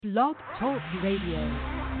Blog Talk Radio.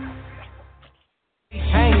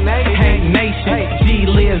 Hang Nation, G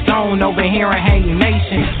lives on over here in Hang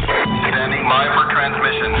Nation. Standing by for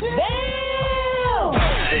transmission.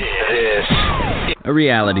 This a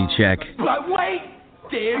reality check. But wait,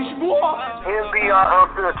 there's more. NBR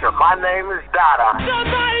Unfiltered. My name is Dada.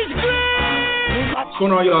 Somebody's great. What's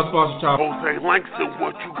going on, y'all? Sponsor Child. Jose Langston,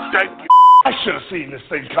 what you think? I should have seen this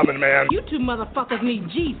thing coming, man. You two motherfuckers need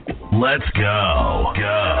Jesus. Let's go.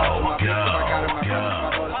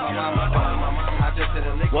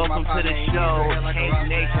 Welcome to the show. Hang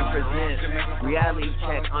Nation presents Reality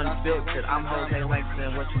Check Unfiltered. I'm Jose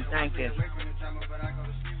Langston. What you thinking?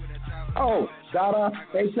 Oh, Dada,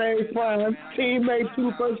 they say it's fun. Teammate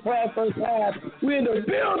 2 first class, first half. We in the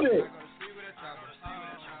building.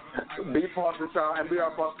 Be Foster Child and we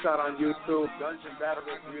are Foster Child on YouTube. Dungeon Battle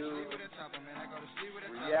Review.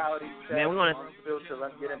 Reality Check. Man, we wanna Unfiltered.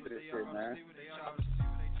 Let's get into this shit, man.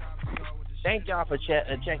 Thank y'all for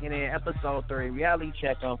checking in. Episode 3, Reality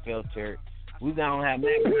Check Unfiltered. We're gonna have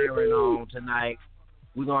Mac Myron on tonight.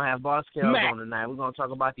 We're gonna have Boss Kells on tonight. We're gonna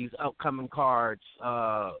talk about these upcoming cards.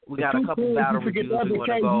 We got a couple battle reviews we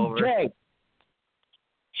want to go over.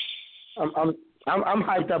 I'm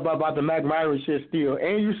hyped up about the Mac Myron shit still.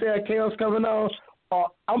 And you said Kells coming on.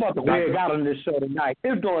 I'm about to wig out on this show tonight.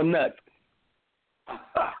 It's going nuts.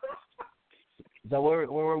 So where we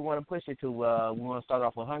want to push it to? We want to start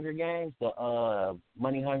off with Hunger Games, the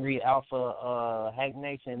Money Hungry Alpha Hank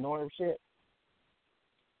Nation Northern shit.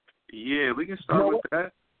 Yeah, we can start with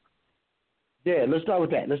that. Yeah, let's start with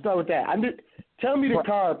that. Tell me the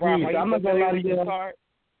card, please. I'm not gonna lie to you.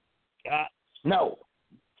 No.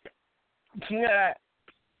 Yeah.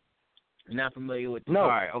 Not familiar with the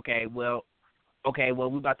card. Okay, well,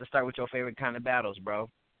 we're about to start with your favorite kind of battles, bro.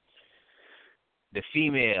 The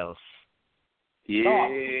females. Yeah.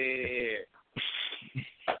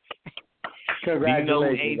 Congratulations. Do you know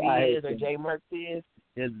who AV is or J Merckx is?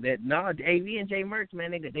 AV and J Merckx,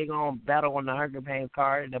 man, they gonna battle on the Hunger Games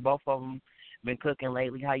card. They're both of them been cooking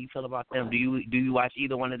lately. How you feel about them? Do you watch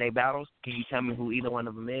either one of their battles? Can you tell me who either one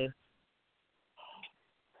of them is?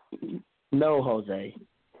 No, Jose.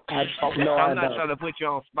 I'm not trying to put you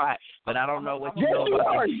on spot, but I don't know what you know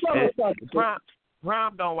about this.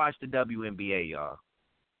 Prom don't watch the WNBA, y'all.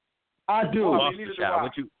 I do.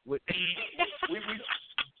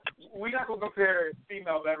 We not gonna compare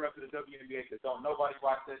female battle rap to the WNBA because don't nobody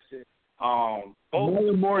watch that shit.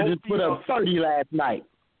 Moore just put up 30 last night.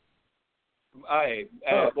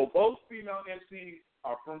 Well, both female MCs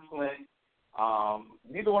are from Flint.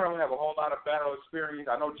 Neither one of them have a whole lot of battle experience.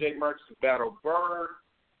 I know J Merckx has battled Bird.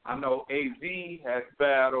 I know AV has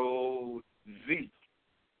battled Z.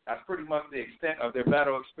 That's pretty much the extent of their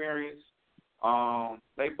battle experience.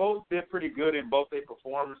 They both did pretty good in both their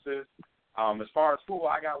performances. As far as who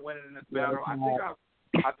I got winning in this battle, I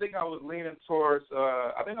think I was leaning towards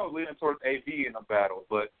AV in the battle,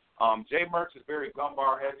 but J Merckx is very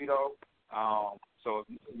gumbar heavy though. So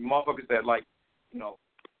motherfuckers that like,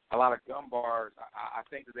 a lot of gun bars, I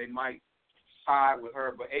think that they might side with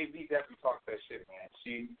her, but AV definitely talks that shit, man.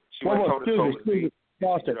 She went toe to toe with Z.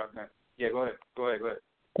 Yeah, go ahead.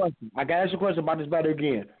 Question. I gotta ask you a question about this battle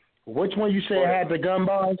again. Which one you say had the gun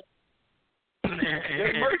bars? J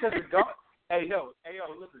Merckx has a gun. Hey yo,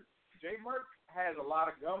 listen. J Merckx has a lot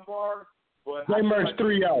of gun bars, but J Merckx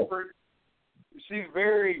 3-0. She's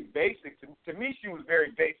very basic. To me, she was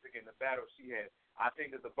very basic in the battle she had. I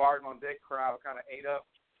think that the bars on deck crowd kind of ate up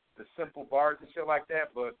the simple bars and shit like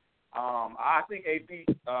that, but I think AB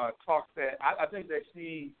talks that. I think that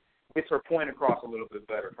she gets her point across a little bit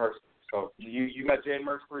better, personally. So you got J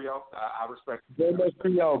Merckx 3-0. I respect it. J Merckx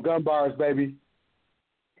 3-0, gun bars, baby.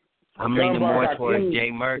 I'm leaning more towards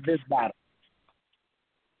J Merckx. This battle.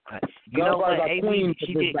 You know what, AB,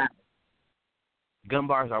 she did. Gun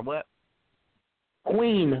bars are what?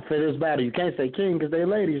 Queen for this battle. You can't say king because they're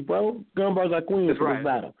ladies, bro. Gun bars are queen for this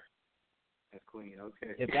battle. That's queen,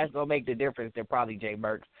 okay. If that's going to make the difference, then probably J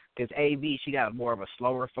Merckx. Because AV, she got more of a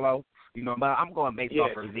slower flow. But I'm going based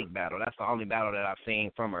off her Zeke battle. That's the only battle that I've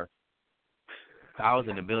seen from her. I was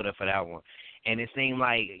in the building for that one. And it seemed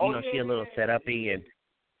like, she a little set-up-y. And,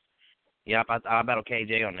 I battled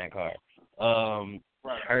KJ on that card.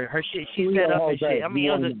 Her shit, she set up and shit. I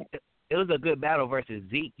mean, it was a good battle versus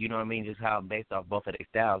Zeke, just how based off both of their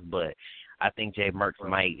styles. But I think J Merckx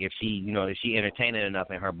might, if she entertaining enough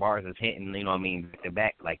and her bars is hitting, back to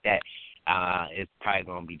back like that, it's probably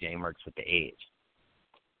going to be J Merckx with the edge.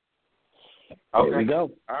 Okay. There we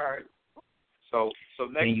go. All right. So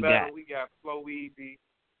next battle we got Flow Easy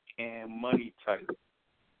and Money Type.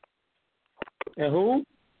 And who?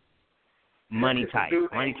 Money Type.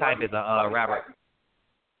 Money Type is a rapper.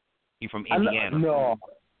 He from Indiana. No.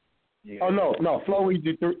 Yeah. Oh, no. Flow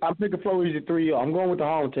Easy 3. I'm picking Flow Easy 3-0. I'm going with the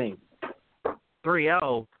home team.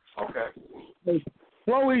 3-0. Okay.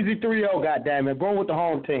 Flow Easy 3-0, goddammit. Going with the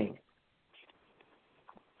home team.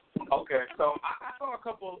 Okay. So I saw a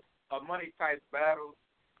couple of money type battles,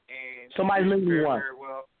 and Somebody link me one. Very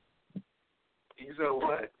well. You said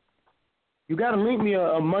what? You gotta link me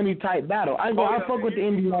a money type battle. I fuck with the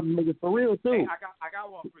Indiana niggas for real too. Hey, I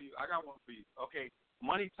got one for you. Okay,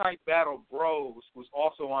 money type battle Bros was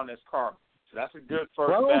also on this card, so that's a good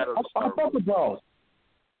first battle. I fuck with Bros.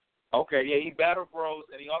 Okay, yeah, he battled Bros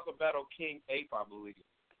and he also battled King Ape, I believe.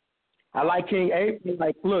 I like King Ape.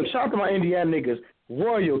 Like, look, shout out to my Indiana niggas: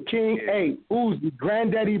 Royal, King Ape, Uzi,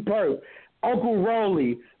 Granddaddy Perp, Uncle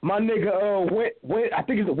Rolly, my nigga I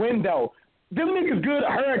think it's a Window. Them niggas good.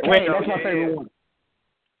 Hurricane, that's my favorite one.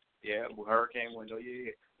 Yeah, Hurricane Window,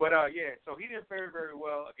 yeah. But so he did very, very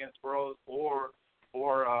well against Bros or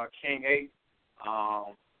King Ape.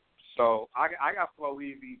 So I got Flow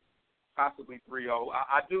Easy, possibly 3-0.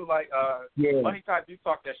 I do like Money Type do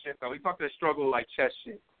talk that shit though. He talked that struggle like chess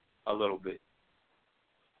shit a little bit.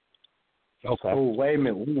 Okay. Oh, wait a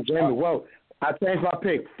minute. Whoa. I changed my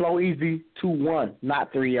pick. Flow Easy 2-1,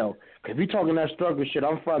 not 3-0. Because if you talking that struggle shit,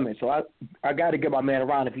 I'm from it. So I got to get my man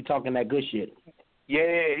around if he talking that good shit.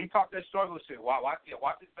 Yeah, he talked that struggle shit. Watch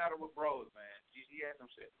this battle with Bros, man. He had some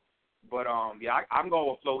shit. But, I'm going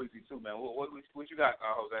with Flow Easy too, man. What you got,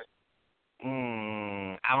 Jose?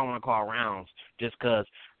 I don't want to call rounds just because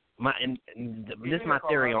this is my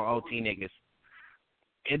theory on OT niggas.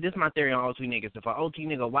 This is my theory on OT niggas. If an OT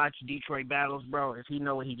nigga watch Detroit battles, bro, if he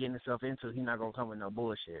know what he getting himself into, he not going to come with no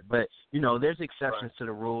bullshit. But, there's exceptions to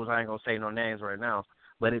the rules. I ain't going to say no names right now.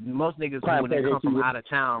 But most niggas, when they come from out of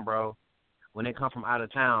town, bro, they come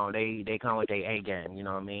with their A game, you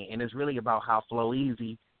know what I mean? And it's really about how Flow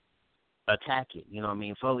Easy attack it, you know what I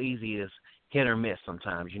mean? Flow Easy is hit or miss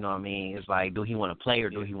sometimes, you know what I mean? It's like, do he want to play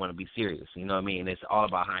or do he want to be serious, you know what I mean? It's all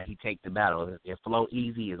about how he take the battle. If Flow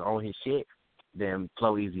Easy is on his shit, then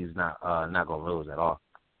Flow Easy is not gonna lose at all.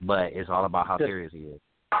 But it's all about how serious he is.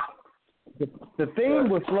 The thing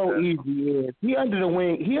with Flow Easy is he under the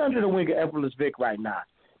wing of Effortless Vic right now.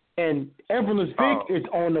 And Effortless Vic is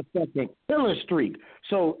on the fucking killing streak.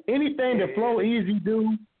 So anything that Flow Easy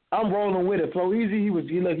do, I'm rolling with it. Flow Easy, he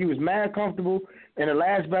was mad comfortable in the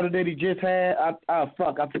last battle that he just had. I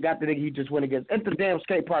forgot the nigga he just went against at the damn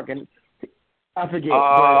skate park, and I forget.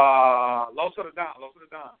 Los of the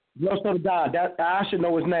Don. That I should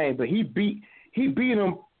know his name, but he beat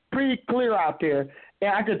him pretty clear out there,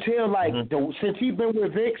 and I could tell since he's been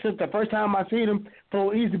with Vic since the first time I seen him,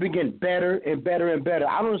 Flow Easy been getting better and better and better.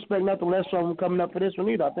 I don't expect nothing less from him coming up for this one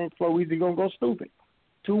either. I think Flow Easy gonna go stupid.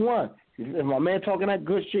 2-1. If my man talking that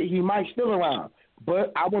good shit, he might still around,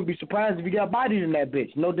 but I wouldn't be surprised if he got bodied in that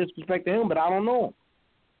bitch. No disrespect to him, but I don't know him.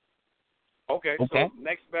 Okay. So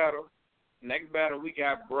next battle we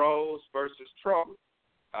got Bros versus Trouble.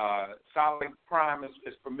 Solid Prime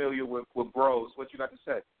is familiar with Bros. What you got to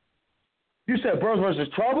say? You said Bros versus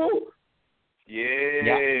Trouble?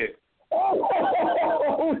 Yeah.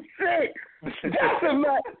 Oh, shit. That's a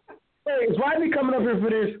mess. Hey, is Rodney coming up here for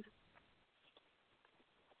this?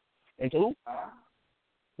 And who?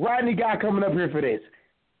 Rodney guy coming up here for this.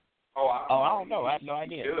 I don't know. I have no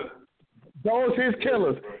idea. Those his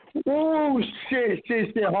killers. Ooh, shit.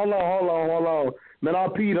 Hold on. Man, I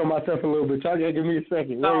peed on myself a little bit. Y'all gotta give me a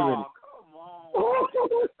second. Wait a minute. Come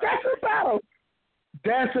on. That's a battle.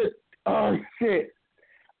 Oh, shit.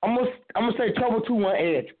 I'm gonna say Trouble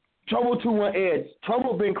 2-1 edge. Trouble 2-1 edge.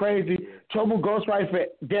 Trouble been crazy. Trouble ghostwrite for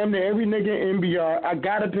damn near every nigga in NBR. I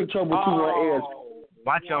gotta pick Trouble 2-1 edge.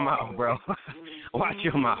 Watch your mouth, bro. Watch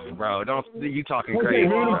your mouth, bro. Don't you talking crazy?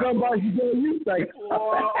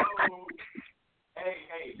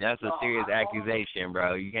 Hey. That's a serious accusation,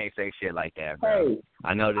 bro. You can't say shit like that, bro. Hey.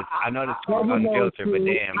 I know this unfiltered, but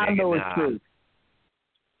damn, I know it's true.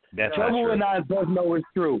 That's Trouble not and I both know it's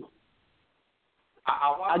true.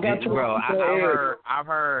 I got bro.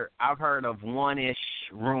 I've heard of one-ish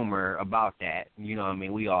rumor about that. You know what I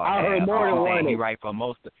mean? We all. I heard more than one. He wrote for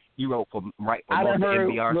most of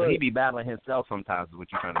NBR, so he be battling himself sometimes. Is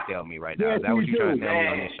what you're trying to tell me right now? Yes, is that what you're trying to tell me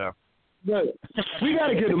man. on this show? Look, we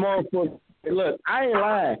gotta get him on for. Look, I ain't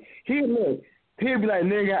lying. He'll be like,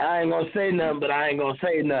 nigga, I ain't gonna say nothing, but I ain't gonna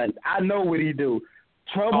say nothing. I know what he do.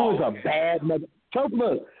 Trouble is a bad mother. Trouble,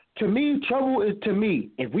 look, to me, Trouble is to me.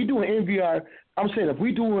 If we do an NVR, I'm saying if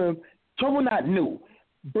we do him, Trouble not new.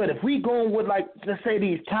 But if we going with let's say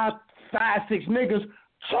these top 5-6 niggas,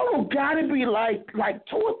 Trouble gotta be like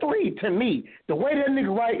 2 or 3 to me. The way that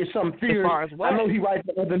nigga write is something fierce. I know he writes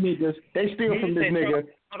for other niggas. They steal from this nigga.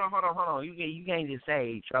 Hold on. You can't just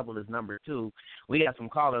say Trouble is number 2. We got some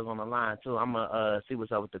callers on the line too. I'm gonna see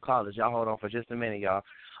what's up with the callers. Y'all hold on for just a minute, y'all.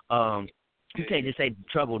 You can't just say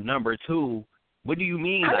Trouble number 2. What do you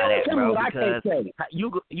mean by that, bro? Because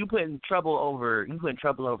you putting Trouble over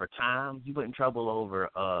Time. You putting Trouble over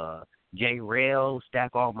J. Rail,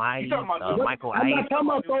 Stack Almighty, Michael Ice. I'm not talking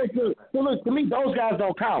about those. So look, to me, those guys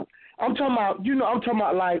don't count. I'm talking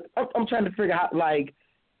about like I'm trying to figure out like.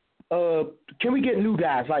 Can we get new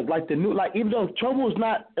guys like the new even though Trouble is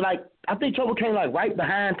not like I think Trouble came like right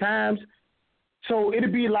behind Times, so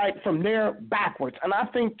it'd be like from there backwards. And I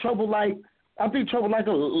think Trouble like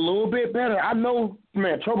a little bit better. I know,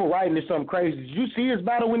 man, Trouble writing is something crazy. Did you see his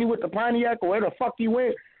battle when he went to Pontiac or where the fuck he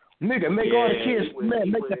went? Nigga, make all the kids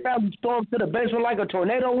make the family storm to the basement like a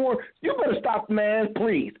tornado war. You better stop, man,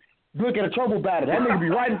 please. Look at a Trouble battle. That nigga be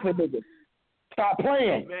writing for niggas. Stop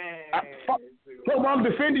playing. Trouble, I'm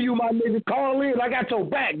defending you, my nigga. Call in. I got your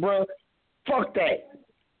back, bro. Fuck that.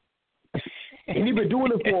 And he been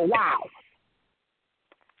doing it for a while.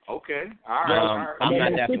 Okay. All right. I'm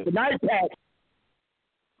not definitely. The night pack.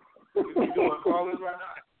 You doing callers right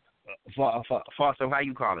now? Foster, how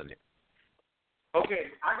you calling it?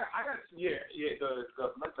 Okay, I got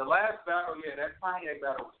the last battle, that Pontiac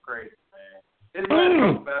battle was crazy, man. His last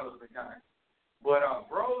couple battles been kind of, but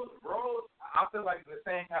bros, I feel like the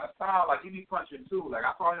same kind of style. Like he be punching too. Like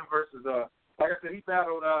I saw him versus like I said, he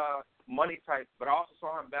battled Money Type, but I also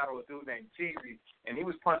saw him battle a dude named Cheesy, and he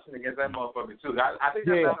was punching against that motherfucker too. I think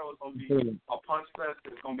that battle is gonna be a punch fest.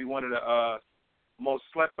 It's gonna be one of the most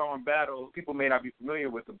slept on battles. People may not be familiar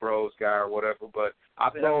with the Bros guy or whatever, but I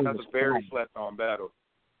think that's a very slept on battle.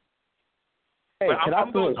 Hey,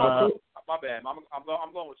 I'm going my bad. I'm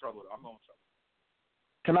going with Trouble. I'm going with Trouble.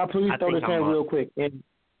 Can I please throw this in real quick? And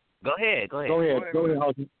Go ahead,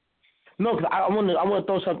 Jose. No, because I want to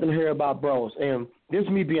throw something here about Bros. And this is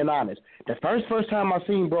me being honest. The first time I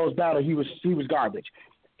seen Bros battle, he was garbage.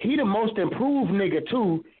 He the most improved nigga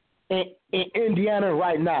too in Indiana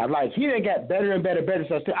right now. Like he done got better and better.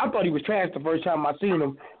 So I thought he was trash the first time I seen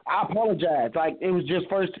him. I apologize. Like it was just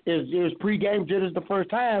it was pregame jitters the first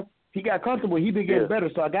time. He got comfortable. He been getting better.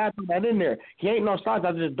 So I got to put that in there. He ain't no slouch.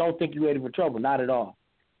 I just don't think you ready for Trouble. Not at all.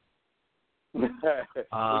 You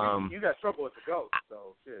got Trouble with the GOAT,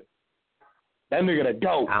 so shit. That nigga the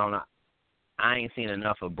GOAT. I don't know. I ain't seen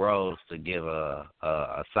enough of Bros to give a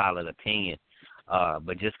solid opinion.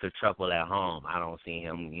 But just for Trouble at home, I don't see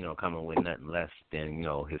him, coming with nothing less than,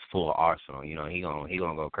 his full arsenal. He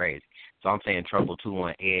gonna go crazy. So I'm saying Trouble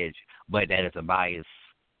 2-1 edge, but that is a bias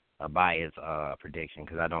prediction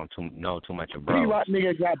because I don't know too much of Bros. P-Rock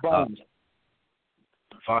nigga got bombs.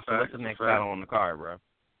 Foster, what's the next battle on the card, bro?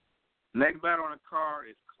 Next battle on the card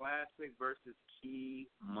is Classic versus Key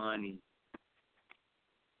Money.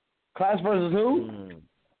 Class versus who?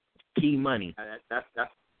 Key Money. That's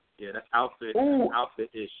outfit. Ooh.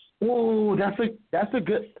 Outfit-ish. Ooh, that's a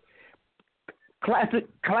good classic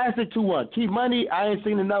 2-1. Key Money, I ain't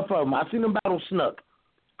seen enough of him. I seen him battle Snook.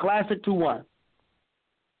 Classic 2-1.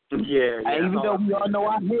 Yeah. Even though we all know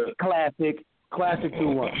I hate Classic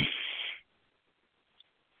 2-1.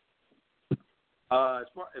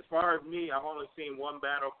 As far as me, I've only seen one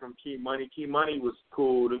battle from Key Money. Key Money was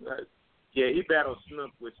cool. He battled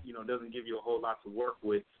Snook, which doesn't give you a whole lot to work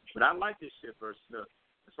with. But I like this shit versus Snook.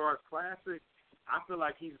 As far as Classic, I feel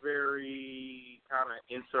like he's very kind of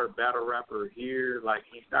insert battle rapper here. Like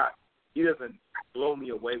he doesn't blow me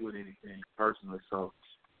away with anything personally. So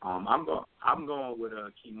I'm going with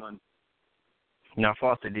Key Money. Now,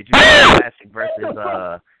 Foster, did you see Classic versus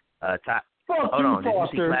Ty? Hold on, did you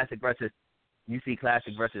see Classic versus? You see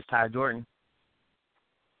Classic versus Ty Jordan?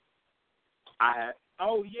 I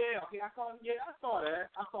saw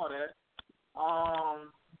that.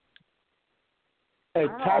 Hey,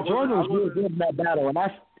 Ty Jordan was really good in that battle, and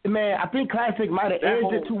I think Classic might have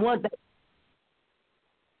edged it 2-1.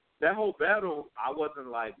 That whole battle, I wasn't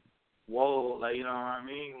like, whoa, like you know what I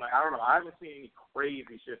mean? Like I don't know, I haven't seen any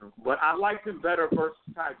crazy shit from him, but I liked him better versus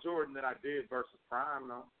Ty Jordan than I did versus Prime,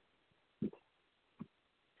 though.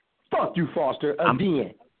 Fuck you, Foster,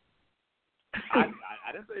 again. I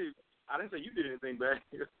didn't say you did anything bad.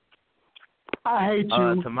 I hate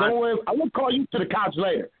you. Don't worry. I will call you to the couch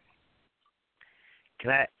later.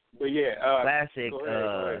 But yeah, Classic. Go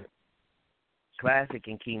ahead. Classic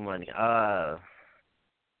and Key Money. I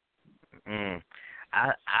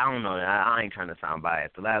don't know. I ain't trying to sound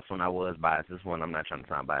biased. The last one I was biased. This one I'm not trying to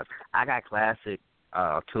sound biased. I got Classic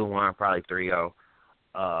 2-1, probably 3-0.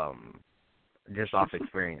 Just off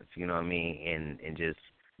experience, you know what I mean, and just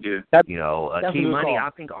Yeah. You know, that's Key a good Money.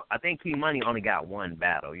 call. I think Key Money only got one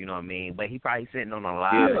battle. You know what I mean? But he probably sitting on a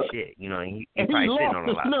lot of shit. You know, he probably sitting on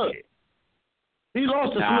a lot of shit. He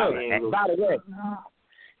lost to Snook. By the way,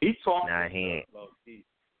 he talked. Nah, he ain't.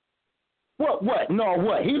 What? No,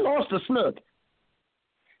 what? He lost to Snook.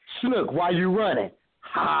 Snook, why you running?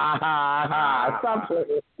 Ha ha ha! Stop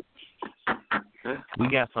playing. We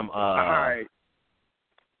got some. All right.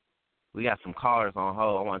 We got some callers on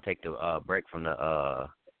hold. I want to take the break from the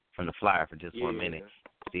flyer for just 1 minute.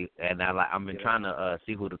 See, and I've been trying to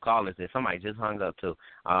see who the callers is. Somebody just hung up too.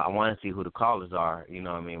 I want to see who the callers are. You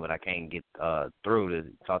know what I mean? But I can't get through to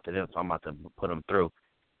talk to them, so I'm about to put them through.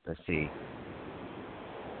 Let's see.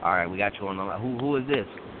 All right, we got you on the line. Who is this?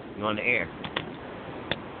 You on the air?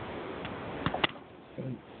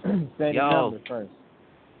 Say the number first.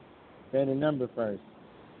 Say the number first.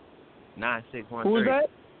 9613. Who is that?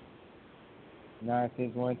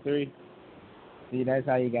 9613. See, that's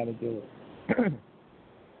how you got to do it.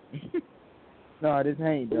 No, this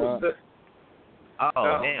Hank, dog.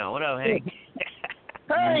 Oh, damn. What up, Hank?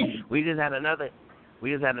 Hey! We just had another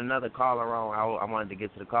caller on. I wanted to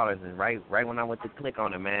get to the callers, and right when I went to click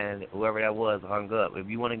on it, man, whoever that was hung up. If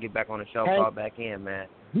you want to get back on the show, call back in, man.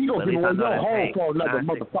 You gonna give away your whole call, another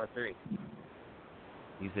motherfucker.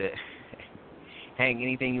 You said, Hank,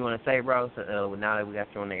 anything you want to say, bro? So, now that we got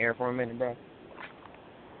you on the air for a minute, bro.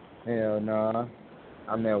 Hell no.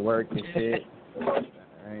 I'm at work and shit.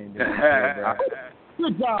 I ain't doing shit, bro.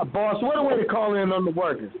 Good job, boss. What a way to call in on the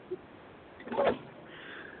workers.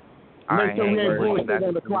 All Make right, sure we Hank, ain't bullshit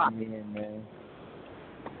on the clock. Man.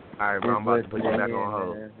 All right, bro, I'm about to put you back on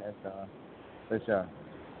hold. That's all. For sure.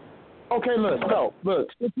 Okay,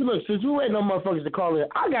 since we waiting on motherfuckers to call in,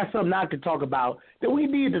 I got something I could talk about that we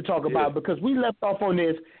need to talk about because we left off on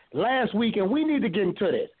this last week and we need to get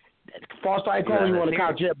into this. Foster, I calling you on the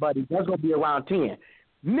couch yet, buddy. That's going to be around 10.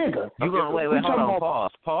 Nigga. You gonna wait, hold on,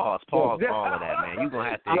 pause all of that, man. You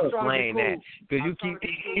gonna have to explain that because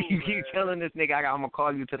you keep telling this nigga I'm gonna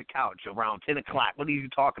call you to the couch around 10 o'clock. What are you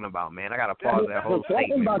talking about, man? I gotta pause that whole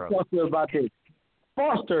statement, bro. About this.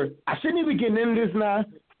 Foster, I shouldn't even get into this now.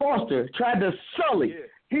 Foster tried to sully.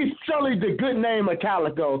 He sullied the good name of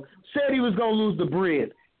Calico. Said he was gonna lose the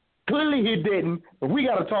bridge. Clearly he didn't, but we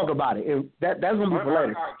gotta talk about it. And that's gonna be for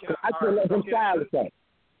later. I feel like I'm silent.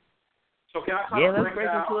 So can I kind of break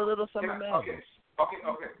into a little something else. Okay.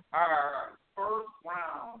 All right. First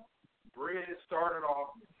round, Briz started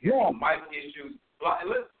off mic issues.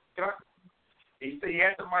 He said he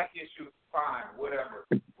had the mic issues, fine, whatever.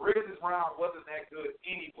 Briz's round wasn't that good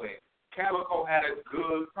anyway. Calico had a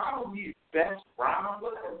good, probably best round.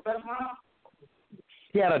 Was it his best round?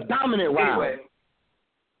 He had a dominant round. Anyway,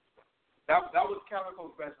 that was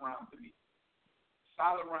Calico's best round to me.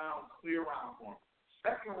 Solid round, clear round for him.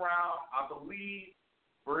 Second round, I believe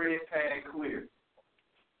Briz had clear.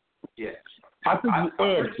 Yes. I think I'm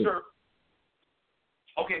pretty sure.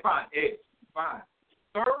 Okay, fine. Fine.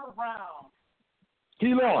 Third round.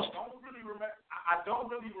 He lost. I don't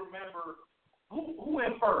really remember who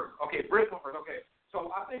went first. Okay, Briz went first. Okay,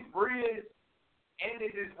 so I think Briz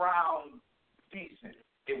ended his round decent.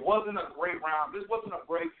 It wasn't a great round. This wasn't a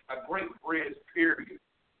great Briz period.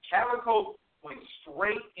 Calico went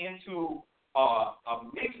straight into a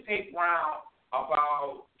mixtape round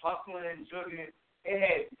about hustling and jugging.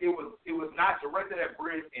 It was not directed at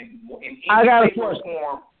Briz in any shape or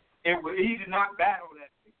form. He did not battle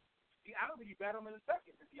that thing. I don't think he battled him in the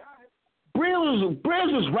second, to be honest.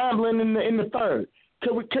 Briz was rambling in the third.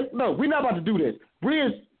 No, we're not about to do this.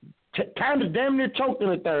 Briz kind of damn near choked in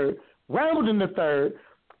the third, rambled in the third.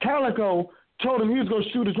 Calico told him he was going to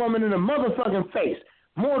shoot his woman in the motherfucking face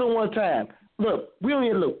more than one time. Look, we don't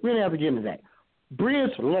have to get into that. Briz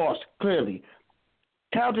lost, clearly.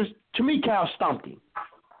 Cal stomped him.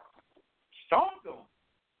 Stomped him?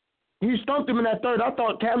 He stomped him in that third. I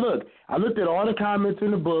thought, I looked at all the comments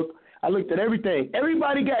in the book. I looked at everything.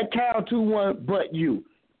 Everybody got Cal 2-1 but you.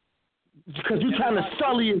 Because you're trying to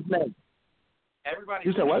sully his name. Everybody.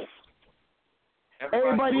 You said what?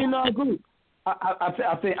 Everybody in our group. I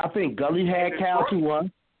think Gully had Cal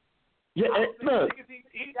 2-1. Yeah, look.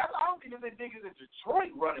 I don't think there's niggas in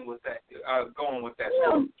Detroit running with that, going with that.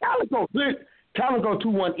 Calico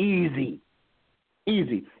 2-1 easy.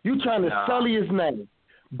 You trying to sully his name.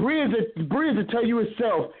 Briz will tell you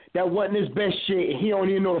himself that wasn't his best shit. He don't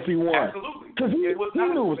even know if he won. Absolutely. Because he knew it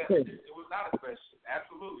was best. It was not his best shit.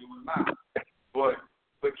 Absolutely, it was not.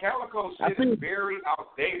 But Calico's shit is very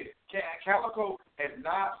outdated. Calico has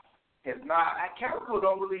not. Calico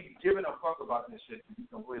don't really give a fuck about this shit.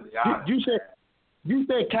 Really honest. You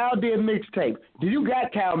said Cal did mixtape. Do you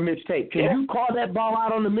got Cal mixtape? Can you call that ball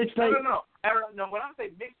out on the mixtape? No. No, when I say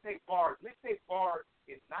mixtape bars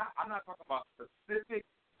is not. I'm not talking about specific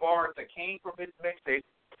bars that came from his mixtape.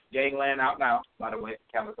 Gangland Out Now, by the way,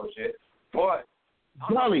 Calico shit. But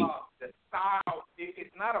I'm talking about the style.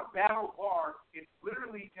 It's not a battle bar. It's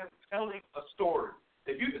literally just telling a story.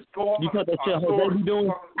 If you just go off you on thought that shit a story, Jose be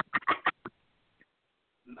doing?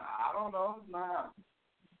 Nah, I don't know. Nah.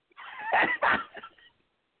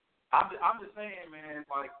 I'm just saying, man.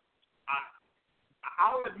 Like,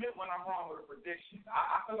 I'll admit when I'm wrong with a prediction.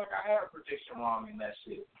 I feel like I had a prediction wrong in that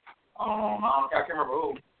shit. I can't remember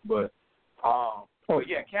who, but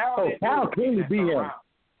yeah, Cal. Cal clearly beat him.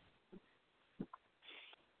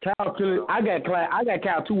 Cal clearly. I got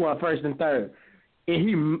Cal 2-1 first and third.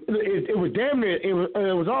 And it was damn near. It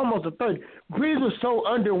was almost a third. Bridge was so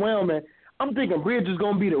underwhelming. I'm thinking Bridge is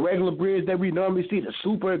gonna be the regular Bridge that we normally see. The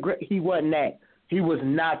super. He wasn't that. He was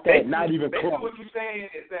not that. Not even close. What you're saying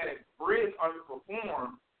is that if Bridge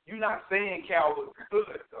underperformed, you're not saying Cal was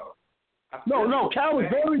good though. No, Cal was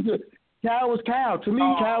very good. Cal was Cal. To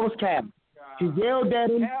me, Cal was Cal. He yelled at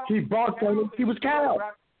him. He barked at him. He was Cal.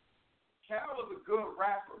 Cal was a good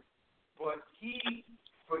rapper, but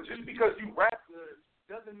just because you rap good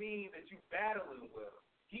doesn't mean that you battling well.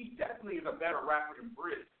 He definitely is a better rapper than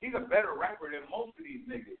Bridge. He's a better rapper than most of these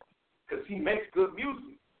niggas because he makes good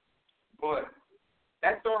music. But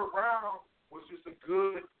that third round was just a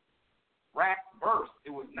good rap verse.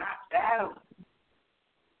 It was not battling.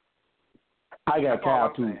 I got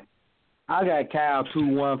Cal 2. I got Cal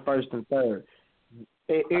 2-1 first and third.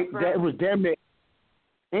 That was damn near.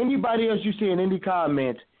 Anybody else you see in any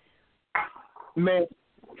comments, man,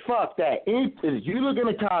 fuck that. If you look in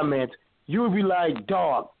the comments, you would be like,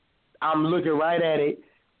 dog, I'm looking right at it.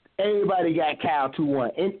 Everybody got Cal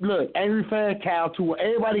 2-1. And look, Angry Fan, Cal 2-1.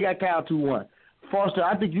 Everybody got Cal 2-1. Foster,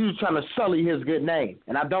 I think you was trying to sully his good name,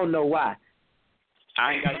 and I don't know why.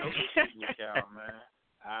 I ain't got no issues with Cal, man.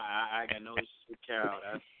 I got no issues with Cal.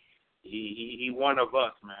 He one of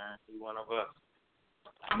us, man. He one of us.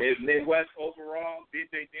 Midwest overall did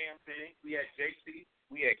their damn thing. We had JC,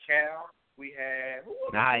 we had Cal, we had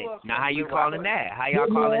now how you calling that? How y'all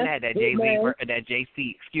calling that? That JC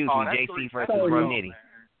versus Rum Nitty.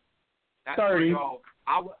 30.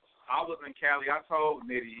 I was in Cali. I told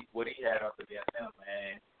Nitty what he had up against him,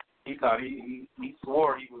 man. He thought he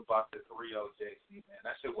swore he was about to 3-0 JC, man.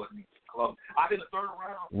 That shit wasn't even close. I think the third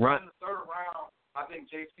round, I think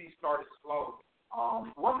JC started slow.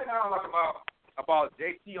 One thing I don't like about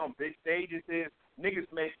JC on big stages is niggas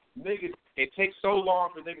it takes so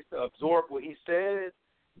long for niggas to absorb what he says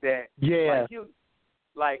that it's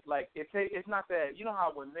not that, you know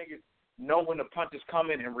how when niggas know when the punch is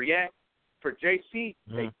coming and react. For JC,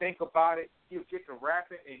 they think about it. He'll get to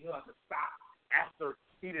rapping and he'll have to stop after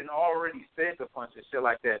he done already said the punch and shit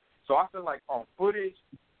like that. So I feel like on footage,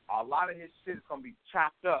 a lot of his shit is gonna be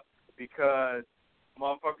chopped up because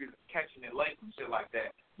motherfuckers catching it late and shit like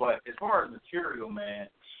that. But as far as material, man,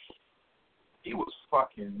 he was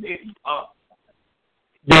fucking nitty up.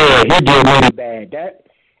 Yeah, he did really bad. That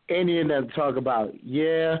ain't even nothing to talk about.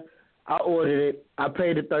 Yeah, I ordered it. I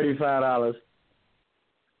paid the $35.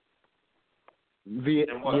 Yeah.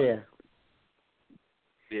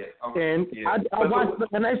 Okay. And I watched,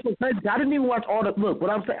 and that's so crazy. I didn't even watch all the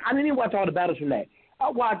I didn't even watch all the battles from that. I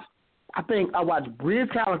watched Bridge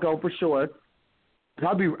Calico for sure.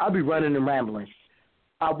 I'll be running and rambling.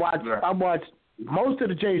 I watched most of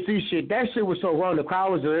the JC shit. That shit was so wrong. The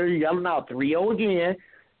crowd was already yelling out 3-0 again.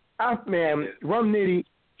 Rum Nitty.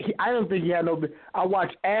 I don't think he had no. I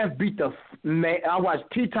watched Av beat the man. I watched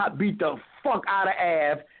T-Top beat the fuck out of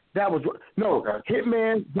Av. That was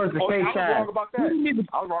Hitman versus K-Shine. I was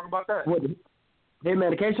wrong about that. What, Hitman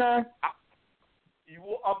and K-Shine? He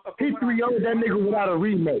 3-0'd that nigga without a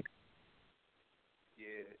remake.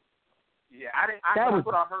 Yeah. That's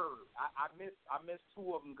what I heard. I missed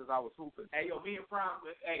two of them because I was hooping. Hey, yo, me and Prime,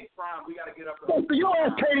 we gotta get up. Your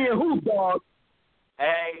ass can't even hoop, dog.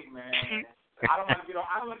 Hey, man. I don't want to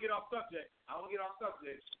get off subject.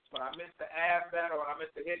 But I missed the Av battle and I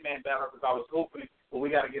missed the Hitman battle because I was hooping. But we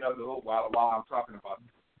got to get up the hoop while I'm talking about it.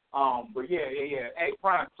 But yeah. Hey,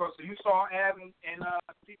 Prime. So you saw Av and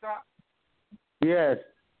T-Top? Yes.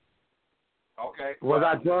 Okay. Was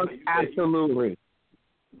I drunk? Absolutely.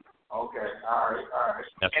 Okay. All right.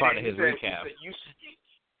 That's part of his recap.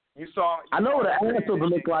 You saw. I know what an asshole would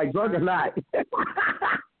look like, drunk or not.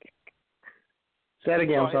 Say it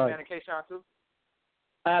again. I'm sorry.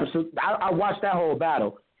 Absolutely. I watched that whole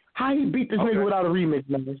battle. How he beat this nigga without a remix,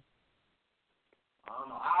 man? I don't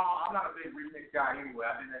know. I'm not a big remix guy anyway.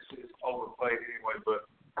 I think that shit is overplayed anyway. But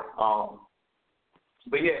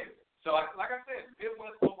yeah. So like I said,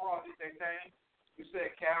 Midwest overall did their thing. You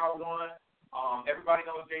said Cal won. Everybody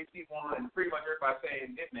knows JC won, and pretty much everybody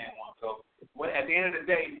saying Hitman won. So at the end of the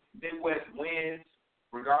day, Midwest wins,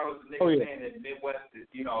 regardless of niggas saying that Midwest is,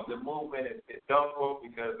 the movement is done for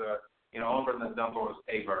because, older than done for is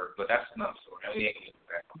A-Bird. But that's another story. We ain't getting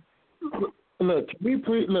that.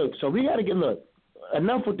 Look, so we got to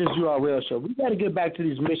enough with this URL show. We got to get back to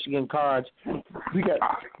these Michigan cards. We got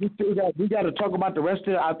to talk about the rest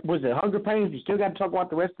of was it Hunger Pains? We still got to talk about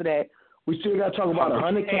the rest of that. We still got to talk about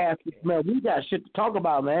 100 caskets. Man, we got shit to talk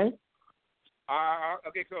about, man.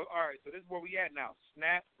 Okay, so all right, so this is where we at now.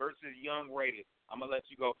 Snap versus Young Rated. I'm gonna let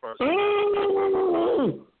you go first.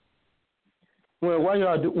 Well, what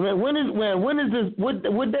y'all do? When is this?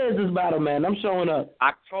 What day is this battle, man? I'm showing up.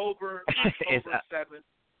 October 7th,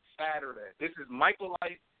 Saturday. This is Michael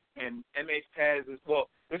Light and MH Taz. Well,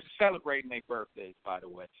 this is celebrating their birthdays, by the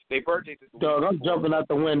way. Their birthdays is the dog, I'm jumping out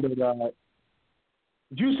the window, dog.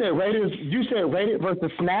 You said Rated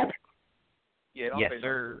versus Snap? Yeah, yes,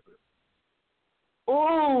 sir.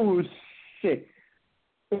 Oh shit!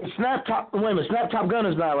 Snap Top Gun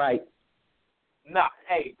is not right. Nah,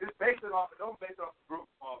 hey, just don't base it off the group,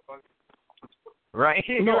 motherfucker. Right,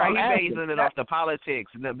 no, right. He's basing it off the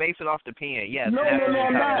politics, base it off the pen. Yes. No,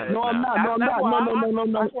 I'm not. I'm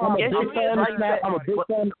a big fan of Snap.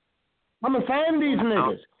 I'm a fan of these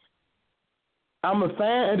niggas. I'm a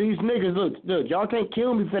fan of these niggas. Look, y'all can't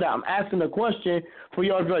kill me for that. I'm asking a question for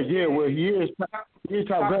y'all to be like, yeah, well, he is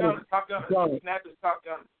Top Gun. Top Gun. Snap is Top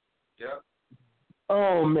Gun. Yeah.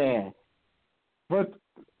 Oh, man. But,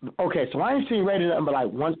 okay, so I ain't seen Rated nothing but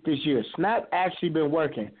like once this year. Snap actually been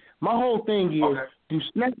working. My whole thing is, do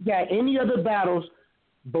Snap got any other battles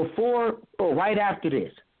before or right after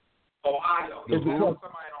this? Ohio. Somebody in Ohio.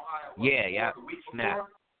 Yeah. Snap.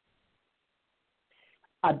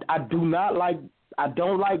 I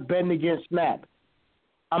don't like betting against Snap.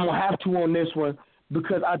 I'm gonna have to on this one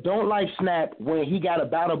because I don't like Snap when he got a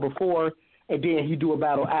battle before and then he do a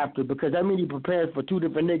battle after because that means he prepares for two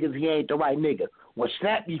different niggas. He ain't the right nigga. When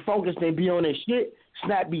Snap be focused and be on his shit,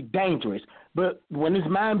 Snap be dangerous. But when his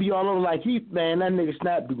mind be all over like that nigga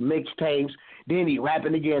Snap do mixtapes. Then he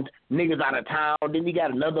rapping against niggas out of town. Then he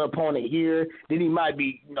got another opponent here. Then he might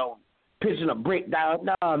be pitching a brick down.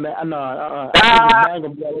 Nah, man. I think his mind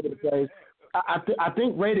gonna be all over the place. I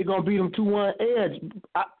think Rated gonna beat him 2-1 edge.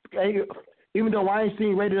 Even though I ain't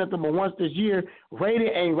seen Rated nothing but once this year,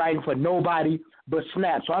 Rated ain't writing for nobody but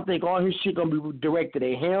Snap. So I think all his shit gonna be directed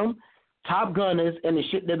at him, Top Gunners, and the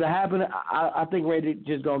shit that happening. I think Rated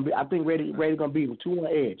just gonna be. I think Rated gonna beat him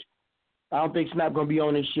 2-1 edge. I don't think Snap gonna be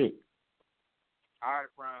on this shit. All right,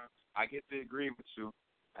 Brian. I get to agree with you.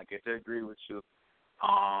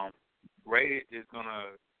 Rated is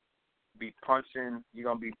gonna be punching. You're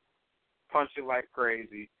gonna be punching like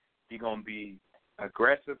crazy. He's gonna be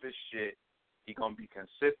aggressive as shit. He's gonna be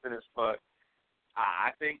consistent as fuck.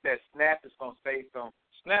 I think that Snap is gonna say some.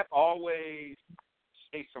 Snap always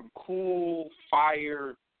say some cool,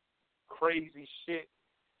 fire, crazy shit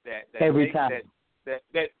that every time that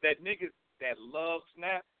niggas that love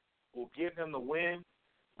Snap will give him the win,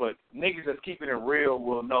 but niggas that's keeping it real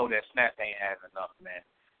will know that Snap ain't having enough, man.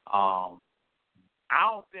 I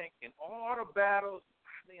don't think in all the battles,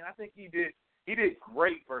 I think he did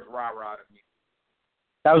great versus Rah-Rah to me.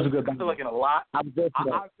 That was a good battle. I feel like in a lot. I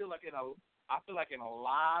feel like in a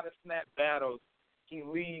lot of Snap battles, he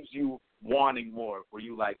leaves you wanting more. Where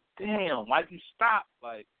you like, damn, why'd you stop?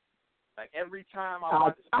 Like every time I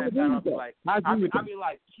watch the Snap battle, I be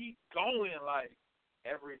like, keep going, like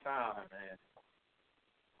every time, man.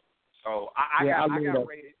 So I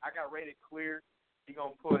got rated clear. He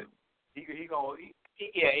gonna put. He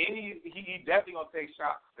definitely gonna take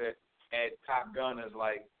shots at Top Gunners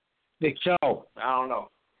like big show. I don't know.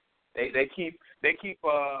 They keep they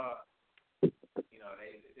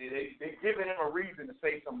giving him a reason to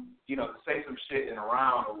say some shit in a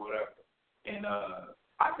round or whatever. And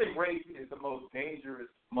I think Ray is the most dangerous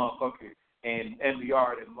motherfucker in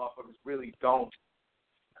NBR that motherfuckers really don't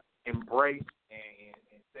embrace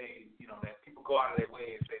and say, that people go out of their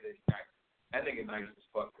way and say that he's nice. That nigga nice as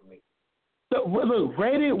fuck to me. So, look,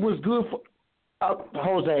 Rated was good for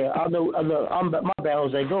Jose. My bad,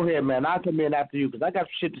 Jose. Go ahead, man. I'll come in after you because I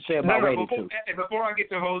got some shit to say about Rated too. Before Jose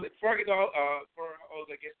gets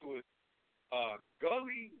to it,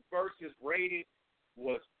 Gully versus Rated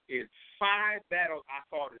is 5 battles I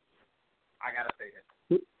saw this. I gotta say that.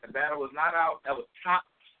 The battle was not out. That was top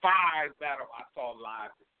 5 battle I saw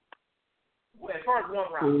live. As far as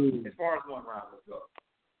one round, let's go.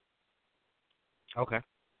 Okay.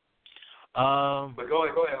 But go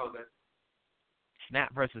ahead, Jose.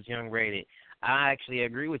 Snap versus Young Rated. I actually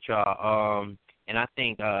agree with y'all. And I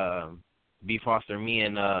think B Foster, me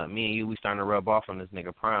and you, we starting to rub off on this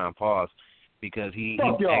nigga Prime. Pause. Because he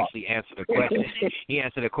actually answered the question. He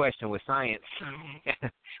answered the question with science,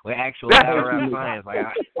 with actual battle rap science. Like,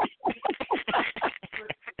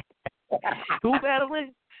 who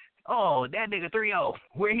battling? Oh, that nigga 3-0.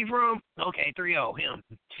 Where he from? Okay, 3-0, him.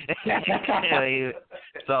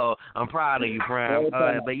 So I'm proud of you, Prime.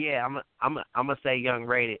 But yeah, I'm gonna say Young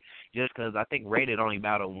Rated just because I think Rated only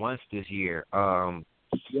battled once this year.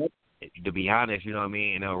 Yep. To be honest, you know what I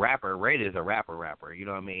mean? A rapper, Rated is a rapper, you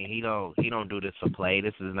know what I mean? He don't do this for play.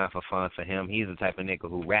 This is not for fun for him. He's the type of nigga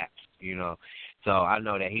who raps, you know. So I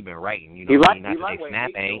know that he been writing, you know what I mean? Not to say Snap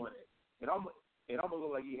ain't. It almost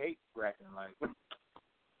look like he hates rapping, like.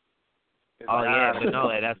 Oh yeah, but no,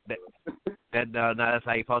 that's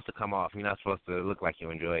how you're supposed to come off. You're not supposed to look like you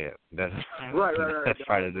enjoy it. That's right. That's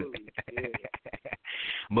part of it. Yeah.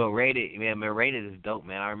 But Rated is dope,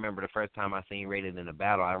 man. I remember the first time I seen Rated in a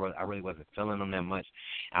battle, I really wasn't feeling him that much.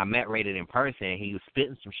 I met Rated in person. He was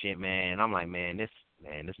spitting some shit, man. And I'm like, man, this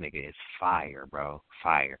nigga is fire, bro,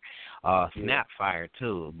 fire. Snap fire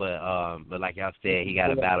too, but like y'all said, he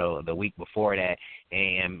got a battle the week before that,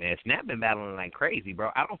 and Snap been battling like crazy,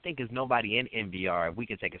 bro. I don't think there's nobody in NBR. If we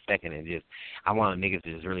can take a second and I want niggas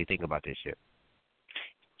to just really think about this shit.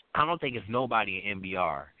 I don't think it's nobody in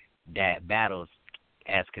NBR that battles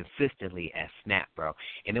as consistently as Snap, bro.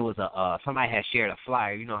 And it was somebody had shared a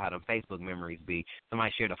flyer. You know how them Facebook memories be.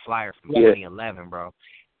 Somebody shared a flyer from 2011, bro.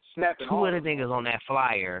 Two of the niggas on that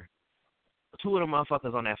flyer, two of the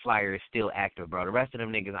motherfuckers on that flyer is still active, bro. The rest of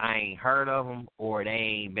them niggas, I ain't heard of them or they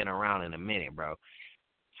ain't been around in a minute, bro.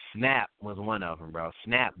 Snap was one of them, bro.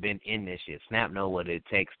 Snap been in this shit. Snap know what it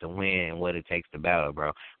takes to win, what it takes to battle,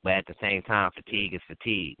 bro. But at the same time, fatigue is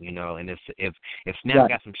fatigue, you know. And if Snap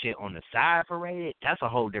got some shit on the side for Rated, that's a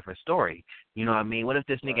whole different story. You know what I mean? What if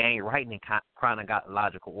this nigga ain't writing in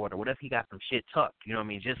chronological order? What if he got some shit tucked? You know what I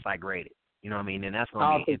mean? Just like Rated. You know what I mean? And that's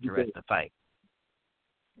gonna be an interesting fight.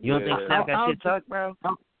 You don't think Snap got shit tucked, bro?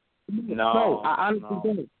 No, I honestly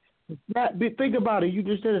don't. Snap, think about it. You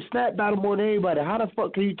just said a Snap battle more than anybody. How the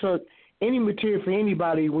fuck can you tuck any material for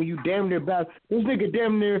anybody when you damn near battle? This nigga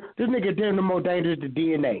damn near more dangerous than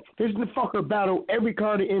DNA. This fucker battle every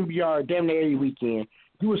card in NBR damn near every weekend.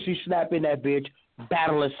 You will see Snap in that bitch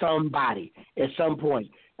battling somebody at some point.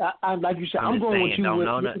 I like you said, I'm going with you.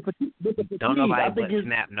 Don't nobody but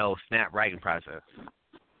Snap know Snap writing process.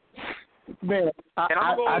 Man,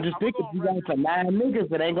 I just think if you got some 9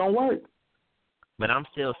 niggas, it ain't gonna work. But I'm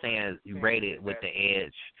still saying Rated with the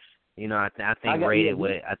edge. You know, I think Rated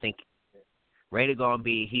with Rated gonna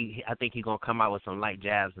be I think he gonna come out with some light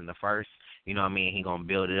jabs in the first. You know what I mean? He gonna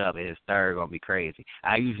build it up, and his third gonna be crazy.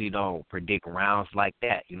 I usually don't predict rounds like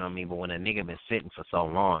that. You know what I mean? But when a nigga been sitting for so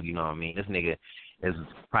long, you know what I mean? This nigga is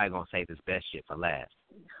probably gonna save his best shit for last.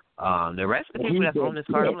 The rest of the people that's on this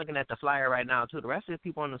card, I'm looking at the flyer right now too. The rest of the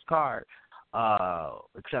people on this card,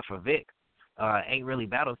 except for Vic, ain't really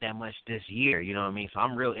battled that much this year. You know what I mean? So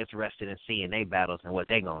I'm real interested in seeing they battles and what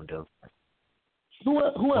they gonna do. Who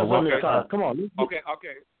else on this card? Come on. Okay.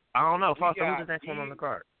 I don't know. Foster, who's the next one on the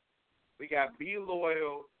card? We got Be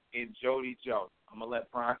Loyal and Jody Joe. I'm gonna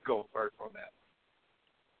let Brian go first on that.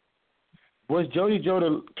 Was Jody Joe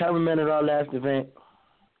the cameraman at our last event?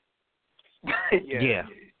 Yeah.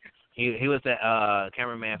 He was the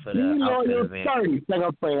cameraman for the outfit event. Sorry,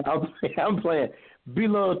 I'm playing. Be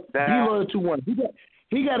Loyal 2-1.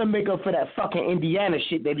 He got to make up for that fucking Indiana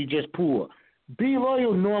shit that he just pulled. Be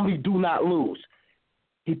Loyal normally do not lose.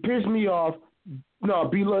 He pissed me off. No,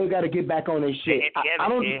 Be Loyal got to get back on his shit.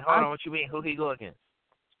 Hold on, what you mean? Who he go against?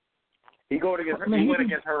 He went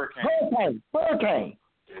against Hurricane. Hurricane.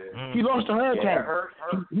 Yeah. He lost to Hurricane. Yeah,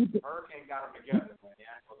 Hurricane got him together, man.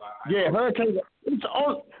 Yeah, Hurricane.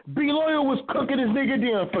 Be Loyal was cooking his nigga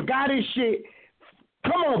down. Forgot his shit.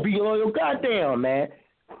 Come on, Be Loyal. Goddamn, man.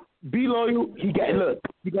 Be Loyal. He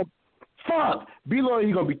got fuck. Be Loyal.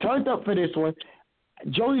 He gonna be turned up for this one.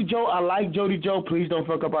 Jody Joe. I like Jody Joe. Please don't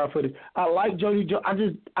fuck up our footage. I like Jody Joe.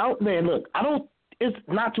 It's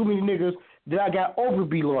not too many niggas that I got over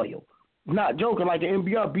Be Loyal. Not joking, like the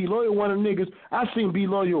NBR, Be Loyal, one of the niggas. I seen Be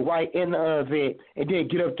Loyal right in the event and then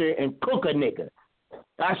get up there and cook a nigga.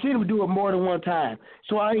 I seen him do it more than one time.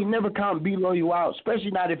 So I ain't never counting Be Loyal out,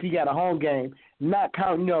 especially not if he got a home game. Not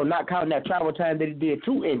counting that travel time that he did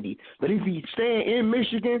to Indy. But if he's staying in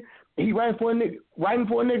Michigan, he writing for a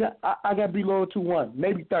nigga, I got Be Loyal 2-1,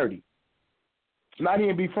 maybe 30. Not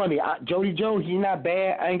even be funny. Jody Joe, he not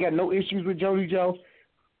bad. I ain't got no issues with Jody Joe.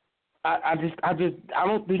 I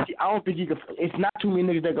don't think you can. It's not too many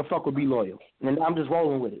niggas that can fuck with Be Loyal, and I'm just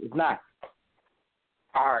rolling with it. It's not.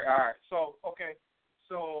 All right. So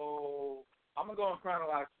I'm gonna go in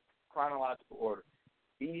chronological chronological order.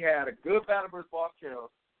 He had a good battle versus Boss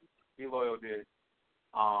Kills. B Loyal did.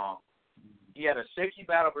 He had a shaky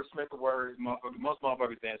battle versus Smith the Word. Most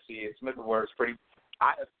motherfuckers didn't see it. Smith the Word's pretty.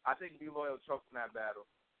 I think B Loyal choked in that battle.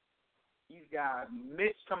 He's got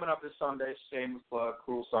Mitch coming up this Sunday. Shameless plug,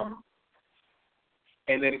 Cruel Summer.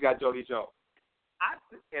 And then he got Jody Joe.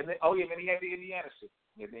 And then he had the Indiana shit.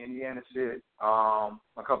 He had the Indiana shit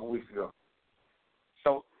a couple weeks ago.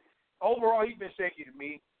 So overall, he's been shaky to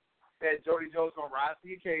me. That Jody Joe's gonna rise to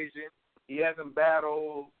the occasion. He hasn't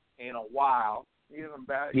battled in a while. He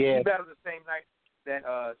battled the same night that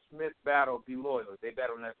Smith battled B Loyal. They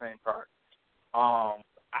battled on that same card. I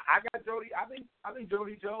got Jody. I think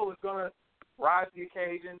Jody Joe is gonna rise to the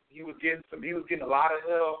occasion. He was getting a lot of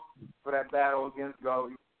hell for that battle against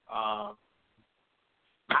Goldie. I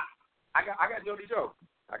got Jody Joe.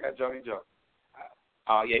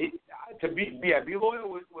 B Loyal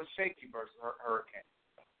was shaky versus Hurricane.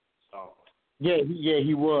 So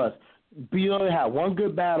he was. B Loyal had one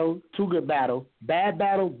good battle, two good battle, bad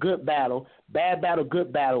battle, good battle, bad battle,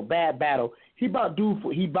 good battle, bad battle. He about due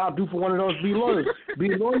for one of those B Loyals. B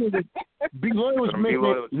Loyal was missing.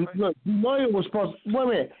 Look, B Loyal was supposed.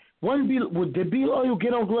 Wait a minute. Did B Loyal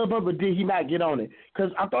get on Glove Up or did he not get on it?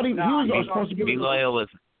 Because I thought he was supposed to get. B Loyal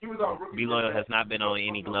has not been on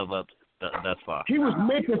any Glove Up thus far. He was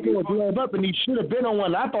making for a Glove Up and he should have been on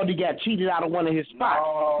one. I thought he got cheated out of one of his spots.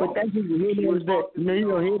 But that's just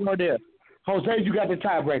here nor there. Jose, you got the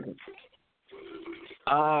tiebreaker.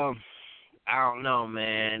 I don't know,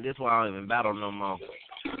 man. This one I don't even battle no more.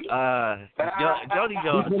 Jody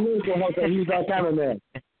Joe. He's our cameraman.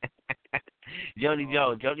 Jody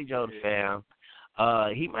Joe the fam.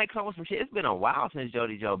 He might come with some shit. It's been a while since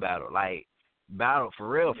Jody Joe battled. Like, battled for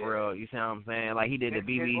real. You see what I'm saying? Like, he did the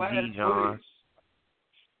BBG, John.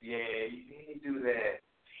 Yeah, he didn't do that.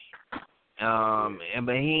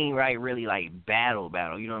 But he ain't really like battle,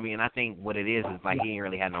 you know what I mean? I think what it is like he ain't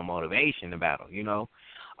really had no motivation to battle, you know?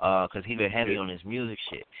 Because he been heavy on his music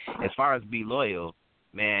shit. As far as B Loyal,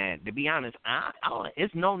 man, to be honest, I don't,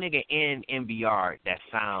 it's no nigga in NBR that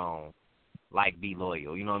sound like B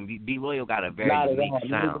Loyal. You know, B Loyal got a very unique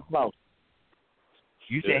sound.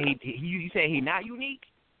 You said he not unique?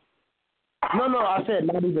 No, I said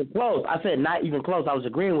not even close. I was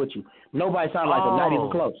agreeing with you. Nobody sounded like him, not even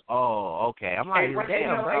close. Oh, okay. I'm like,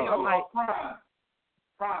 damn, bro. I'm like,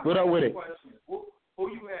 Prime. What up with it? Who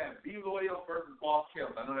you have? B Loyal versus Boss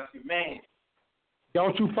Kills. I know that's your man.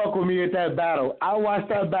 Don't you fuck with me at that battle. I watched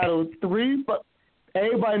that battle but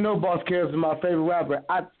everybody know Boss Kills is my favorite rapper.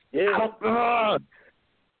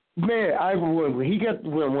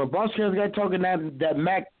 When Boss Kills got talking that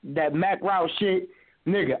Mac route shit,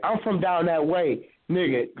 nigga, I'm from down that way.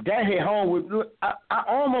 Nigga, that hit home with. I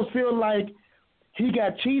almost feel like he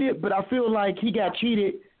got cheated, but I feel like he got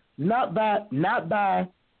cheated not by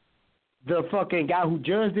the fucking guy who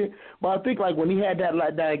judged it, but I think like when he had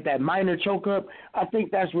that minor choke up, I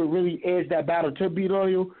think that's what really edged that battle to B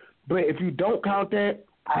Loyal. But if you don't count that,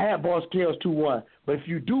 I had Boss Kills 2-1. But if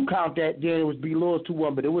you do count that, then it was B Loyal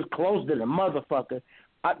 2-1. But it was close to the motherfucker.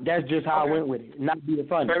 That's just how I went with it. Not being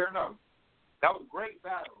funny. Fair enough. That was a great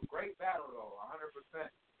battle. Great battle, though, 100%.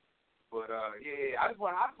 But, I just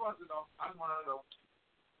want to know.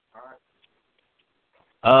 All right.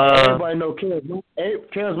 Everybody know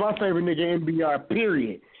Kel's my favorite nigga in NBR,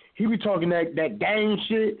 period. He be talking that gang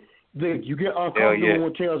shit. You get uncomfortable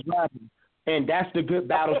when Kel's rapping. And that's the good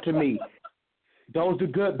battles to me. Those are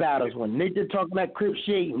good battles. When niggas talking that crip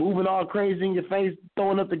shit, moving all crazy in your face,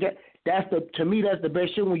 throwing up the gas. To me, that's the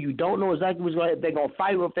best shit when you don't know exactly if they're going to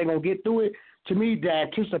fight or if they're going to get through it. To me, the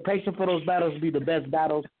anticipation for those battles will be the best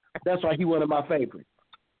battles. That's why he one of my favorites.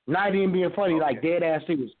 Not even being funny, like dead ass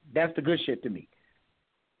serious. That's the good shit to me.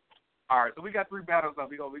 All right, so we got 3 battles up.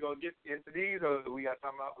 We gonna get into these, or we got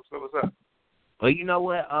something else? What's up? Well, you know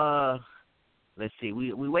what? Let's see.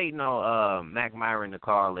 We waiting on Mac Myron to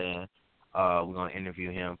call in. We're gonna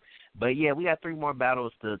interview him. But yeah, we got 3 more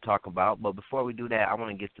battles to talk about. But before we do that, I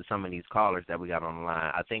want to get to some of these callers that we got on the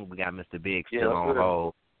line. I think we got Mr. Big still on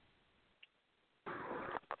hold.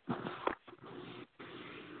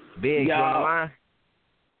 Biggs, you on the line?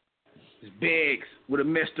 It's Biggs with a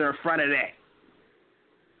Mister in front of that.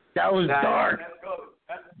 That was dark.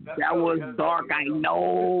 That was dark, I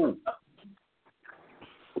know.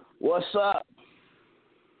 What's up?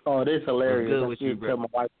 Oh, this is hilarious. Good with you, bro. My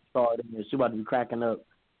wife started and she about to be cracking up.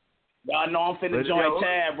 Y'all know I'm finna join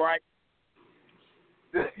Tab, right?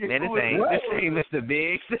 Man, this ain't Mr.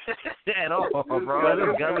 Biggs at all, bro.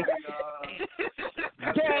 This gummy.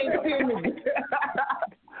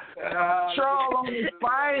 Troll on his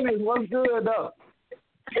finest. What's good, though?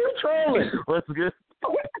 You trolling. What's good?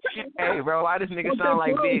 Hey, bro, why this nigga sound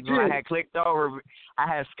like Biggs when I had clicked over? I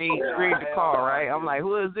had screened the call, right? I'm like,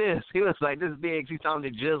 who is this? He was like, this Biggs. He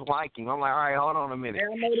sounded just like him. I'm like, all right, hold on a minute.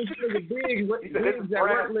 I know this nigga Biggs. Biggs at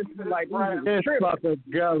work listening like this fucking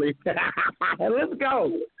gully. Let's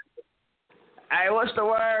go. Hey, what's the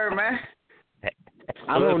word, man?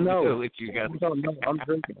 I don't know. What you got? I don't know. I'm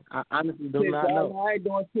drinking. I honestly do not know. I ain't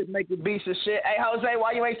doing shit making beats and shit. Hey, Jose,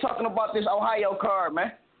 why you ain't talking about this Ohio card,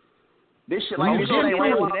 man? This shit like this shit ain't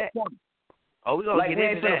right on that. Oh, we gonna like, get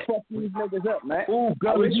into that. Fuck these niggas up, man. Ooh,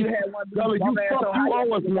 Gully, you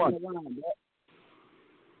owe us one.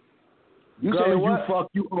 You said what?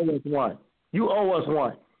 You owe us one. You owe us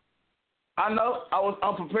one. I know. I was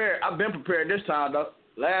unprepared. I've been prepared this time, though.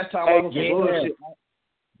 Last time I was bullshit.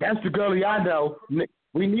 That's the Gully I know.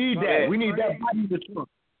 We need that. Yeah. We need that body to trump.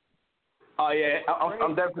 Oh, yeah.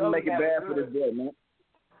 I'm definitely making bad for this boy, man.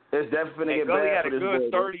 It's definitely get Gully bad had for a this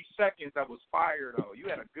good boy. 30 seconds that was fire, though. You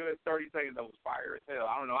had a good 30 seconds that was fire as hell.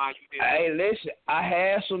 I don't know how you did it. Hey, listen. I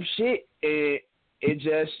had some shit. It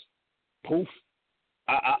just poof.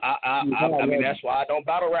 I mean, that's why I don't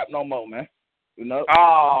battle rap no more, man. You know?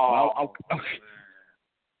 Oh.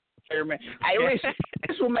 Man. Hey, listen.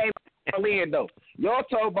 This what made me in, though. Y'all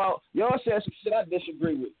said some shit I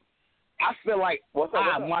disagree with. I feel like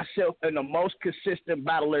I myself am the most consistent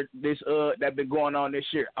battler that been going on this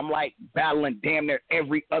year. I'm like battling damn near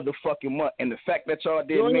every other fucking month, and the fact that y'all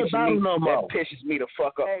didn't mention me, that pisses me the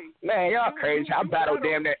fuck up. Hey, man, y'all crazy. I battle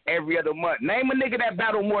damn near every other month. Name a nigga that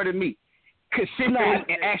battle more than me. Consistently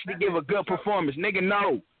and actually give a good performance. Nigga,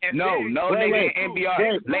 no nigga in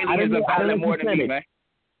NBR lately has been battling more than me, man.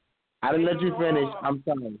 I didn't let you finish. I'm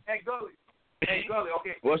sorry. Hey, Gully,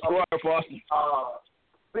 okay. What's the word, Foster?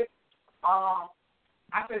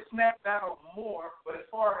 I said snap battle more, but as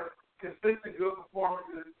far as consistent good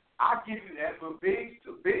performances, I'll give you that. But Big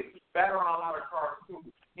battle on a lot of cards too.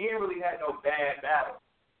 He ain't really had no bad battles.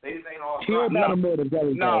 They just ain't all.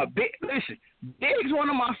 Listen, Big's one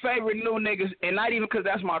of my favorite new niggas, and not even because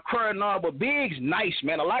that's my current no, but Big's nice,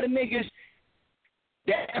 man. A lot of niggas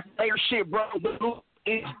that player shit, bro,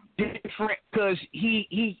 is different because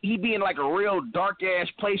he be in like a real dark ass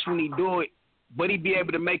place when he do it. But he be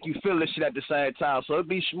able to make you feel this shit at the same time, so it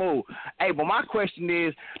be smooth. Hey, but my question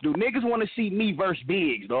is, do niggas want to see me versus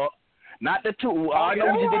Biggs, dog? Not the two. I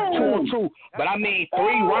know we just did 2-on-2, but I mean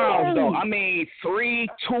 3 rounds, though. I mean 3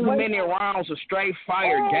 2-minute rounds of straight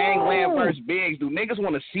fire, gangland versus Biggs. Do niggas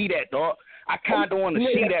want to see that, dog? I kind of want to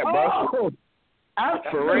see that, bro.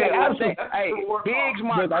 For real. I think, hey, Biggs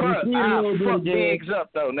my crush. I fuck Biggs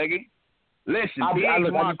up, though, nigga. Listen, Biggs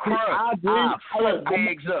my crush. I fuck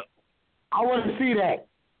Biggs up. I want to see that.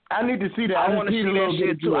 I need to see that. I want to see that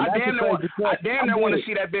shit too. I damn near want to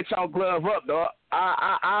see that bitch on Glove Up, dog.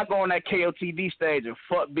 I go on that KOTD stage and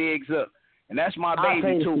fuck Biggs up, and that's my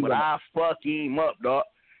baby too. But I fuck him up, dog.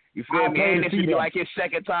 You feel me? And this would be like his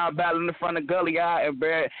second time battling in front of Gully and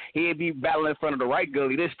he'd be battling in front of the right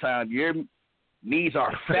Gully this time. Your knees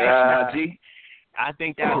are fat, G. I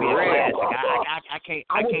think that would be a classic.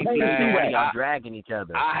 I can't see y'all dragging each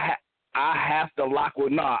other. I have to lock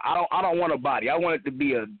with I don't want a body. I want it to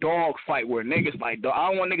be a dog fight where niggas like dog. I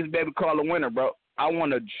don't want niggas to be able to call a winner, bro. I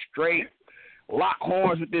want to straight lock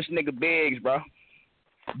horns with this nigga Biggs, bro.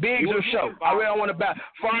 Biggs or show. I really don't want to battle.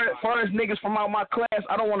 Far as niggas from out my class,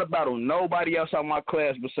 I don't want to battle nobody else out my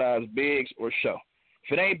class besides Biggs or show.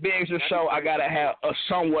 If it ain't Biggs or show, I gotta have a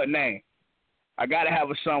somewhat name.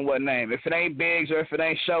 If it ain't Biggs or if it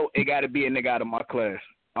ain't show, it gotta be a nigga out of my class.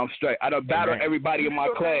 I'm straight. I done battled everybody in my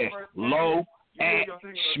class. Lowe, Ant,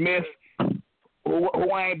 Smith, who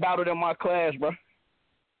I ain't battled in my class, bro.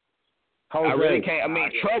 Jose. I really can't. I mean,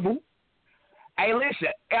 Trouble. Hey,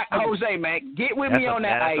 listen, Jose, man, get with me on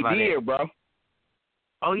that idea, bro.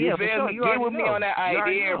 Oh, yeah, you feel me? Get with me on that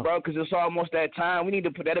idea, bro, because it's almost that time. We need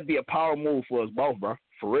to put that'll be a power move for us both, bro.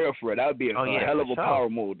 For real. That would be a hell of a power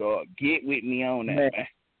move, dog. Get with me on that, man.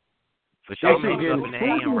 For sure, up in the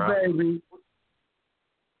AM, bro.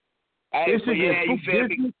 Hey, you feel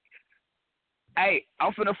me? Hey,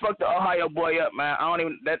 I'm finna fuck the Ohio boy up, man. I don't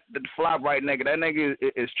even the fly bright nigga. That nigga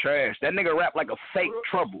is trash. That nigga rap like a fake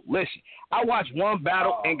Trouble. Listen, I watched one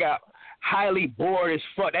battle and got highly bored as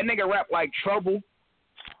fuck. That nigga rap like Trouble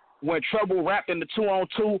when Trouble rapped in the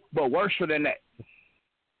 2-on-2, but worse than that.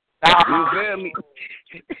 You feel me?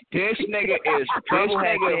 This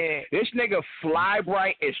nigga Fly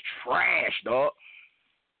Bright is trash, dog.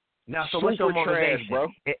 Now, so what's your motivation, bro?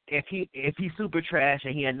 If he's super trash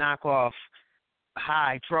and he a knockoff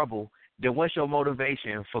high Trouble, then what's your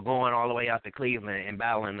motivation for going all the way out to Cleveland and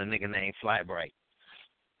battling a nigga named Fly Bright?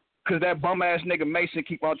 Cause that bum ass nigga Mason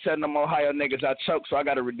keep on telling them Ohio niggas I choke, so I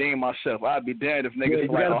gotta redeem myself. I'd be damned if niggas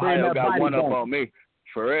like Ohio got one up on me.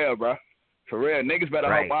 For real, bro. For real, niggas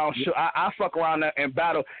better hope I don't shoot. I fuck around and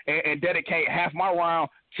battle and dedicate half my round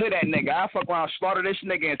to that nigga. I fuck around, slaughter this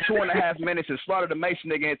nigga in 2.5 minutes and slaughter the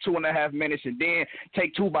Mason nigga in 2.5 minutes and then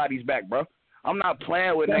take 2 bodies back, bro. I'm not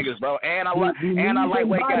playing with niggas, bro. And I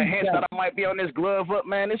lightweight got hints that I might be on this glove up,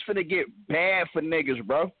 man. It's finna get bad for niggas,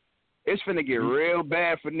 bro. It's finna get real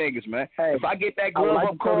bad for niggas, man. Hey, if I get that glove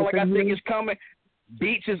up call like I think it's coming,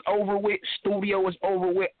 Beats is over with, studio is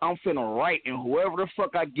over with, I'm finna write, and whoever the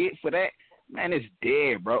fuck I get for that, man, it's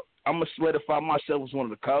dead, bro. I'm gonna solidify myself as one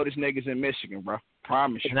of the coldest niggas in Michigan, bro.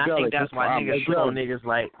 Promise you. And I think that's why niggas sleep on niggas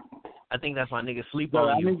like. I think that's why niggas sleep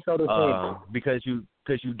on you because you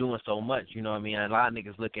doing so much. You know what I mean? A lot of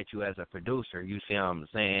niggas look at you as a producer. You see what I'm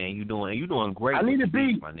saying? You doing great. I need to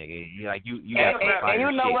be my nigga. You and you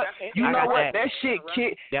know what? You know what? That shit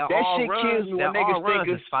kills me when niggas think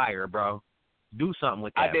it's fire, bro. Do something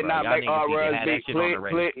with that. I did not make all runs beat. Please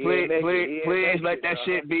let that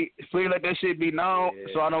shit be. Please let that shit be known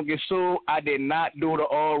so I don't get sued. I did not do the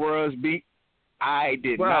all runs beat. I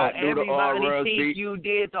did not do the all runs beat. You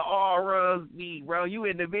did the all runs beat, bro. You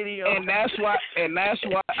in the video. And that's why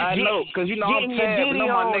I know, cause you know I'm tagged. You know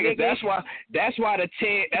my niggas. That's why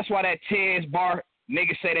that Ted's bar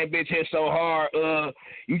niggas say that bitch hit so hard.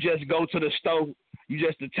 You just go to the stove. You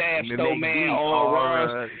just the tab stove man all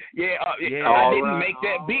runs. Yeah, I didn't make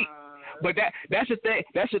that beat. But that's the thing.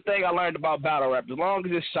 That's the thing I learned about battle rap. As long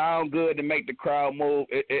as it sound good and make the crowd move,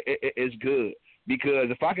 it's good. Because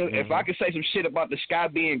if I can say some shit about the sky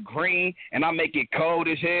being green and I make it cold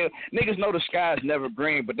as hell, niggas know the sky's never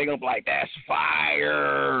green, but they gonna be like, that's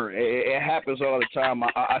fire. It happens all the time.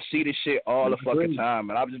 I see this shit all the fucking time,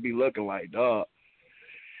 and I'll just be looking like, dog.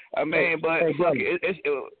 I mean, but fuck it.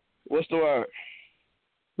 What's the word?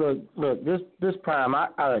 Look. This Prime. I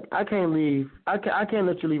can't leave. I can't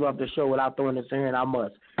let you leave off the show without throwing this in here, and I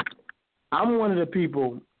must. I'm one of the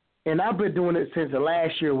people. And I've been doing it since the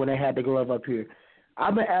last year when they had the glove up here.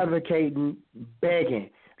 I've been advocating,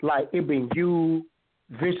 begging, like it been you,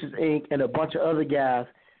 Vicious Inc., and a bunch of other guys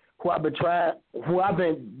who I've been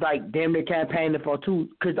like damn near campaigning for too,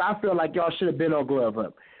 because I feel like y'all should have been on glove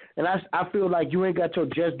up. And I feel like you ain't got your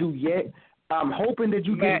just due yet. I'm hoping that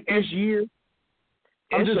you get it this year.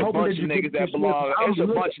 I'm just hoping that you get that belong. It's a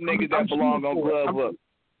bunch of niggas that belong on glove up.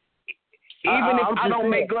 Even if I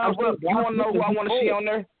don't make glove up, you want to know who I want to see on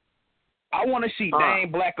there? I want to see Dane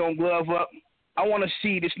Black on glove up. I want to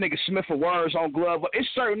see this nigga Smith of Words on glove up. It's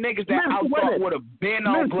certain niggas that I thought would have been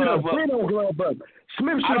on glove up.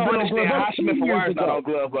 Smith should have been on glove up. I don't understand how Smith of Words not on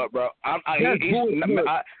glove up, bro. I ain't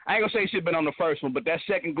gonna say he should have been on the first one, but that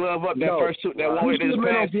second glove up, that first two, that one with his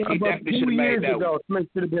pants, he definitely should have made that one. Smith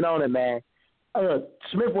should have been on it, man.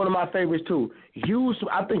 Smith, one of my favorites too.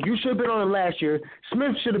 I think you should have been on it last year.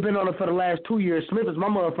 Smith should have been on it for the last 2 years. Smith is my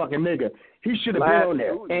motherfucking nigga. He should have been on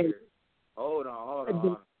there. And hold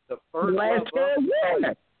on. The first last year.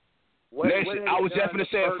 I was just gonna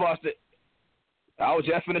say it, Foster. I was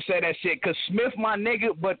just gonna say that shit because Smith, my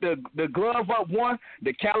nigga, but the glove up one,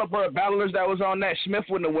 the caliber of battlers that was on that, Smith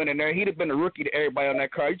wouldn't have went in there. He'd have been a rookie to everybody on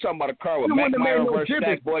that car. You talking about a car with Mac Myron versus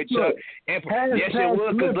Stack Boy Chuck? Yes, it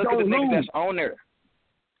would, because look at the niggas that's on there.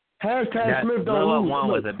 Hashtag Smith don't glove up lose. one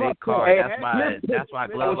was a big car. That's why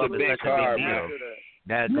glove up is such a big deal.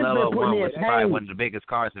 That glove up one was probably one of the biggest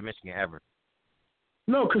cars in Michigan ever.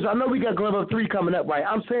 No, because I know we got glove up 3 coming up, right?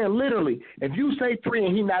 I'm saying literally, if you say 3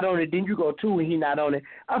 and he not on it, then you go 2 and he not on it.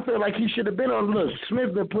 I feel like he should have been on. Look,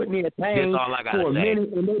 Smith been putting in pain for a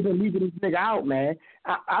minute, and they've been leaving this nigga out, man.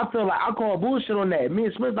 I feel like I call bullshit on that. Me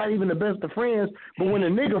and Smith not even the best of friends, but when a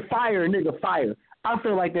nigga fire. I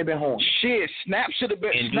feel like they've been home. Shit, Snap should have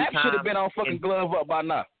been on fucking glove up by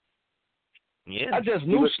now. Yeah, I just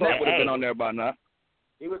knew Snap would have been on there by now.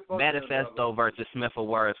 Manifesto versus Smith of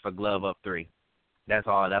Words for glove up 3. That's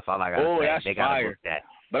all I got to say. That's they got to book that.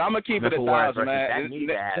 But I'm gonna keep it 1,000,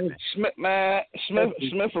 man.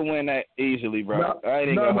 Smith will win that easily, bro. No,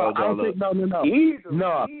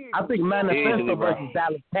 I think Manifesto versus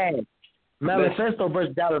Dallas Cash. Manifesto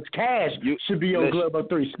versus Dallas Cash should be on glove up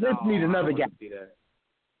 3. Smith need another guy.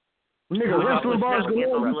 Nigga, wrestling bars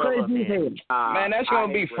galore, you crazy as hell. Man, that's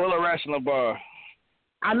gonna be full of wrestling bar.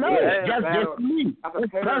 I know just me.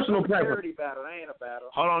 It's personal preference. Battle. That ain't a battle.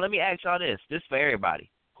 Hold on, let me ask y'all this. This for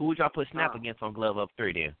everybody. Who would y'all put Snap against on glove up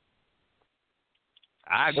 3 then?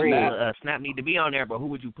 I agree. Snap need to be on there, but who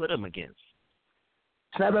would you put him against?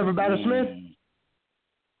 Snap ever battle Smith?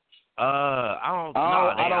 I don't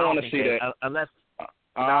want to see that. Unless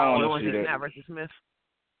I don't want to see that. Snap versus Smith.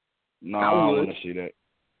 No, I don't want to see that.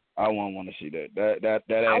 I won't want to see that. That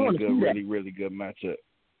ain't a good, really good matchup.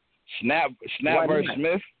 Snap versus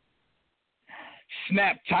Smith.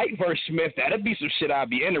 Snap tight versus Smith. That'd be some shit I'd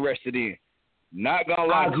be interested in. Not gonna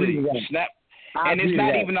lie to you. Snap. And it's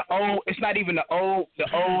not even the old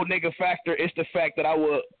nigga factor. It's the fact that I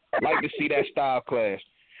would like to see that style clash,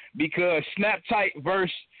 because Snap Tight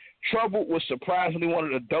versus Trouble was surprisingly one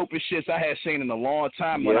of the dopest shits I had seen in a long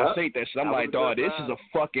time. When I say that shit, I'm like, dog, this is a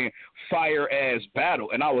fucking fire ass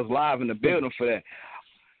battle, and I was live in the building for that.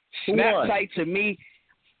 Snap Tight to me,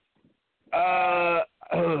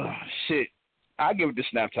 shit, I give it to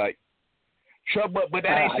Snap Tight. Trouble, but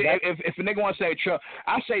that ain't if a nigga want to say Trouble,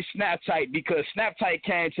 I say Snap Tight because Snap Tight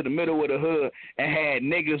came to the middle of the hood and had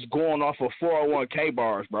niggas going off of 401k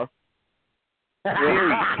bars, bro.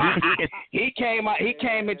 he came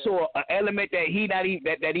into an element that he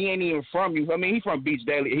ain't even from you. I mean, he from Beach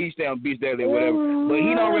Daily. He stay on Beach Daily or whatever, but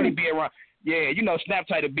he don't really be around. Yeah, you know, Snap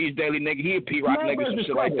Tight a Beach Daily nigga. He a P-Rock nigga, some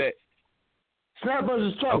shit like that. Snap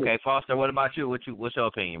versus Trouble. Okay, Foster, what about you? What's your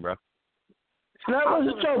opinion, bro? Snap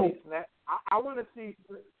versus Trouble. I want to see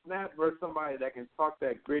Snap versus somebody that can talk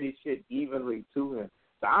that gritty shit evenly to him.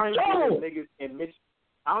 So I don't even see this nigga in Michigan.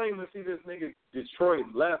 I don't even see this nigga Detroit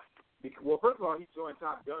left. Because, well, first of all, he joined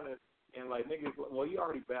Top Gunner, and like niggas. Well, he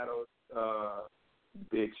already battled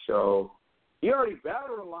Big Show. He already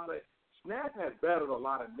battled a lot of. Snap has battled a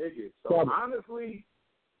lot of niggas. So honestly,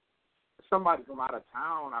 somebody from out of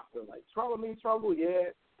town, I feel like Trouble.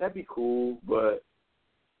 Yeah, that'd be cool, but.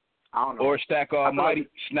 I don't know. Or Stack Almighty.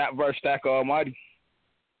 Snap versus Stack Almighty.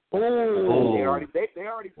 Oh. They already That's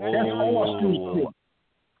all street shit.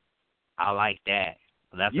 I like that.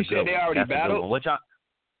 That's you said they already battled? What y'all?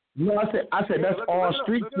 No, I said that's all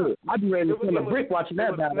street shit. I'd be ready to pull a brick watching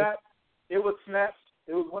that battle. It was Snap.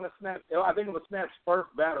 It was one of Snap. I think it was Snap's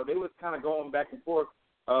first battle. They was kind of going back and forth.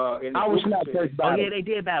 I was Snap's first battle. Oh yeah, they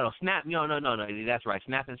did battle. Snap. No. That's right.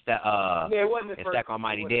 Snap and Stack. It wasn't and Stack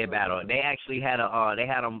Almighty did battle. They actually had they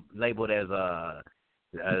had them labeled as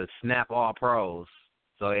Snap All Pros.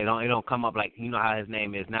 So it don't come up like, you know how his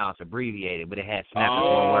name is now. It's abbreviated, but it had Snap and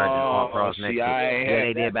four words and All Pros next to it. Yeah,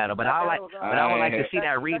 they did battle. But I would like to see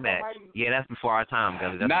that rematch. Yeah, that's before our time,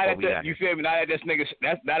 because that's before we got you feel me? Now that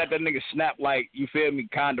that nigga Snap, like, you feel me,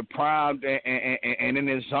 kind of primed and in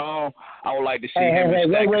his zone, I would like to see him.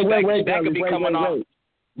 Wait, that could be coming off.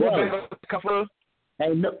 Wait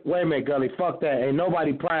a minute, Gully. Fuck that. Ain't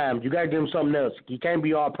nobody primed. You gotta give him something else. You can't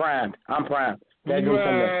be all primed. I'm primed.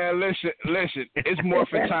 Man, listen. It's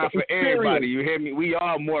morphing time for everybody. You hear me? We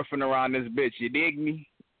all morphing around this bitch. You dig me?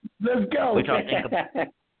 Let's go. What y'all think about?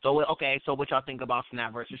 So what y'all think about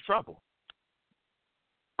Snap versus Trouble?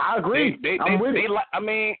 I agree. I'm with it.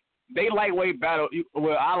 They lightweight battle.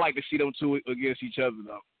 Well, I like to see them two against each other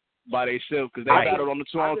though, by themselves, because they battled on the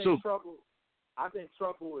 2-on-2. I think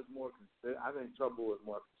Trouble is more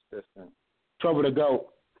consistent. Trouble to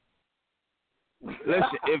go.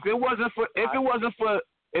 Listen, if it wasn't for the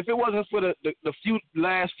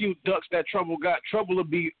last few ducks that Trouble got, Trouble would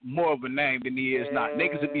be more of a name than he is now.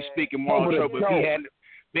 Niggas would be speaking more on Trouble if he hadn't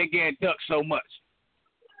been getting ducked so much.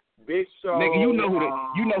 Big Show. Nigga, you know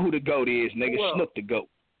who the GOAT is, nigga. Snoop the GOAT.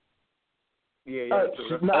 Yeah.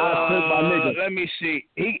 Let me see.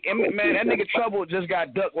 That nigga Trouble just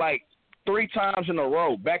got ducked like 3 times in a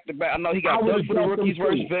row, back to back. I know he got ducked for the Rookies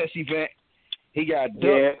versus Vets event. He got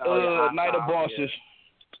ducked Night of Bosses.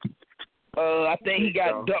 I think he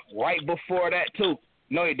got ducked right before that too.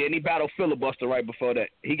 No, he didn't. He battled Filibuster right before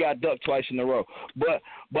that. He got ducked twice in a row. But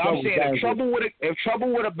I'm saying if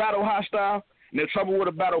Trouble would have battled Hostile and if Trouble would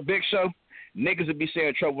have battled Big Show, niggas would be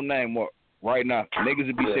saying Trouble name more right now. Niggas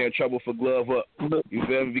would be saying Trouble for glove up. You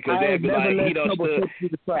feel me? Because they'd be like, he done stood.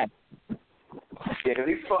 Yeah, because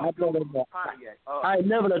he's fucking I ain't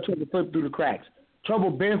never let Trouble flip through the cracks.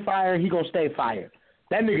 Trouble been fired, he gonna stay fired.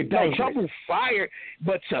 That nigga dangerous. Trouble fired,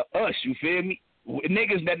 but to us, you feel me?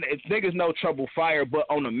 Niggas know Trouble fired, but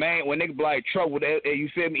on the main, when niggas be like Trouble, you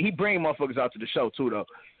feel me? He bring motherfuckers out to the show too, though.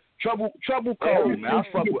 Trouble cold, man. I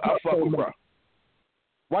fuck with bro.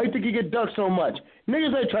 Why you think he get ducked so much?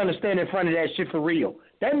 Niggas ain't trying to stand in front of that shit for real.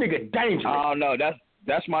 That nigga dangerous. Oh no,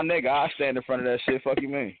 that's my nigga. I stand in front of that shit. Fuck you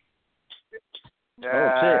mean? Oh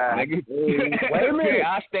shit, nigga. Wait a minute.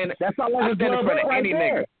 I stand in front of any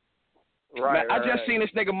nigga. Right, I just seen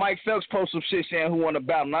this nigga Mike Phelps post some shit saying who won the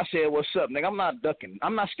battle, and I said, "What's up, nigga? I'm not ducking.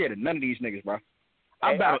 I'm not scared of none of these niggas, bro.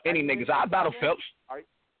 I battle any niggas. I battle Phelps." Are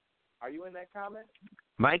you in that comment?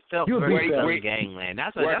 Mike Phelps versus Gangland.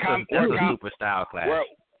 That's a super style class.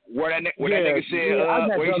 that nigga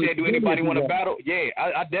said, where he said, do anybody want to battle? Yeah,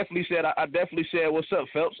 I definitely said, what's up,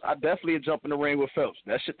 Phelps? I definitely jump in the ring with Phelps.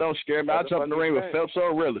 That shit don't scare me. I jump in the ring with Phelps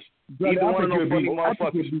or Realist. Either one of them funny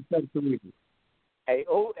motherfuckers. Hey,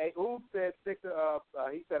 Oob said he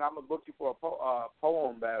said I'm gonna book you for a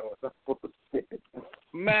poem battle or something.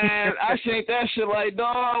 Man, I seen that shit like,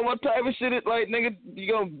 dog, what type of shit is like, nigga,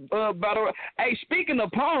 you gonna battle? Hey, speaking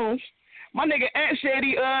of poems, my nigga Ant said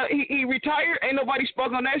he retired. Ain't nobody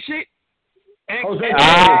spoke on that shit. That's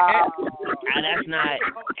not.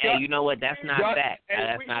 Hey, you know what? That's not fact.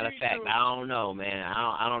 That's not a fact. I don't know, man.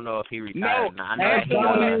 I don't know if he retired. No, I know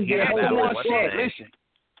listen.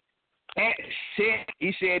 Ant said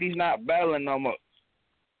he said he's not battling no more.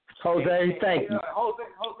 Jose, thank you. Jose,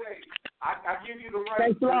 I give you the right.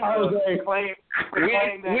 Thanks a lot, Jose. We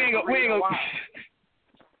ain't gonna.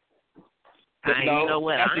 You know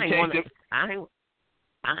what? I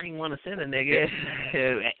ain't want to send a nigga.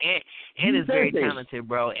 Ant is very talented,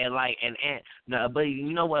 bro. And but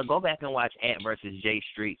you know what? Go back and watch Ant versus Jay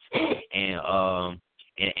Streets and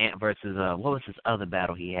Ant versus what was his other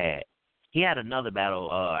battle he had? He had another battle.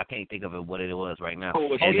 I can't think of what it was right now.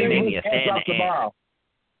 And then maybe a stand to Ant.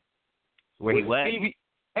 Where he what?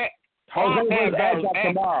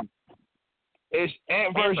 It's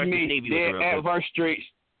Ant versus me. Then Ant versus Streets.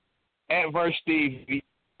 Ant versus Stevie.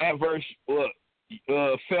 Ant versus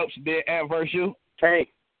Phelps. Then Ant versus you. Tank.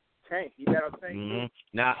 He battled Tank. Mm-hmm.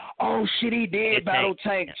 Nah. Oh shit, he did battle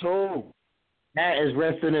Tank too. That is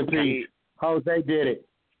resting in peace. Jose did it.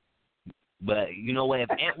 But you know what? If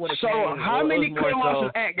Ant would have how many clear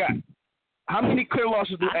losses Ant got? How many clear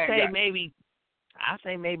losses do Ant got? I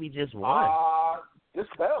say maybe just one. Just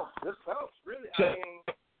Phelps, really.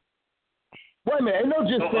 Wait a minute, no,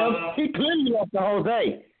 just Phelps. He clearly lost to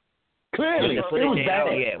Jose. Clearly, the footage ain't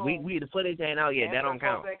out yet. We the footage ain't out yet. That don't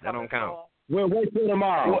count. We'll wait till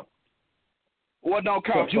tomorrow. What don't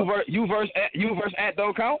count? You verse Ant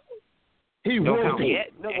don't count. He don't count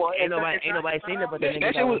yet. Ain't nobody seen it, but that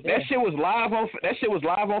shit was live on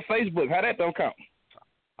Facebook. How that don't count?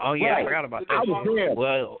 Oh yeah, I forgot about that. I was there.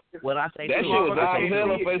 Well, what I say that shit was live as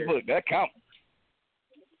hell on Facebook. That count.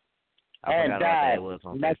 And died.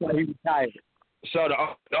 That's why he retired. So the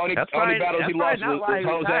only battles he lost was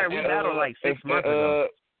Jose. We battled like 6 months ago.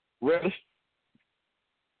 Really?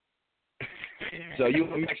 So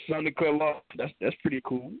you and Max on the clear loss. That's pretty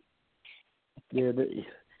cool. Yeah.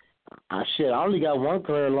 Shit, I only got one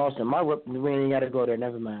clear loss, and we ain't got to go there.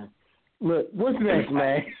 Never mind. Look, what's next,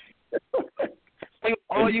 man?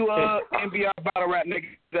 All you NBR battle rap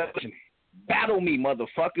niggas, battle me,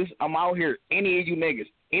 motherfuckers. I'm out here. Any of you niggas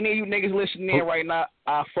listening in right now,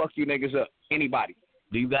 I'll fuck you niggas up. Anybody.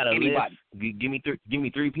 Do you got a list? Give me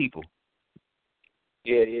 3 people.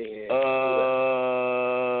 Yeah. You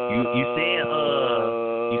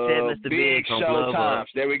said Mr. Big on Show Blood Times.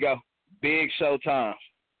 There we go. Big Show Times.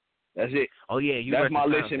 That's it. Oh yeah, that's my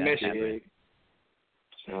list in Michigan.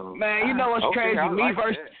 Man, you know what's crazy?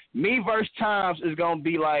 Me versus Times is gonna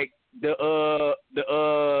be like the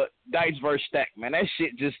Dice versus Stack. Man, that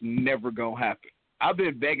shit just never gonna happen. I've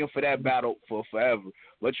been begging for that battle for forever,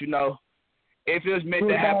 but you know, if it was meant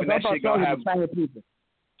to happen, that shit gonna happen.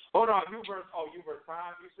 Hold on, you versus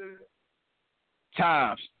Times, you said?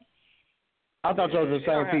 Times. I thought those were the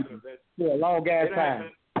same people. Yeah, long ass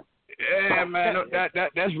time. Yeah, man,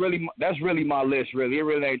 that's really my list. Really, it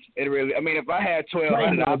really ain't. I mean, if I had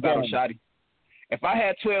 1,200, I'd battle Shotty. If I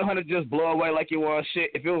had 1,200, just blow away like it was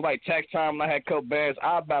shit. If it was like tax time and I had a couple bands,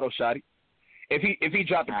 I'd battle Shotty. If he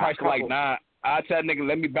dropped the price to like 9, I'd tell nigga,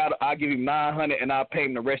 let me battle. I'll give him 900 and I'll pay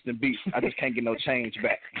him the rest in beats. I just can't get no change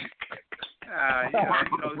back. I'm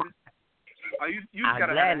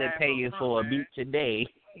glad to pay you for a beat today.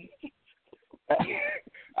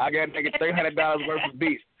 I got nigga $300 worth of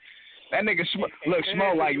beats. That nigga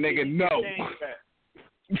smoke like nigga no.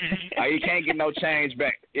 He can't get no change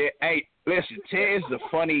back. Yeah, hey, listen, Ted's a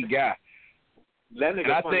funny guy.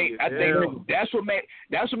 I think that's what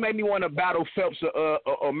made me want to battle Phelps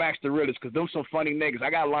or Max the Realist, because them some funny niggas. I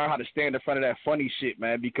gotta learn how to stand in front of that funny shit,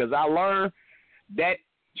 man, because I learned that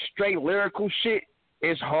straight lyrical shit.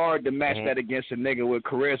 It's hard to match that against a nigga with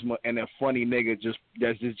charisma and a funny nigga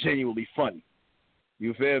that's just genuinely funny.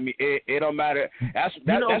 You feel me? It don't matter. That's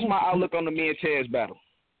my outlook on the me and Ted's battle.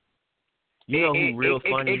 You know who real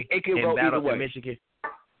funny in battle in Michigan?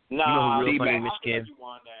 Nah, you know who real funny in Michigan?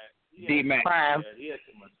 D-Mac.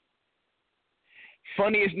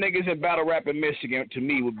 Funniest niggas in battle rap in Michigan to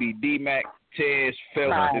me would be D-Mac, Tez,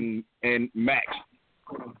 Phelps, and Max.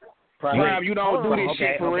 Prime, you don't do this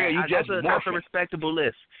shit for real. You just that's a respectable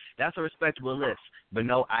list. That's a respectable list. But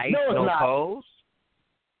no Ice, no Pose.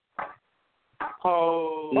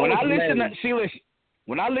 Oh. When I listen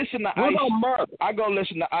to Ice, I go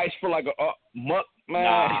listen to Ice for like a Muck, man.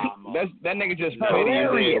 Nah, that nigga just petty as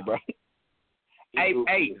hell, bro. Hey,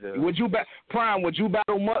 would you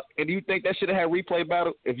battle Muck? And do you think that should have had replay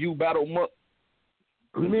battle if you battled Muck?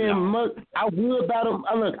 Man, Muck, I would battle.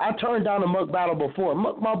 Look, I turned down a Muck battle before.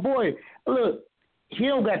 Muck, my boy, look, he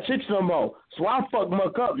don't got chicks no more, so I fuck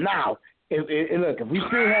Muck up now. Look, if we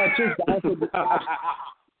still had chicks,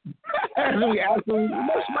 actually,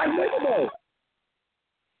 that's my nigga though.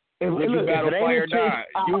 Would you battle Fire Die?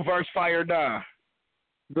 You versus Fire Die.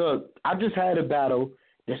 Look, I just had a battle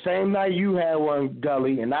the same night you had one,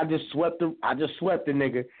 Gully, and I just swept the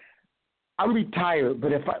nigga. I'm retired,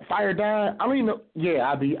 but if Fire Die, I don't even know.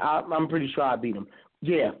 Yeah, I'm pretty sure I beat him.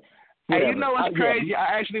 Yeah. Hey, you know what's crazy? Yeah.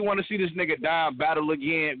 I actually want to see this nigga Don battle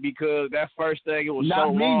again because that first thing, it was so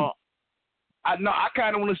long. I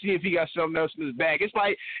kind of want to see if he got something else in his bag. It's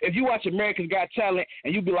like if you watch America's Got Talent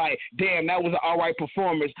and you be like, damn, that was an all right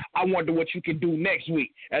performance. I wonder what you can do next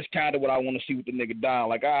week. That's kind of what I want to see with the nigga Don.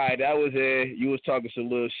 Like, all right, that was it. You was talking some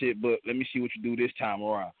little shit, but let me see what you do this time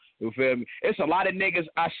around. You feel me? It's a lot of niggas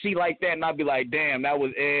I see like that, and I be like, damn, that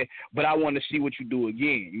was but I want to see what you do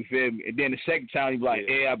again. You feel me? And then the second time you be like,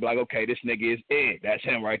 I be like, okay, this nigga is That's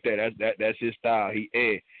him right there. That's his style. He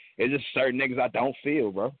It's just certain niggas I don't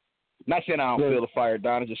feel, bro. Not saying I don't feel the Fire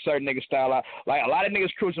Don. It's just certain niggas style. Like a lot of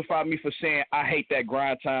niggas crucify me for saying I hate that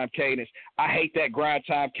grind time cadence. I hate that grind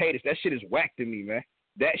time cadence. That shit is whack to me, man.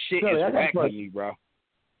 That shit is whack to me, bro.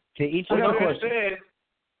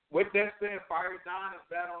 With that said, Fire Don is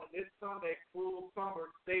battling this Sunday, Full Summer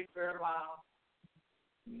State Fair Lounge.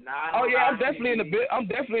 I'm definitely in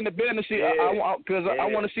the business to see because I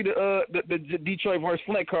want to see the Detroit versus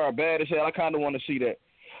Flint card bad as hell. I kind of want to see that.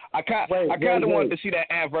 I kind of wanted to see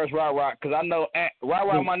that Ant versus Rock because I know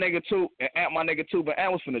Rock my nigga too and Ant my nigga too, but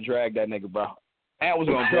Ant was finna drag that nigga, bro. Ant was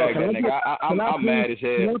gonna drag that nigga. I'm mad as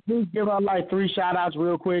hell. Can you please give out like 3 shout outs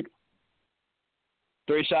real quick?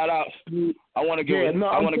 3 shout outs. I want to give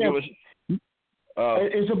us.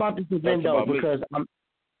 It's about this event though because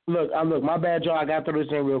look, my bad, y'all. I got to throw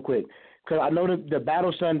this in real quick because I know the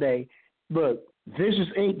battle Sunday. Look, Vicious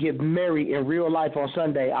Inc. get married in real life on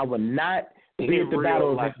Sunday. I will not be at the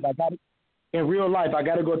battle event. In real life, I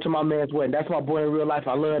got to go to my man's wedding. That's my boy in real life.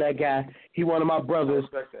 I love that guy. He one of my brothers.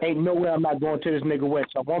 Ain't no way I'm not going to this nigga wedding,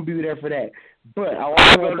 so I won't be there for that. But I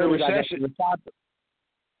want to go to the reception.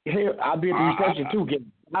 I'll be at the reception too.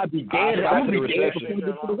 I'll be dead. I'm gonna be dead before we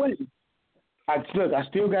get to the wedding. I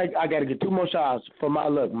got to get 2 more shots for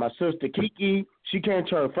my sister Kiki. She came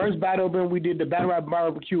to her first battle event. We did the battle rap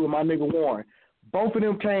barbecue with my nigga Warren. Both of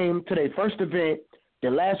them came to their first event. The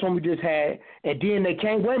last one we just had, and then they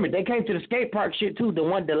came to the skate park shit too. The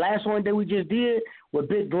last one that we just did with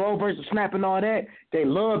Big Glow versus Snap and all that. They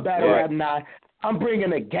love battle rap now. I'm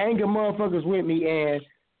bringing a gang of motherfuckers with me, and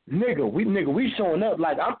we showing up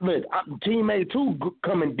like I'm teammate too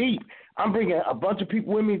coming deep. I'm bringing a bunch of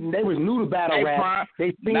people with me, and they was new to battle rap.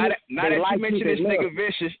 They now that you mention this nigga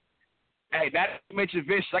Vicious, hey, now that you mention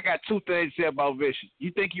Vicious, I got 2 things to say about Vicious. You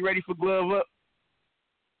think he ready for Glove Up?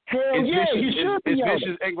 Hell yeah, he should be.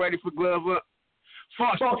 Vicious ain't ready for Glove Up.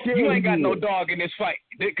 Foster, you ain't got no dog in this fight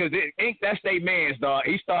because Ink, that's they man's dog.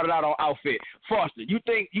 He started out on Outfit. Foster, you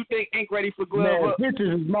think Ink ready for Glove Up?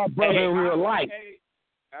 Vicious is my brother in real life.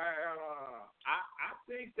 I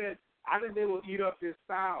think they will eat up his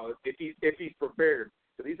style if he's prepared.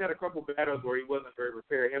 Because he's had a couple battles where he wasn't very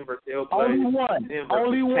prepared. Him versus L. Only one. No.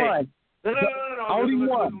 Only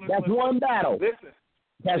one. That's one battle. Listen.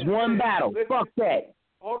 That's one battle. Fuck that.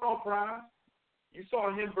 Hold on, Prime. You saw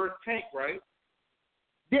him versus Tank, right?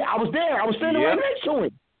 Yeah, I was there. I was standing right next to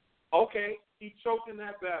him. Okay, he choked in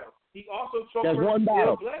that battle. He also choked versus Ill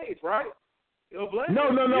battle. Blaze, right? Ill Blaze.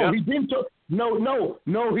 No. Yep. He didn't choke. No. That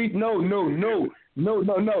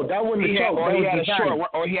wasn't a choke.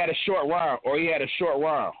 Or he had a short round.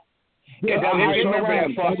 Yeah,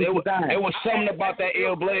 it was something about that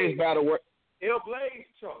Ill Blaze battle where Ill Blaze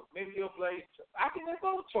choked. Maybe Ill Blaze choked. I think they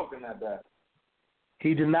both choked in that battle.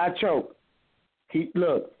 He did not choke. I'm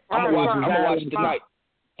gonna watch it tonight.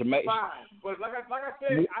 Fine, but like I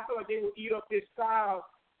said, I feel like they will eat up his style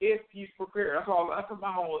if he's prepared. That's all. That's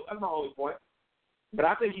my only point. But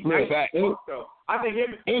I think he's cooked though. I think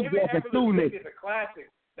him and Evan is a classic.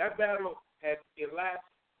 That battle has it last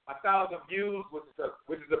 1,000 views,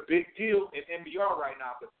 which is a big deal in NBR right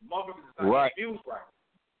now. Because motherfuckers is not getting views right.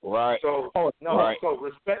 Right. So So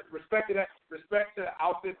respect to that. Respect to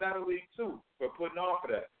Outfit Battle League too for putting on for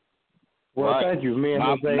that. Well, thank you, man.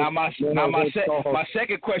 My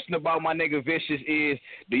second question about my nigga Vicious is: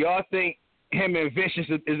 do y'all think him and Vicious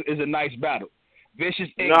is a nice battle? Vicious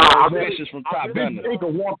Inc. Nah, Vicious from Top Gunner. Vicious Inc.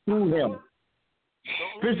 can walk through him.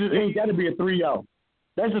 Vicious Inc. That'll be a 3-0.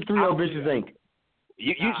 That's a 3-0 Vicious Inc.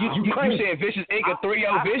 You said Vicious Inc. a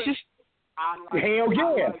 3-0 Vicious? Hell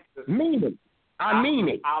yeah. Mean it. I mean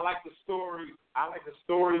it. I like the story. I like the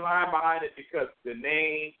storyline behind it because the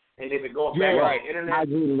name and if it goes back Yeah, on the internet. I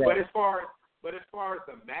agree with that. But as far as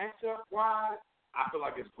the matchup wise, I feel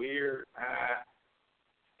like it's weird.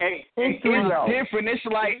 It's different.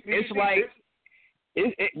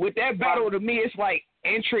 It's with that battle to me. It's like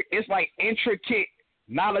intricate,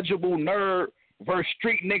 knowledgeable nerd versus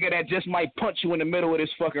street nigga that just might punch you in the middle of this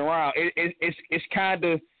fucking round.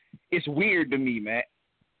 It's weird to me, man.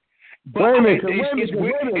 But it's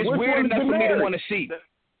weird enough for me to want to see.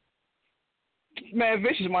 Man,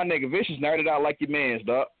 Vicious my nigga. Vicious nerded out like your man's,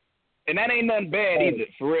 dog. And that ain't nothing bad either,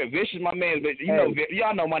 for real. Vicious my man, but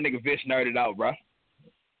y'all know my nigga Vish nerded out, bro.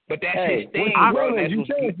 But that's his thing, bro. That's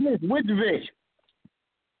which Vish?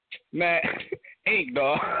 Man, Ink,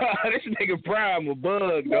 dog. This nigga Prime a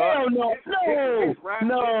bug, dog. No. His rapping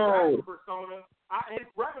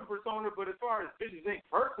persona, but as far as Vicious Inc.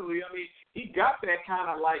 personally, I mean, he got that kind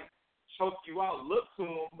of like choke you out look to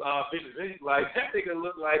him. Vicious Inc. Like that nigga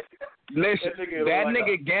look like. Listen, that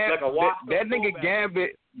nigga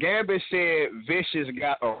Gambit said Vicious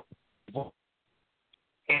got a.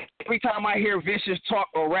 And every time I hear Vicious talk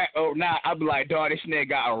or rap or I be like, dog, this nigga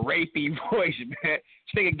got a rapey voice, man. This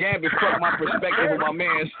nigga Gambit fucked my perspective of my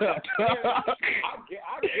man's up. I get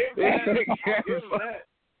that.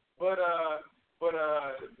 But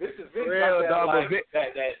Vicious Inc. got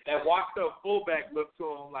that washed up fullback look to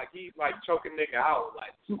him, like he's like choking nigga out,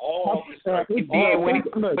 like all this. He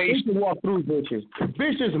can walk through Vicious.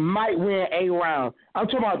 Vicious might win a round. I'm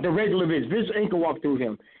talking about the regular Vicious. Vicious ain't gonna walk through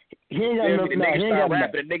him. He ain't got enough. The nigga start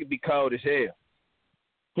rapping, the nigga be cold as hell.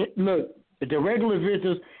 Look, the regular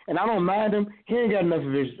Vicious, and I don't mind him. He ain't got enough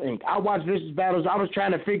of Vicious Inc. I watched Vicious battles. I was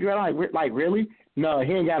trying to figure it out. Like really? No,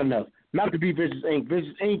 he ain't got enough. Not to be Vicious Inc.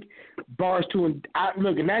 Vicious Inc. bars to and it's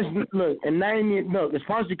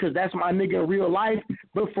partially because that's my nigga in real life.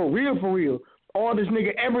 But for real, all this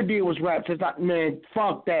nigga ever did was rap. Since man,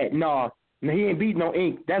 fuck that. Nah, he ain't beat no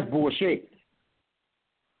Inc. That's bullshit.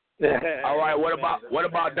 All right, what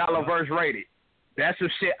about Dollar verse Rated? That's some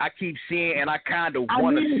shit I keep seeing, and I kind of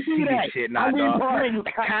want to see this shit now, dog.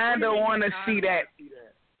 Kind of want to see that.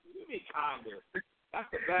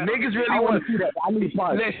 Niggas really want to see that. I need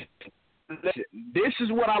part. Listen, this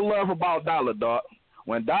is what I love about Dollar, dog.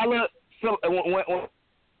 When Dollar, when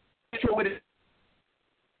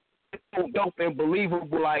dope and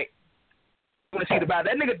believable, like, I want to see the battle.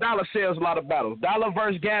 That nigga Dollar sells a lot of battles. Dollar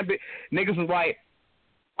versus Gambit, niggas was like,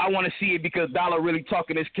 I want to see it because Dollar really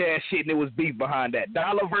talking this cash shit and there was beef behind that.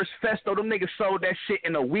 Dollar versus Festo, them niggas sold that shit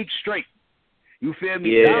in a week straight. You feel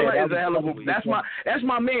me? Yeah, Dollar is a hell of a that's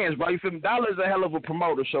my man's, bro. You feel me? Dollar is a hell of a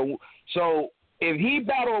promoter. So if he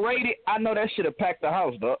battle Rated, I know that shit'll pack the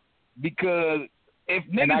house, dog. Because if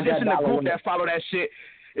niggas just in the group that follow that shit,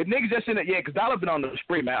 if niggas just in it, because Dollar been on the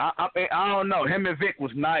spree, man. I don't know. Him and Vic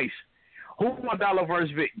was nice. Who won Dollar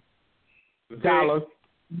versus Vic? Dollar.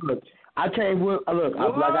 Look, I came with like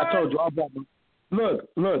I told you, I brought look.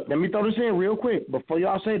 Let me throw this in real quick before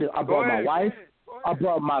y'all say this. I brought my wife, I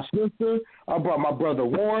brought my sister, I brought my brother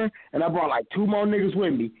Warren, and I brought like 2 more niggas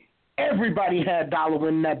with me. Everybody had Dollar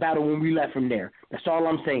winning that battle when we left from there. That's all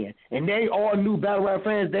I'm saying. And they all knew battle rap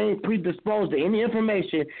fans. They ain't predisposed to any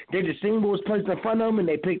information. They just seen what was placed in front of them and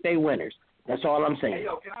they picked their winners. That's all I'm saying.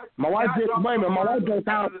 My wife goes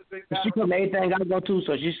out. She come to anything I go to,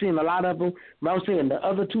 so she's seen a lot of them. But I'm saying the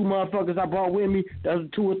other 2 motherfuckers I brought with me, the other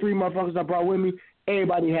 2 or 3 motherfuckers I brought with me,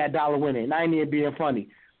 everybody had Dollar winning. And I ain't even being funny.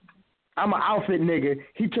 I'm an outfit nigga.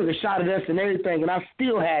 He took a shot at us and everything, and I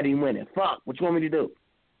still had him winning. Fuck. What you want me to do?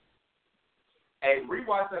 Hey,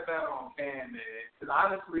 rewatch that battle on Fan, man. Because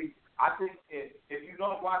honestly, I think if you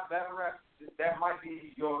don't watch battle rap, that might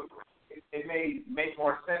be it may make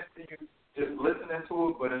more sense to you just listening to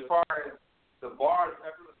it. But as far as the bars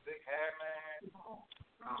that Vic had, man,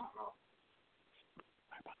 I don't know.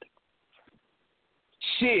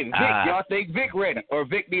 Shit, Vic, y'all think Vic ready? Or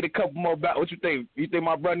Vic need a couple more battles? What you think? You think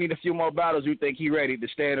my brother need a few more battles? You think he ready to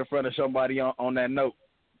stand in front of somebody on that note?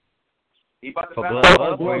 He about to for battle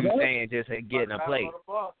glove up, or are you saying just getting a plate?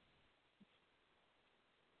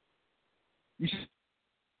 You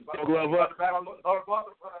glove up.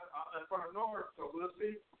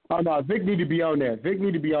 Oh no, Vic need to be on there.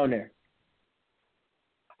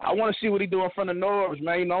 I want to see what he do in front of Norbs,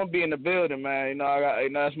 man. You know, I'm be in the building, man. You know,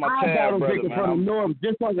 that's my tab, battle brother, Vic in front of Norbs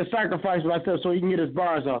just like a sacrifice myself so he can get his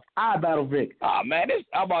bars off. I battle Vic. Man,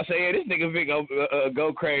 I'm about to say, this nigga Vic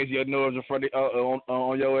go crazy on Norbs in front of,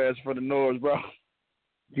 on your ass in front of Norbs, bro.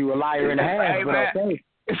 You a liar and a half, but okay.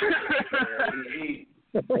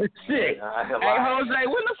 Shit. Hey, Jose,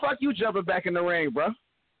 when the fuck you jumping back in the ring, bro?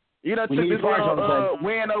 You done took this little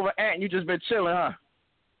win over Ant and you just been chilling, huh?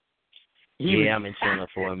 Yeah, I've been chilling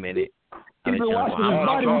for a minute. I'm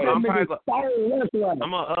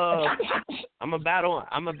a battle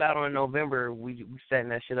in November. We setting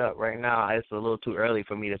that shit up right now. It's a little too early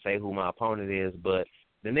for me to say who my opponent is, but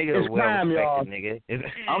the nigga is well respected, nigga.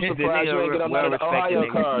 I'm surprised you ain't get on none of the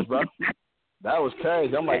Ohio cards, bro. That was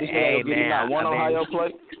crazy. I'm like, this nigga getting not one Ohio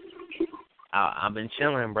plate. I've been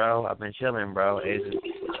chilling, bro. I've been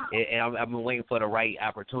waiting for the right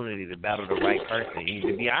opportunity to battle the right person. And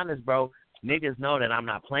to be honest, bro, niggas know that I'm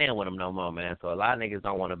not playing with them no more, man. So a lot of niggas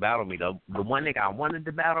don't want to battle me, though. The one nigga I wanted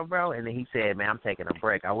to battle, bro, and then he said, man, I'm taking a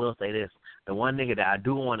break. I will say this. The one nigga that I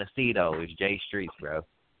do want to see, though, is Jay Streets, bro.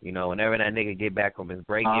 You know, whenever that nigga get back from his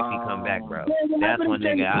break, if he come back, bro, that's one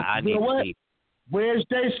nigga I need to see. Where's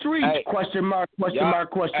Jay Streets? Hey, question mark. Y'all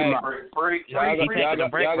act like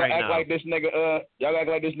this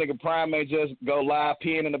nigga Prime ain't just go live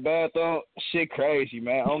peeing in the bathroom. Shit crazy,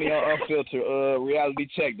 man. Only on Unfiltered reality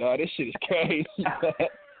check, dog. This shit is crazy.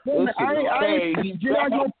 Did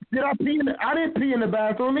I pee in I didn't pee in the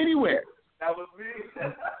bathroom anywhere. That was me.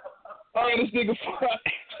 Oh, this nigga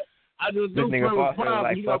I just do play with Prime.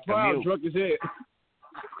 Like, you know Prime drunk as hell.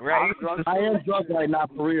 Right. I am drunk right now,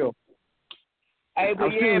 for real. Hey, but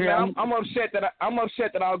yeah, man, I'm upset that I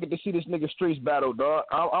don't get to see this nigga Streets battle, dog.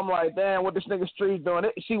 I'm like, damn, what this nigga Streets doing?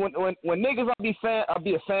 See, when niggas I'll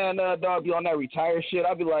be a fan of, dog, be on that retired shit.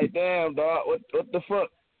 I'll be like, damn, dog, what the fuck?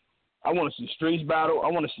 I want to see Streets battle.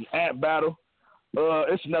 I want to see Ant battle.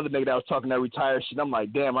 It's another nigga that was talking that retired shit. I'm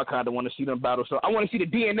like, damn, I kind of want to see them battle. So I want to see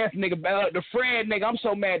the DNF nigga battle. The Fred nigga, I'm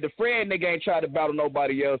so mad the Fred nigga ain't tried to battle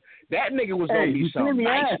nobody else. That nigga was going to be something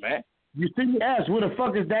nice, man. You see me ask, where the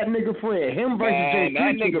fuck is that nigga Fred? Him versus Jay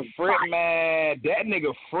that nigga Fred, man. That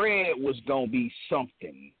nigga Fred was gonna be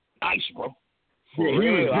something nice, bro. For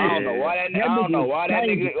real. I don't know why that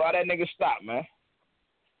nigga stopped, man.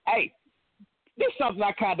 Hey, this is something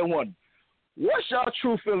I kinda wonder. What's y'all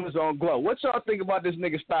true feelings on Glow? What y'all think about this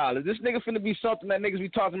nigga style? Is this nigga finna be something that niggas be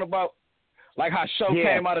talking about? Like how Show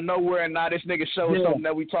came out of nowhere and now this nigga Show is something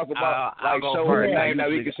that we talk about. Like Show her name that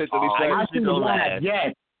we can sit through I usually go last.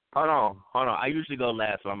 Yes. Hold on. I usually go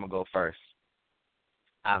last, so I'm going to go first.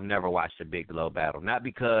 I've never watched a Big Glow battle. Not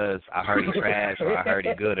because I heard it trash or I heard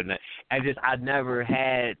it good or not. I never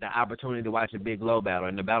had the opportunity to watch a Big Glow battle.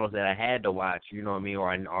 And the battles that I had to watch, you know what I mean,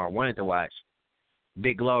 or wanted to watch,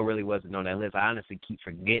 Big Glow really wasn't on that list. I honestly keep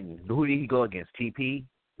forgetting. Who did he go against? TP?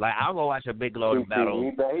 Like, I'll go watch a Big Glow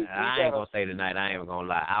battle. I ain't going to say tonight. I ain't even going to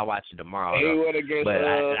lie. I'll watch it tomorrow. But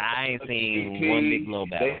I ain't seen TP, one Big Glow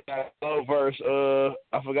battle. They got Glow versus,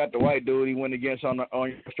 I forgot the white dude he went against on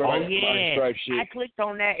your stripe shit. I clicked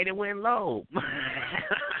on that and it went low. I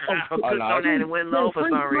clicked on that and it went low for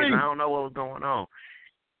some reason. I don't know what was going on.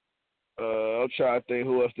 I'm trying to think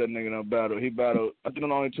who else that nigga done battled. He battled, I think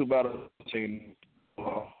only two battles.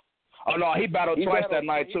 Oh no, he battled twice that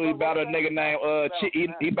night too. He battled a nigga named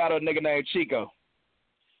he battled a nigga named Chico.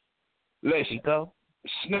 Listen, Chico?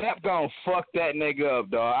 Snap gonna fuck that nigga up,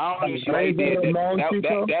 dog. I don't even see why he did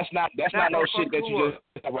that. That's not no shit that you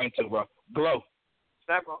just went to, bro. Glow.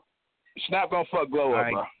 Snap gonna fuck Glow up,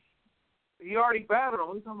 bro. He already battled him.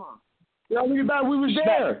 What are you talking about? Yeah, we was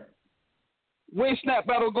there. When Snap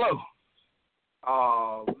battled Glow?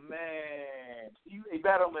 Oh man.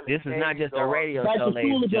 This is not just a radio show,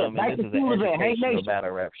 ladies and gentlemen. This is an educational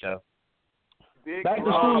battle rap show. Back to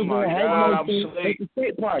school, I'm sleep.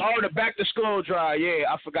 Oh, the back to school drive.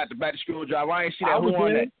 Yeah, I forgot the back to school drive. I ain't see that. Who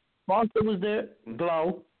won that? Foster was there.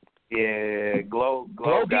 Glow. Yeah, Glow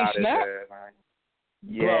got it there, man.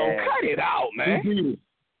 Yeah. Glow, cut it out, man.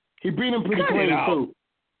 He beat him pretty clean too.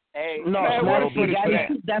 Hey, no,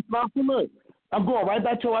 that's not for look. I'm going right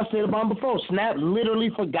back to what I said about him before. Snap literally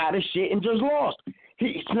forgot his shit and just lost.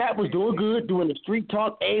 Snap was doing good, doing the street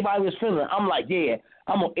talk. Everybody was feeling it. I'm like, yeah,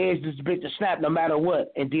 I'm going to edge this bitch to Snap no matter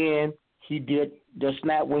what. And then he did the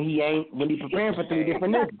Snap when he preparing for three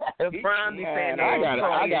different niggas.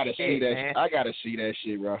 I gotta see that. I gotta see that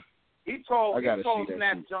shit, bro. He told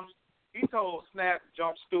Snap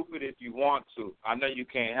jump stupid if you want to. I know you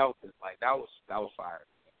can't help it. Like that was fire.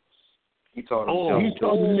 He told him.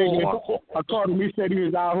 I called him. He said he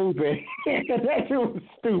was out hooping. That shit was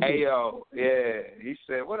stupid. Hey yo, yeah. He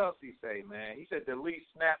said, what else he say, man? He said delete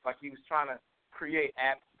Snap like he was trying to create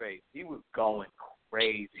app space. He was going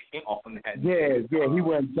crazy on that. Yeah, he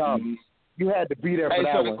went dumb. You had to be there for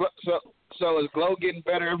that one. So is Glow getting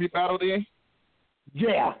better every battle then?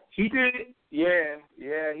 Yeah. He did. Yeah.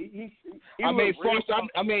 He I mean, looked first,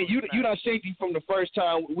 real you done seen him from the first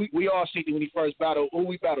time. We all seen him when he first battled. Who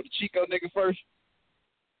we battled? The Chico nigga first?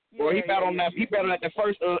 Or he battled on that? He battled at the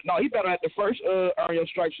first. He battled at the first Earn Your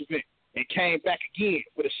Stripes event and came back again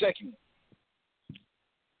for the second one.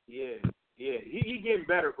 Yeah. He getting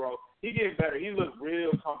better, bro. He getting better. He looks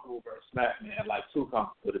real comfortable versus Snap, man. Like too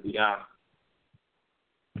comfortable, to be honest.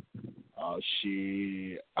 Oh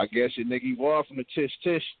shit! I guess your nigga evolved from the tish.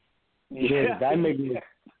 Yeah, that nigga.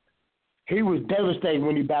 He was devastated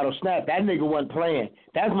when he battled Snap. That nigga wasn't playing.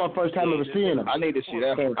 That's my first time ever seeing him. I need to see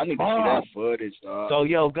that. I need to see that footage, dog. So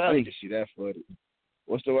yo, Gully. I need to see that footage.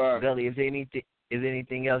 What's the word? Gully, is there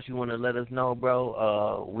anything else you want to let us know,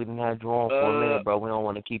 bro? We didn't have you on for a minute, bro. We don't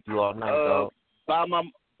want to keep you all night, dog. Buy my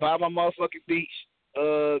motherfucking beats.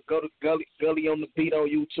 Go to Gully on the beat on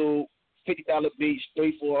YouTube. $50 beats,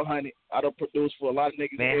 $300-$400. I don't produce for a lot of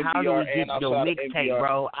niggas. Man, how do we get your mixtape,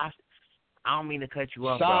 bro? I don't mean to cut you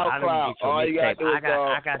off, bro. How do we get your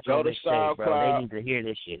mixtape? I got your mixtape, bro. They need to hear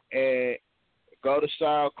this shit. And go to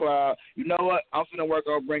SoundCloud. You know what? I'm finna work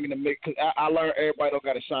on bringing the mix because I learned everybody don't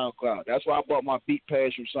got a SoundCloud. That's why I bought my beat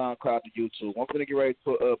page from SoundCloud to YouTube. I'm finna get ready to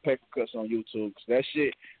put paper cuts on YouTube because that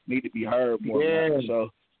shit need to be heard more. Yeah. Man. So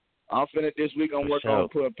I'm finna this week. I'm working on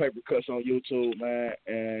putting paper cuts on YouTube, man,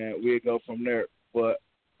 and we'll go from there. But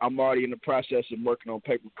I'm already in the process of working on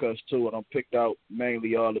paper cuts too, and I'm picked out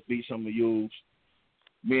mainly all the beats I'm gonna use.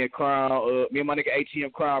 Me and my nigga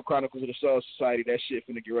ATM Crown Chronicles of the Soul Society. That shit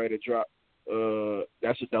finna get ready to drop.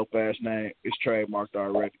 That's a dope ass name. It's trademarked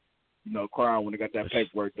already. You know, Crown when they got that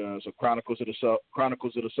paperwork done. So Chronicles of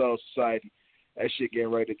the Soul Society. That shit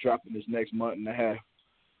getting ready to drop in this next month and a half.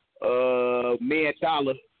 Me and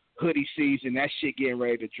Dollar hoodie season. That shit getting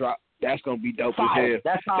ready to drop. That's gonna be dope as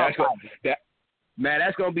hell. Man,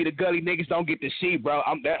 that's gonna be the Gully niggas don't get to see, bro.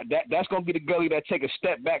 That's gonna be the Gully that take a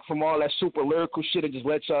step back from all that super lyrical shit and just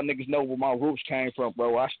let y'all niggas know where my roots came from,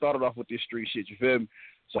 bro. I started off with this street shit, you feel me?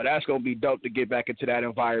 So that's gonna be dope to get back into that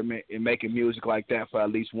environment and making music like that for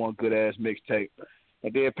at least one good ass mixtape.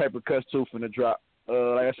 And then paper cuts too finna drop.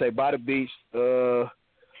 Like I say, buy the beats.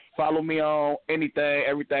 Follow me on anything,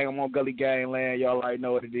 everything. I'm on Gully Gangland. Y'all already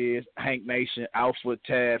know what it is. Hank Nation, Alpha,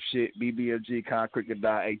 Tab, shit, BBMG, Concrete,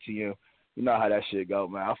 ATM. You know how that shit go,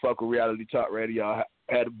 man. I fuck with Reality Talk Radio. I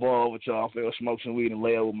had a ball with y'all. I feel smoke some weed and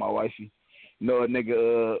lay up with my wifey. You know a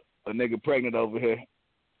nigga pregnant over here.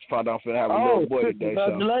 Found out I'm finna have a little boy today.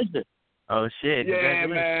 Congratulations. Oh shit! Yeah,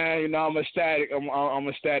 man. You know I'm ecstatic. I'm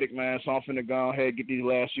ecstatic, man. So I'm finna go ahead and get these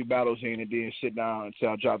last few battles in, and then sit down until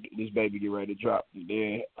I drop this baby. Get ready to drop, and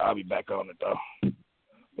then I'll be back on it though.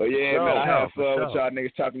 But yeah, man, I have fun with y'all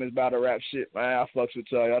niggas talking this battle rap shit, man. I fucks with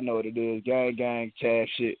y'all. Y'all know what it is. Gang, Chad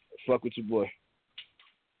shit. Fuck with your boy.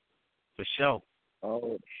 For sure.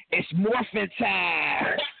 Oh, it's morphin'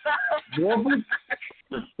 time.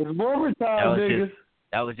 It's morphin' time, nigga.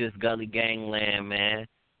 That was just Gully Gangland, man.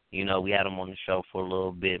 You know, we had him on the show for a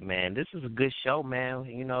little bit, man. This is a good show, man.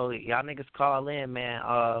 You know, y'all niggas call in, man.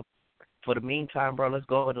 For the meantime, bro, let's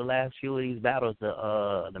go over the last few of these battles.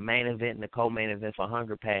 The main event and the co-main event for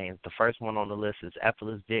Hunger Pains. The first one on the list is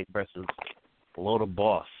Effortless Vic versus Below the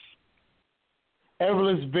Boss.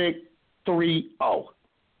 Effortless Vic 3-0.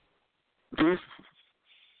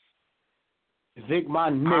 Vic, my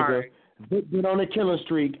nigga. Right. Vic been on a killing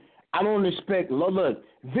streak. I don't expect. Look,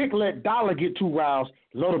 Vic let Dollar get 2 rounds.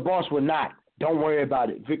 Low the Boss would not. Don't worry about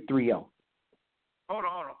it. Vic 3-0. Hold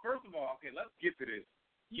on. First of all, okay, let's get to this.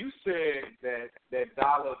 You said that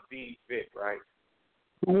Dollar beat Vic, right?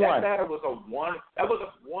 Who won? That was a one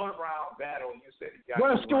round battle. And you said he got.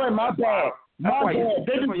 Well, story, my bad. My bad.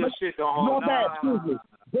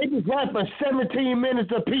 They just ran for 17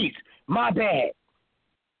 minutes apiece. My bad.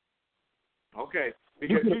 Okay,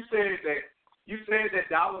 because you said that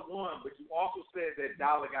Dollar won, but you also said that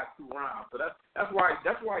Dollar got 2 rounds. So that's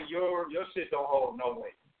why your shit don't hold no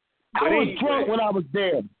weight. I was drunk when I was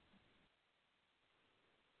there.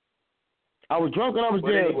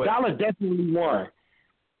 Anyway. Dollar definitely won.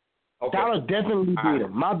 Okay. Dollar definitely beat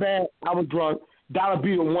him. My bad. I was drunk. Dollar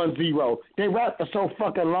beat him 1-0. They rapped for so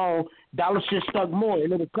fucking long, Dollar shit stuck more.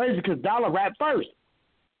 And it was crazy because Dollar rapped first.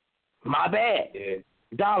 My bad. Yeah.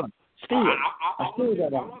 Dollar. Still. I want you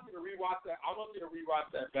to rewatch that. I want you to rewatch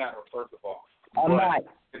that battle, first of all. I'm not.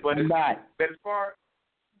 But as far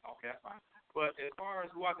okay, fine. But as far as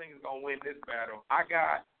who I think is gonna win this battle, I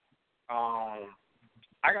got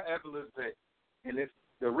Effortless Vic. And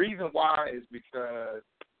the reason why is because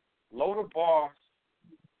Loader Boss,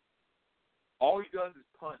 all he does is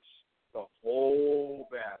punch the whole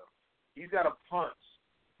battle. He's got a punch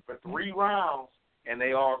for 3 rounds, and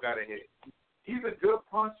they all got a hit. He's a good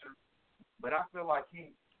puncher, but I feel like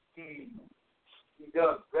he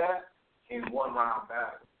does that in one-round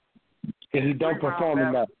battles. And he don't perform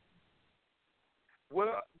enough.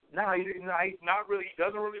 Well, no, he's not really. He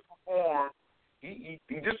doesn't really perform. He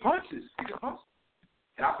just punches. He just punches.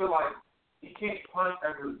 And I feel like he can't punch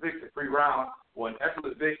Effortless Vic in 3 rounds when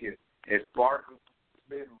Effortless Vic is sparkling,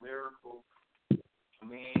 spitting lyrical. I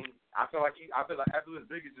mean, I feel like Effortless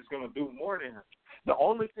Vic is just gonna do more than him. The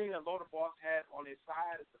only thing that Loader Boss has on his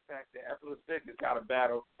side is the fact that Effortless Vic has got to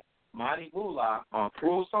battle Monty Moolah on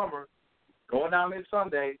Cruel Summer, going down this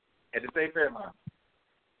Sunday at the State Fair line.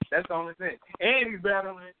 That's the only thing. And he's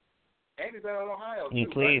battling Ohio in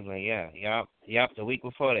too, Cleveland, right? yeah. Yep. The week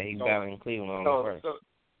before that, he's battling Cleveland on the first.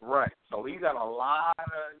 Right. So he's got a lot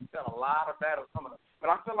of battles coming up. But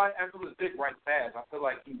I feel like Effortless Vic writes fast. I feel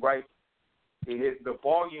like he writes the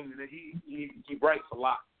volume that he writes a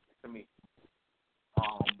lot to me.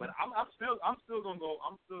 But I'm still gonna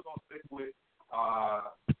stick with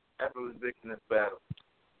Effortless Vic in this battle.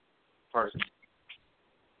 Personally.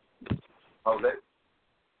 Jose?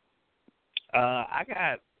 I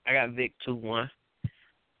got Vic 2-1.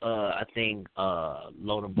 I think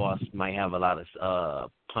Loader Boss might have a lot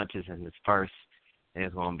of punches in his first, and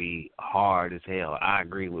it's gonna be hard as hell. I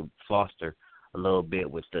agree with Foster a little bit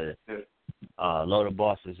with the Loader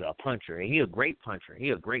Boss is a puncher, and he a great puncher. He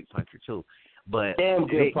a great puncher too. But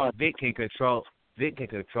Vic can control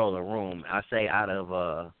the room. I say out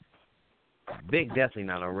of Vic definitely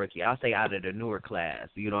not a rookie. I'll say out of the newer class.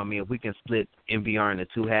 You know what I mean? If we can split MVR into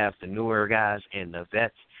 2 halves, the newer guys and the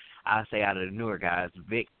vets, I say out of the newer guys,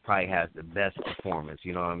 Vic probably has the best performance.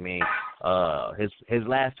 You know what I mean? His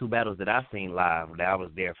last 2 battles that I've seen live that I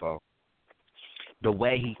was there for, the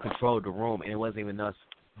way he controlled the room, and it wasn't even us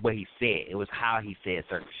what he said. It was how he said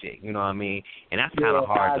certain shit. You know what I mean? And that's kind of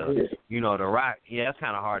hard to rock. Yeah, that's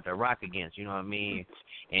kind of hard to rock against. You know what I mean?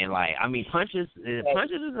 And punches is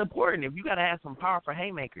important. If you got to have some powerful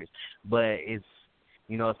haymakers, but it's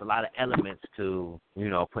a lot of elements to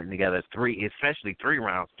putting together 3, especially 3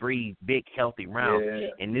 rounds, 3 big healthy rounds. Yeah.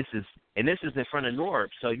 And this is in front of Norb,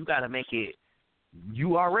 so you got to make it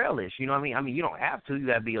URL-ish. You know what I mean? I mean, you don't have to. You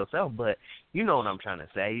got to be yourself, but you know what I'm trying to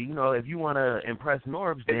say. If you want to impress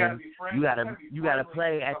Norbs, then you got to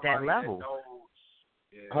play at that level.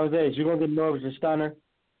 Jose, you gonna get Norbs a stunner?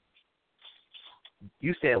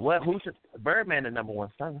 You said what? Who's Birdman, the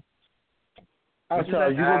 #1 stunner? I'm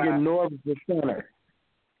sorry, you gonna get Norbs a stunner?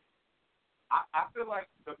 I feel like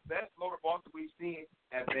the best Loader Boss that we've seen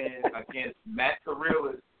have been against Matt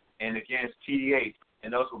Carrillas and against TDH,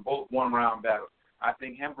 and those were both 1-round battles. I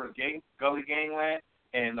think him versus Gully Gangland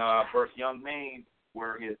and versus Young Maine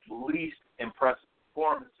were his least impressive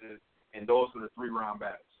performances, and those were the 3-round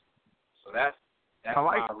battles. So that's I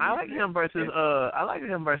like him versus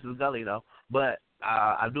Gully though, but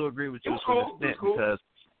I do agree with you to an extent because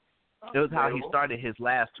it was how he started his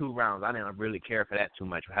last 2 rounds. I didn't really care for that too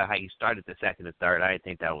much. How he started the second and third, I didn't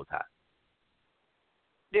think that was hot.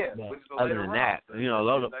 Yeah. Other than that,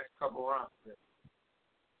 Loader. Next couple rounds. Yeah.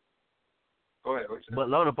 Go ahead. But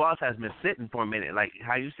Loader Boss has been sitting for a minute, like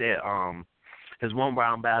how you said. His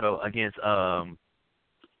 1-round battle against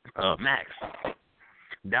Max.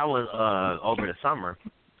 That was over the summer.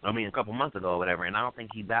 I mean, a couple months ago or whatever, and I don't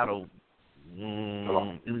think he battled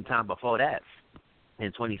any time before that.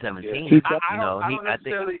 In 2017, yeah. I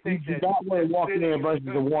think he got one walking in versus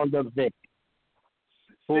the warmed up Vic.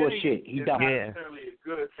 Bullshit, he got. Not necessarily a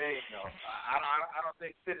good thing, though. I don't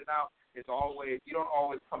think sitting out is always. You don't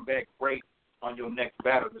always come back great on your next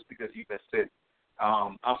battle just because you've been sitting.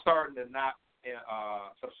 I'm starting to not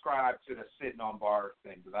subscribe to the sitting on bars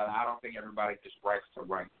thing because I don't think everybody just writes to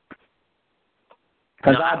write.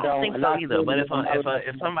 Because I don't think so either. But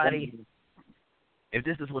if somebody. If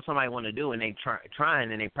this is what somebody want to do and they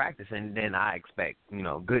trying and they practicing, then I expect,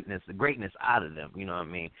 greatness out of them. You know what I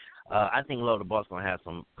mean? I think Loader Boss going to have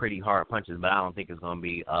some pretty hard punches, but I don't think it's going to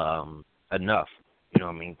be enough, you know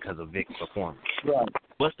what I mean, because of Vic's performance. Right.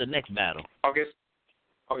 What's the next battle? Okay,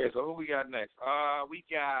 so who we got next? We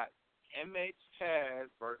got MH Taz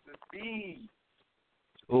versus B.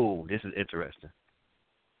 Ooh, this is interesting.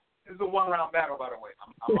 This is a 1-round battle, by the way.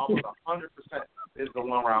 I'm almost 100%. This is a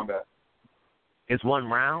 1-round battle. It's 1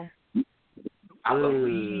 round? I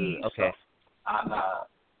believe. Okay. So.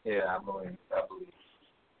 I believe.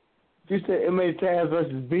 You said MA Taz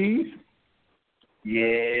versus Bees?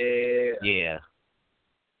 Yeah. Yeah.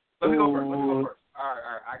 Let me go first. All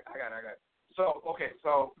right. I got it.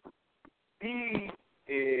 So B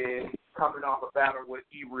is coming off a battle with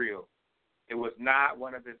E-Real. It was not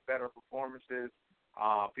one of his better performances.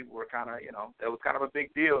 People were kind of, it was kind of a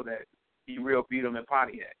big deal that E-Real beat him in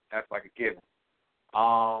Pontiac. That's like a given.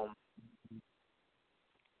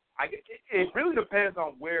 it really depends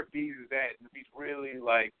on where Bees is at. If he's really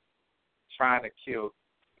like trying to kill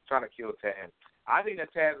Taz. I think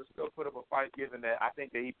that Taz will still put up a fight, given that I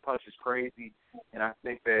think that he punches crazy, and I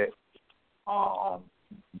think that I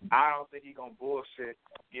don't think he's gonna bullshit,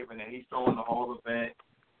 given that he's throwing the whole event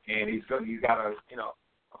and he's got a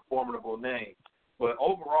a formidable name. But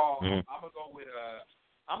overall, I'm gonna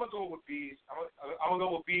go with Bees. I'm gonna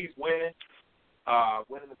go with Bees winning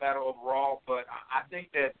the battle overall. But I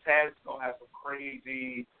think that Taz is gonna have some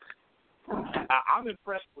crazy. I'm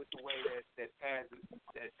impressed with the way that Taz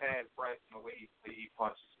fights and the way he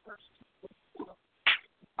punches first.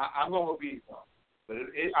 I'm going with Bees, but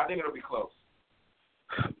I think it'll be close.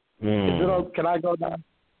 Can I go now?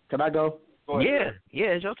 Can I go? Yeah,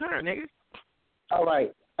 it's your turn, nigga. All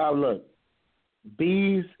right. Look,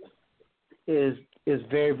 Bees is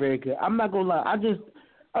very, very good. I'm not gonna lie. I just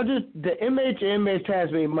the MH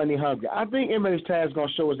Taz made money hungry. I think MH Taz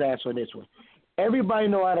gonna show his ass on this one. Everybody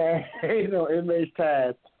know how to hate on MH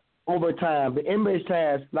Taz over time, but MH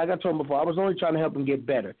Taz, like I told him before, I was only trying to help him get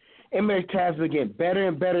better. MH Taz been getting better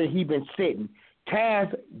and better, and he been sitting.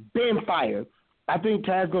 Taz been fired. I think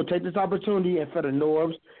Taz gonna take this opportunity in front of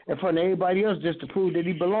Norbs, in front of everybody else, just to prove that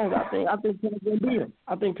he belongs. I think Taz gonna beat him.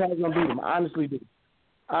 I think Taz gonna beat him. I honestly do.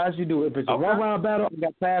 If it's a 1-round battle, I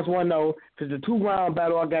got Taz 1-0. If it's a 2-round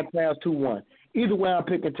battle, I got Taz 2-1. Either way, I'm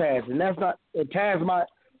picking Taz, and that's not Taz.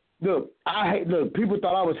 Look, people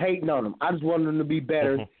thought I was hating on him. I just wanted him to be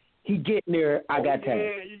better. He getting there. I got Taz.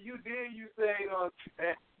 Yeah, you did. You say I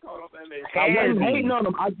wasn't hating on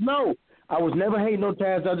him. I was never hating on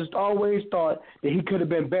Taz. I just always thought that he could have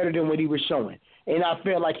been better than what he was showing, and I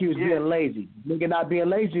felt like he was being lazy. Nigga, not being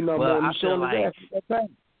lazy no more. He's showing his ass.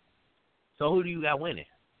 So who do you got winning?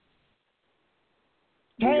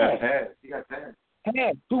 Taz. You got Taz.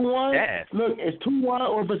 Taz, 2-1. Taz. Look, it's 2-1,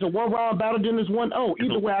 or if it's a 1-round battle, then it's 1-0.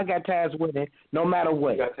 Either way, I got Taz winning, no matter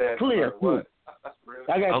what. Clear.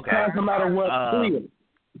 I got Taz no matter what.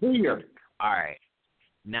 Clear. All right.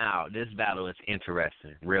 Now, this battle is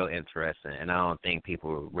interesting, real interesting, and I don't think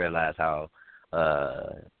people realize how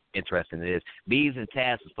interesting it is. Bees and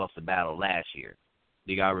Taz were supposed to battle last year.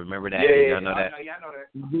 Do y'all remember that? Yeah, y'all know that? I know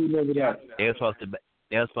that. I do remember that. They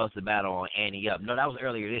were supposed to battle on Annie Up. No, that was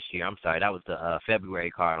earlier this year. I'm sorry. That was the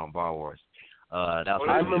February card on Bar Wars. That was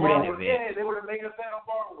I remember that event. Yeah, they were the main event on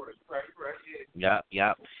Bar Wars. Right, yeah.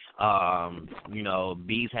 Yep.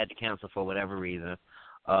 Bees had to cancel for whatever reason.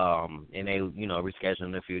 And they, rescheduling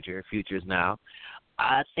in the future. Future's now.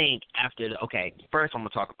 I think first I'm going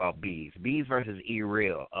to talk about Bees. Bees versus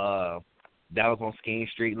E-Real. That was on Skein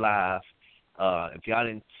Street Live. If y'all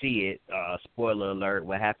didn't see it, spoiler alert,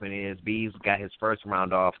 what happened is Bees got his first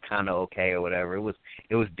round off kind of okay or whatever.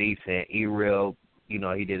 It was decent. E-Real, he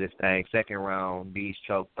did his thing. Second round, Bees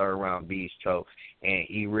choked. Third round, Bees choked. And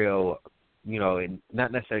E-Real,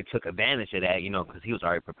 not necessarily took advantage of that, because he was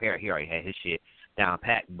already prepared. He already had his shit down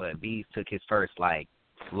packed. But Bees took his first,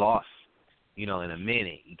 loss, in a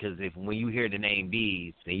minute. Because when you hear the name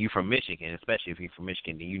Bees, and you from Michigan, especially if you're from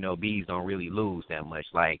Michigan, then Bees don't really lose that much.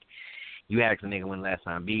 You ask a nigga when the last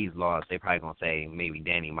time Bees lost, they probably going to say maybe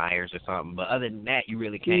Danny Myers or something. But other than that, you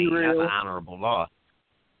really can't. That's an honorable loss.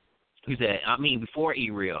 He said, before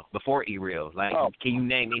E-Real. Can you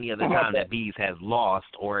name any other time that Bees has lost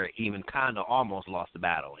or even kind of almost lost the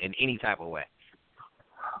battle in any type of way?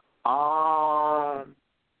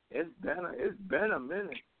 It's been a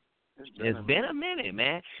minute. It's been a minute,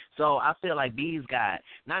 man. So I feel like B's got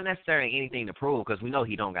not necessarily anything to prove because we know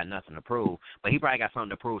he don't got nothing to prove, but he probably got something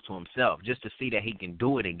to prove to himself just to see that he can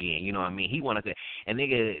do it again. You know what I mean? He want to a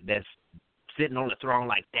nigga that's sitting on the throne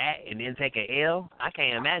like that and then take an L. I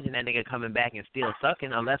can't imagine that nigga coming back and still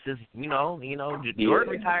sucking unless it's Jordan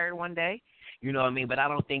retired one day. You know what I mean? But I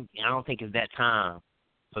don't think it's that time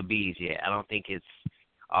for B's yet. I don't think it's.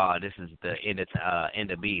 This is the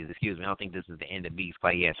end of B's. Excuse me. I don't think this is the end of B's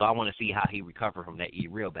fight yet. So I want to see how he recovered from that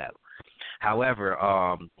E-Real battle. However,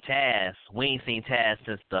 Taz, we ain't seen Taz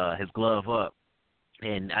since his glove up,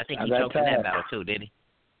 and I think he choked in that battle too, didn't he?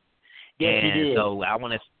 Yes, he did. So I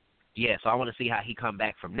want to see how he come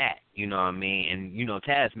back from that. You know what I mean? And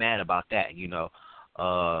Taz mad about that.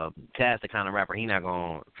 Taz the kind of rapper, he not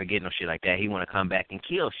gonna forget no shit like that. He want to come back and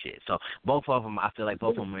kill shit. So both of them, I feel like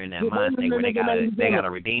both of them are in that mind state where they gotta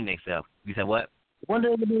redeem themselves. You said what? One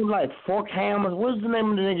day they were Forkham. What's the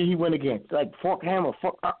name of the nigga he went against? Forkham or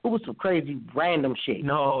it was some crazy random shit.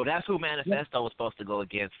 No, that's who Manifesto was supposed to go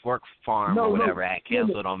against. Fork Farm or whatever had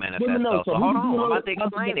canceled on Manifesto. So hold on, I'm about to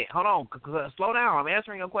explain it. Hold on, slow down. I'm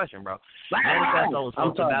answering your question, bro. Manifesto was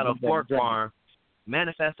supposed to battle Fork Farm.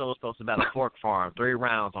 Manifesto was supposed to battle Fork Farm, 3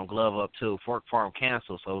 rounds on Glove Up 2. Fork Farm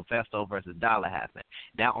canceled, so Festo versus Dollar happened.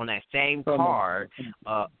 Now on that same card,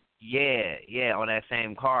 on that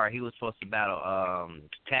same card, he was supposed to battle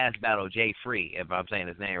Taz battle Jay Free, if I'm saying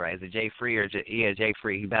his name right. Is it Jay Free or Jay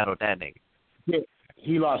Free? He battled that nigga. Yeah,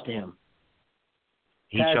 he lost to him.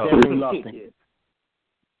 Taz definitely lost to him.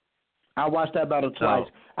 I watched that battle twice.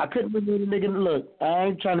 I couldn't remember the nigga. Look, I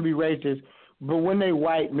ain't trying to be racist, but when they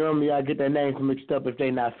white, normally I get their names mixed up if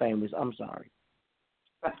they not famous. I'm sorry.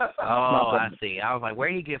 I see. I was like, where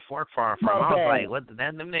you get Fork Farm from? I was like, what?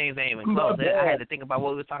 Them names ain't even close. I had to think about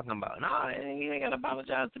what we were talking about. No, you ain't got to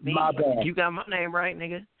apologize to me. My bad. You got my name right,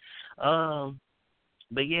 nigga.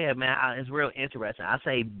 But yeah, man, it's real interesting. I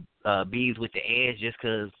say Bees with the edge just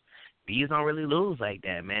because Bees don't really lose like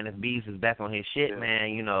that, man. If Bees is back on his shit,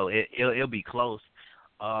 man, you know, it'll be close.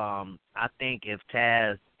 I think if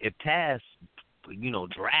Taz, you know,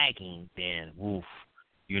 dragging, then woof,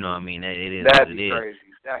 you know what I mean? It is That'd what be it is. crazy.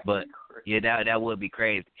 But yeah, that would be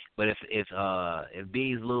crazy. But if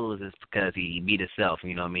Bees lose, it's because he beat himself.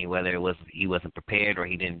 You know what I mean? Whether it was he wasn't prepared or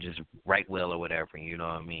he didn't just write well or whatever. You know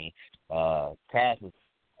what I mean? Taz is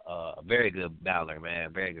a very good battler,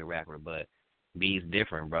 man, very good rapper. But Bees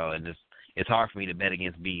different, bro, and it's hard for me to bet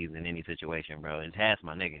against Bees in any situation, bro. And Taz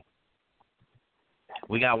my nigga.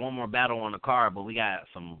 We got one more battle on the card, but we got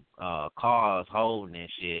some calls holding and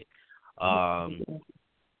shit.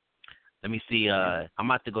 Let me see. I'm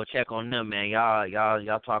about to go check on them, man.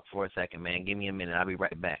 Y'all talk for a second, man. Give me a minute. I'll be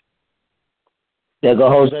right back. There go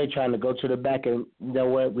Jose trying to go to the back, and you know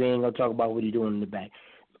what? We ain't gonna talk about what he doing in the back.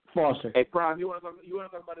 Foster. Hey, Prime, you want to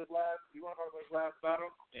talk about this last battle?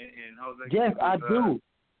 And Jose? Yes, I do.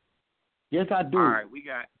 Yes, I do. All right, we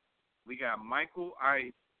got Michael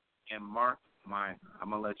Ice and Mark Minor.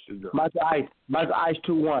 I'm gonna let you go. Michael Ice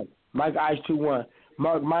 2-1. Michael Ice 2-1.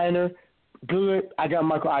 Mark Minor, good. I got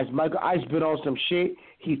Michael Ice. Michael Ice been on some shit.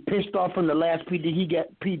 He pissed off from the last PD.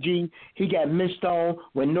 He got missed on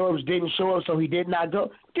when Norbs didn't show up, so he did not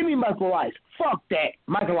go. Give me Michael Ice. Fuck that.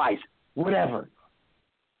 Michael Ice. Whatever.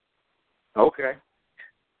 Okay.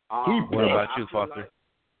 What about you, Foster?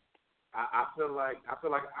 I feel like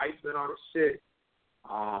Ice been on his shit.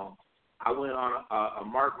 I went on a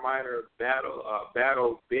Mark Minor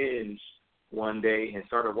battle binge one day and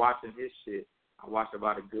started watching his shit. I watched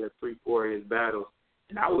about a good 3-4 of his battles,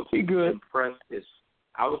 and I was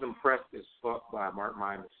impressed as fuck by Mark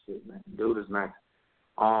Minor's shit, man. Dude is nice.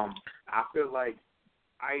 I feel like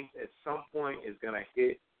Ice at some point is gonna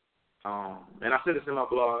hit. And I said this in my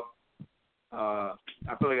blog. I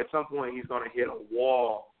feel like at some point he's gonna hit a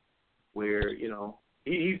wall where, you know,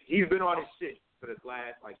 he's been on his shit for this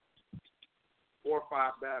last like 4 or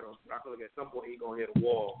 5 battles, but I feel like at some point he's gonna hit a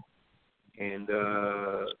wall. And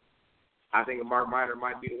I think Mark Minor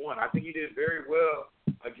might be the one. I think he did very well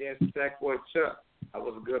against Sackboy Chuck. That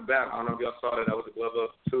was a good battle. I don't know if y'all saw that. That was a Glove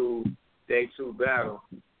Up 2 Day 2 battle.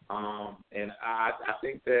 And I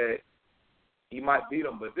think that he might beat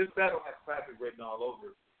him. But this battle has classic written all over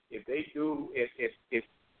it. If they do, if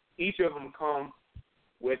each of them come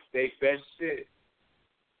with their best shit,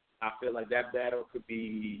 I feel like that battle could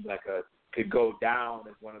be could go down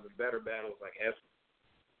as one of the better battles like ever.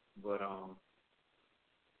 But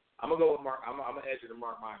I'm gonna go with Mark. I'm gonna edge it to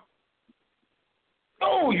Mark Minor.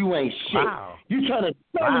 Oh, you ain't shit. Wow. You trying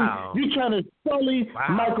to sully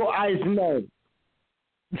Michael Ice name.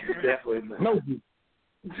 Definitely not. No.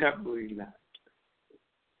 Definitely not.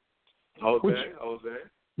 Jose.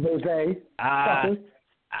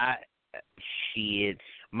 Shit.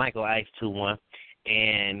 Michael Ice 2-1,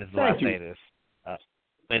 and this is why I say this.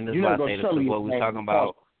 And this is why I say this. What we're talking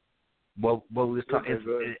about. What we was talking.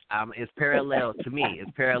 It's parallel to me.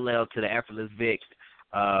 It's parallel to the Effortless Vic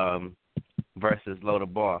versus Loda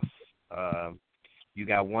Boss. You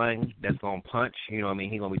got one that's gonna punch. You know what I mean?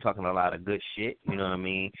 He's gonna be talking a lot of good shit. You know what I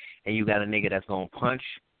mean? And you got a nigga that's gonna punch,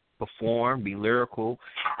 perform, be lyrical,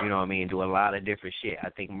 you know what I mean, do a lot of different shit.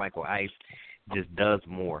 I think Michael Ice just does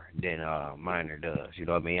more than Minor does, you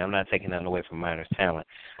know what I mean? I'm not taking nothing away from Minor's talent.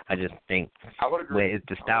 I just think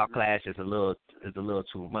the style clash is a little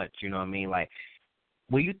too much, you know what I mean? Like,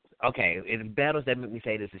 in battles that make me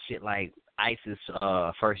say this is shit like Ice's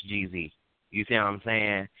first GZ. You see what I'm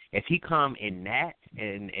saying? If he come in that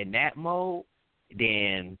mode,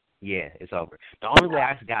 then yeah, it's over. The only way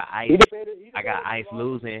I got Ice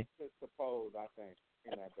losing. Suppose, I think,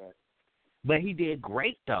 in that battle. But he did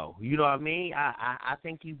great though. You know what I mean? I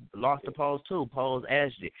think he lost to Pose too. Pose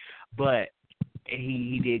edged it, but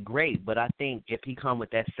he did great. But I think if he come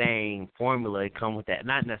with that same formula, come with that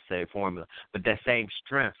not necessarily formula, but that same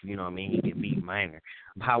strength. You know what I mean? He can beat Minor.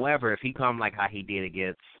 However, if he come like how he did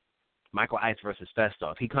against Michael Ice versus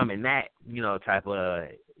Festo. If he come in that, type of,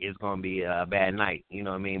 it's going to be a bad night, you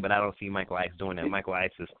know what I mean? But I don't see Michael Ice doing that. Michael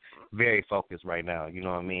Ice is very focused right now, you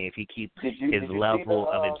know what I mean? If he keeps his level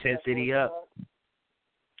of intensity up.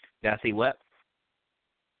 Did I see what?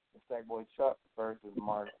 Stackboy Chuck versus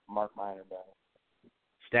Mark Minor battle.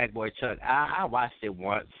 Stackboy Chuck. I watched it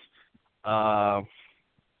once. I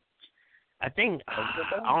think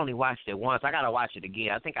I only watched it once. I gotta watch it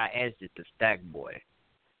again. I think I edged it to Stackboy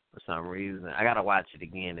for some reason. I gotta watch it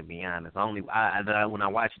again, to be honest. When I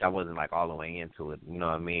watched it, I wasn't like all the way into it. You know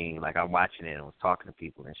what I mean? Like I'm watching it and was talking to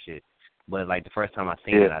people and shit. But like the first time I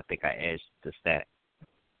seen it, I think I edged to Stack.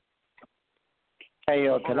 Hey,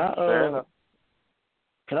 can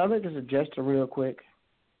I make a suggestion real quick?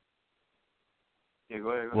 Yeah, go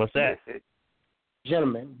ahead. What's that?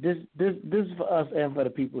 Gentlemen, this is for us and for the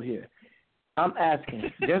people here. I'm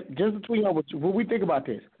asking, just between y'all, what we think about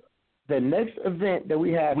this. The next event that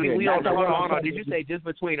we have here. We on, hold on. Did you say just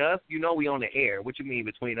between us? You know we on the air. What you mean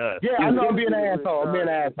between us? Yeah, I know I'm being an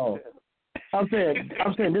asshole. I'm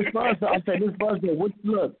saying this buzz.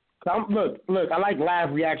 Look, I like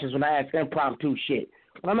live reactions when I ask impromptu shit.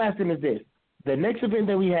 What I'm asking is this: the next event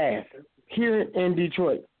that we have here in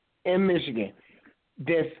Detroit, in Michigan,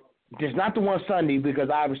 there's not the one Sunday because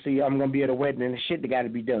obviously I'm gonna be at a wedding and the shit that got to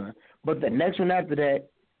be done. But the next one after that,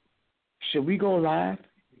 should we go live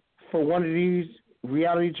for one of these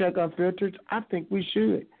reality check Unfiltered? I think we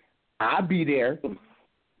should. I'll be there.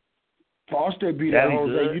 Foster be there.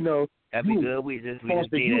 Jose, good. That'd be good. We just need an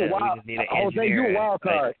engineer. Jose, you a wild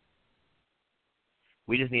card.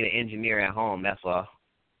 We just need an engineer at home. That's all.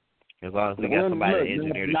 As long as we got somebody to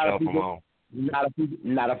engineer the show from home.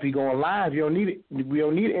 Not if we going live. You don't need it. We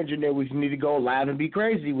don't need an engineer. We just need to go live and be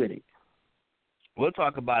crazy with it. We'll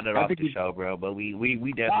talk about it off the show, bro. But we definitely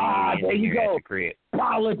need an engineer at the crib.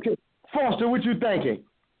 Foster, what you thinking?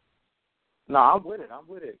 No, I'm with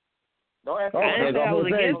it. Don't ask me. I was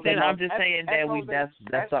against it. I'm just saying that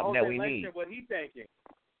that's something that we need. What he thinking?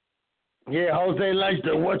 Yeah, Jose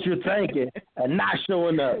Lester, what you thinking? And not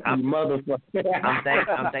showing up, you motherfucker.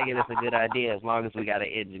 I'm thinking it's a good idea as long as we got an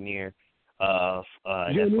engineer. That's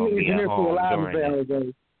gonna be at home during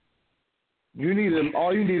it. You need him.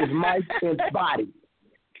 All you need is Mike and Spotty.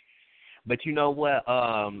 But you know what?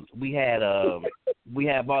 We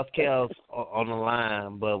had Boss Kells on the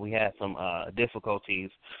line, but we had some difficulties.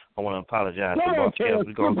 I want to apologize to Boss Kells.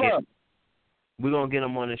 We're gonna get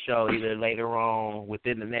him on the show either later on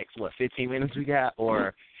within the next 15 minutes we got,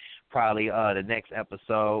 or probably the next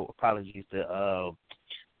episode. Apologies to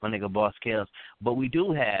my nigga Boss Kells. But we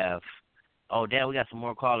do have. Oh, damn, we got some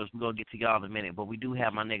more callers. We're going to get to y'all in a minute. But we do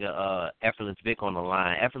have my nigga Effortless Vic on the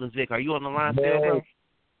line. Effortless Vic, are you on the line still, bro?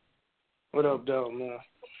 What up, though, man?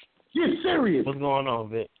 Get serious. What's going on,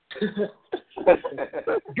 Vic?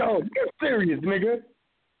 Go, get serious, nigga.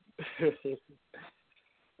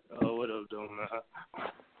 Oh, what up, though, man?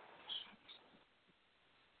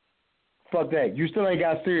 Fuck that. You still ain't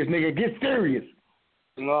got serious, nigga. Get serious.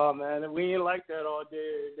 No, man, we ain't like that all day,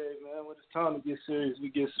 every day, man. When it's time to get serious, we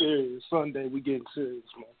get serious. Sunday, we getting serious,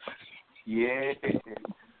 man. Yeah.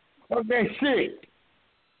 Fuck that shit.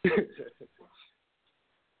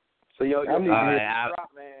 So your battle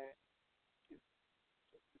dropped, man.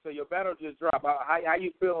 So your battle just dropped. How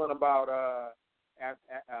you feeling about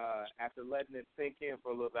after letting it sink in for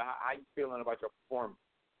a little bit? How you feeling about your performance?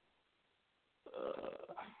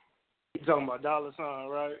 You talking about Dollar Sign,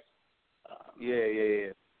 right?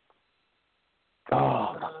 Yeah.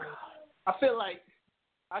 Oh, my God. I feel like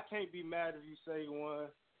I can't be mad if you say you won,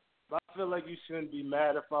 but I feel like you shouldn't be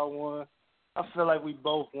mad if I won. I feel like we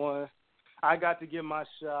both won. I got to get my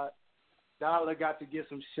shot. Dollar got to get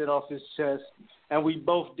some shit off his chest, and we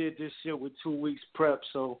both did this shit with 2 weeks prep.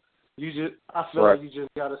 So I feel like you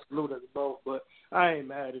just got to salute us both. But I ain't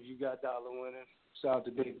mad if you got Dollar winning. Shout out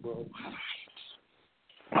to Big Bro.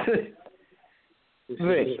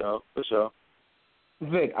 Vic, for sure.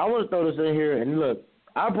 Vic, I want to throw this in here, and look,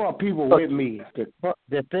 I brought people with me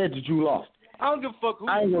that said that you lost. I don't give a fuck who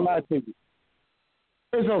I ain't gonna lie to you.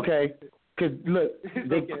 It's okay, cause look,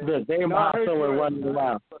 they in my somewhere running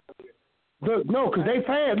around. Look, no, cause they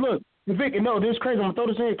fans. Look, Vic, no, this is crazy. I'm gonna throw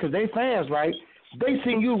this in here, cause they fans, right? They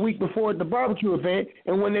seen you a week before at the barbecue event,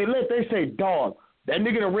 and when they left, they say, "Dog, that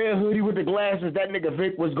nigga in the red hoodie with the glasses, that nigga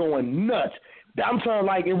Vic was going nuts." I'm saying,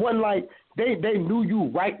 like, it wasn't like they knew you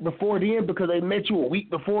right before then because they met you a week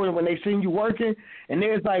before when they seen you working, and they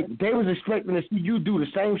was expecting to see you do the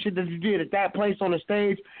same shit that you did at that place on the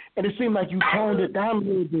stage, and it seemed like you toned it down a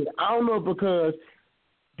little bit. I don't know because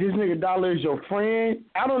this nigga Dollar is your friend.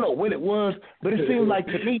 I don't know what it was, but it seemed like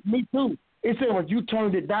to me too. It said like you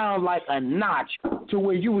turned it down like a notch to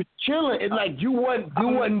where you was chilling. It's like you wasn't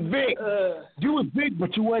Vic. You was Vic,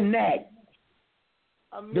 but you wasn't that.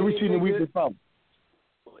 Then we seen the week before.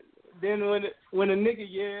 Then when a nigga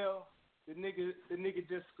yell, the nigga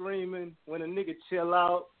just screaming. When a nigga chill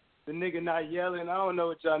out, the nigga not yelling. I don't know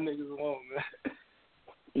what y'all niggas want, man.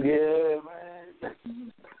 Yeah,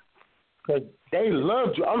 man. Cause they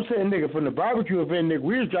loved you. I'm saying, nigga, from the barbecue event, nigga,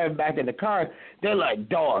 we was driving back in the car. They're like,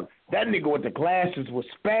 dog, that nigga with the glasses was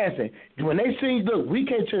spazzing. When they seen, look, we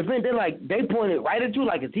came to the event, they're like, they pointed right at you,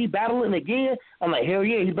 like, is he battling again? I'm like, hell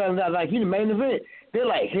yeah, he battling out like he the main event. They're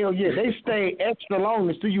like, hell yeah, they stayed extra long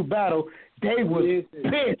to see you battle. They was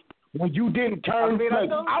pissed when you didn't turn.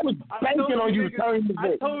 I was banking on you turning the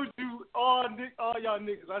bit. I told you, all y'all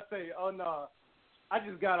niggas, I say, oh, no. I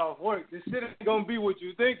just got off work. This shit ain't gonna be what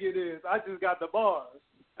you think it is. I just got the bars.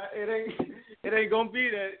 It ain't gonna be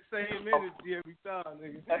that same energy every time,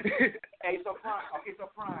 nigga. Hey, so Prime.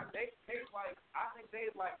 They like, I think they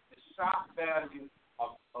like the shock value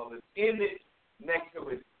of his image next to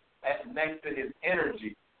his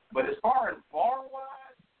energy. But as far as bar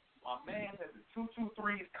wise, my man has the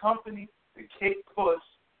 223's company, the kick push.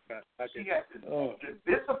 She got to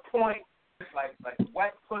disappoint like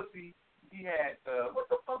wet pussy. He had what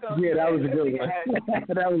the fuck else? Yeah, that was a good one.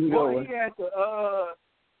 That was a good one. He had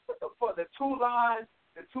what the fuck? The two lines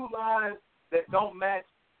that don't match,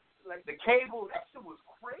 like the cable. That shit was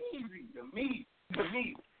crazy to me.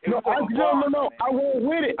 No. I roll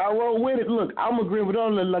with it. Look, I'm agreeing with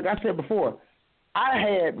all that. Like I said before, I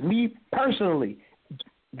had me personally.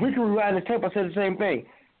 We can rewind the tape. I said the same thing.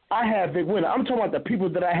 I had Vic winner. I'm talking about the people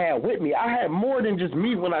that I had with me. I had more than just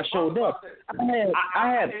me when I showed up. I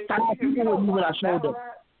had 5 people with me when I showed up.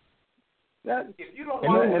 If you don't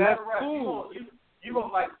like that rap, you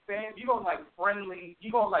gonna like fans. You gonna like friendly.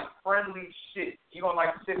 You gonna like friendly shit. You gonna like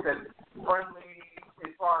shit that's friendly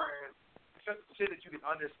as far as shit that you can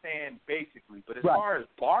understand basically. But as far as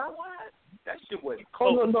bar wise, that shit wasn't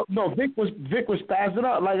close. Oh, no. Vic was spazzing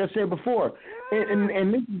out, like I said before.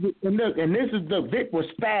 And this is the Vic was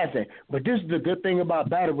spazzing. But this is the good thing about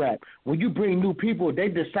battle rap. When you bring new people, they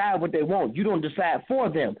decide what they want. You don't decide for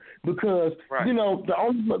them because you know the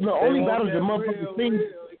only battles the motherfuckers seen.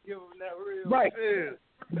 Right.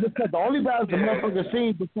 Because the only battles the motherfuckers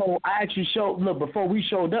seen before we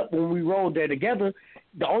showed up when we rolled there together.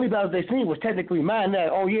 The only battles they seen was technically mine. That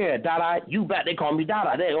Dada, you battle. They call me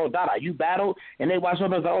Dada. Dada, you battled, and they watched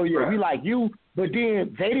us like, we like you. But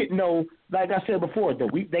then they didn't know. Like I said before,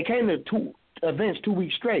 they came to 2 events 2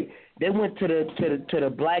 weeks straight. They went to the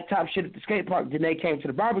blacktop shit at the skate park. Then they came to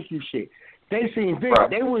the barbecue shit. They seen Vic.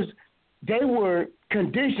 They were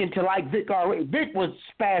conditioned to like Vic already. Vic was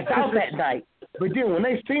spazzed out that night. But then when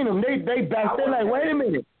they seen him, they backed. They're like, wait a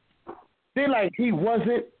minute. They're like, he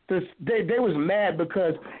wasn't. They was mad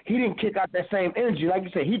because he didn't kick out that same energy. Like you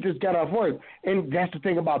said, he just got off work. And that's the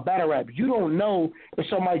thing about battle rap. You don't know if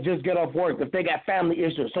somebody just got off work, if they got family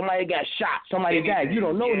issues, somebody got shot, somebody died. You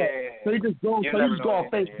don't know that. So you just go on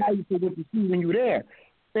face value for what you see when you're there.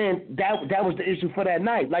 And that was the issue for that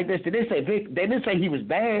night. Like they said, Vic, they didn't say he was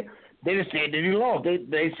bad. They just said that he lost.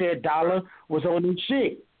 They said Dollar was on his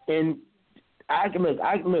shit. And I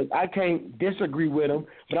can't disagree with them,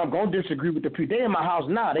 but I'm gonna disagree with the people. They in my house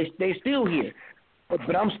now. They still here,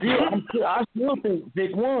 but I still think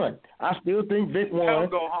Vic won.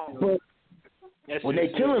 But when they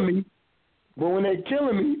killing me,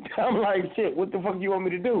 I'm like, shit. What the fuck you want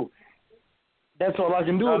me to do? That's all I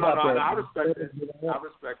can do about that. I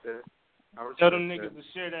respect it. Tell them niggas to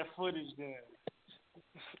share that footage then.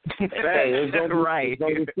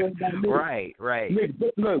 Right.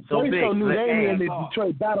 Look, so they so new they ain't in the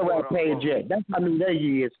Detroit Battle Rap page yet. That's how new they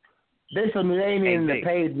is. They so new they ain't in the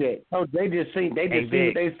page yet. So they just see what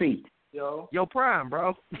they see. Yo, Prime,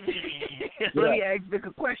 bro. Let me ask Vic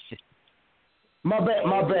a question. My bad.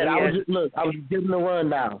 I was giving the run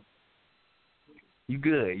now. You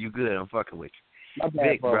good? I'm fucking with you. My bad,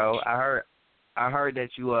 Vic, bro. I heard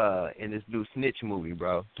that you in this new Snitch movie,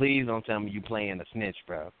 bro. Please don't tell me you playing a snitch,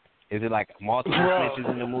 bro. Is it like multiple snitches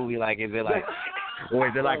in the movie? Like, is it like, or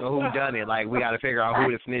is it like a whodunit? Like, we got to figure out who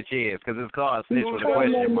the snitch is because it's called Snitch with a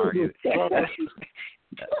question mark.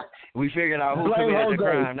 We figured out who committed the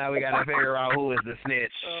crime. Now we got to figure out who is the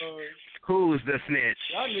snitch. Who's the snitch?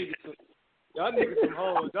 Y'all niggas some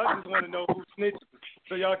hoes. Y'all just want to know who snitched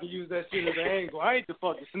so y'all can use that shit as an angle. I ain't the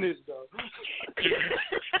fucking snitch, though. He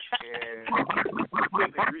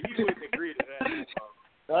wouldn't agree to that.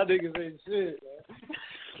 Y'all niggas ain't shit, man.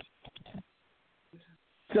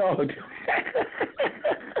 So,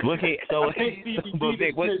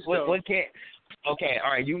 Vic, what can? Okay,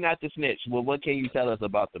 all right, you not the snitch. Well, what can you tell us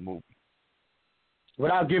about the movie?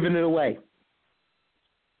 without giving it away.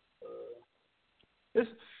 It's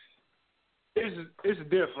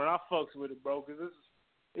different. I fucks with it, bro, because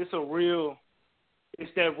it's a real.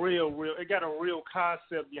 It's that real. It got a real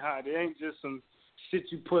concept behind it. It ain't just some shit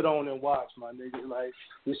you put on and watch, my nigga. Like,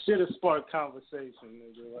 the shit has sparked conversation,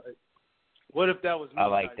 nigga. Like, what if that was me? I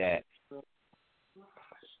like that.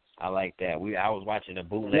 I like that. I was watching a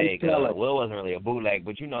bootleg. Well, it wasn't really a bootleg,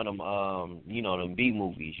 but you know them B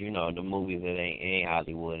movies. You know the movies that ain't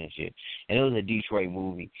Hollywood and shit. And it was a Detroit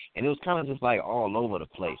movie, and it was kind of just like all over the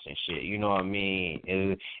place and shit. You know what I mean?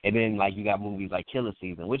 And then like you got movies like Killer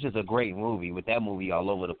Season, which is a great movie, with that movie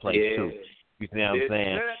all over the place too. You see what I'm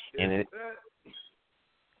saying?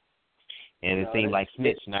 And it seemed like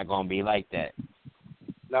Snitch not gonna be like that.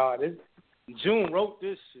 Nah, June wrote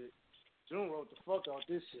this shit. June wrote the fuck out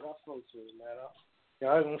this shit. I fuck with it, man.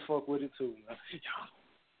 I gonna fuck with it too,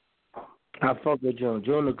 man. I fuck with June.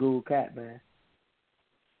 June a cool cat, man.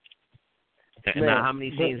 Now, how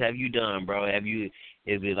many scenes have you done, bro? Is you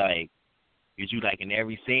like in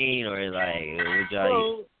every scene, or like?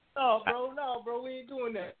 No, bro, we ain't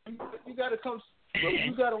doing that. You gotta come, bro.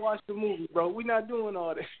 You gotta watch the movie, bro. We not doing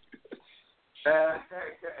all that.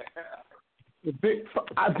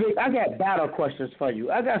 I got battle questions for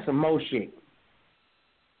you. I got some more shit.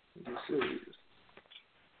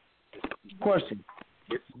 Question.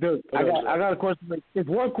 Dude, I got a question. It's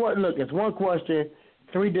one question. Look, it's one question,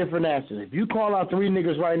 3 different answers. If you call out 3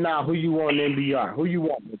 niggas right now, who you want in NBR? Who you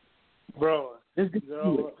want, bro? Who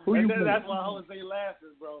you want? That's why Jose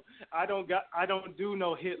laughing, bro. I don't do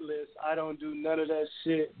no hit list. I don't do none of that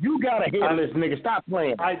shit. You got a hit list, nigga. Stop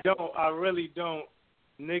playing. I don't. I really don't.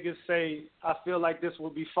 Niggas say, I feel like this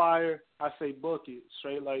will be fire. I say, book it.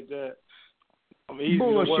 Straight like that.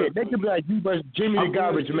 Bullshit. They could be like, you versus Jimmy the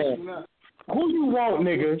Garbage Man. Who you want,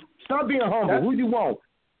 nigga? Stop being humble. Who you want?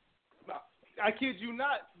 I kid you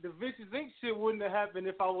not. The Vicious Inc. shit wouldn't have happened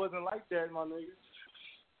if I wasn't like that, my nigga.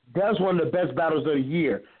 That's one of the best battles of the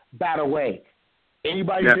year. Battle way.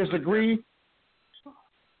 Anybody disagree?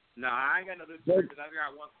 No, I ain't got no disagreement. I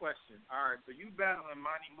got one question. All right, so you battling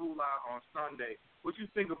Monty Moolah on Sunday. What you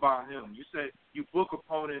think about him? You said you book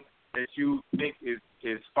opponents that you think is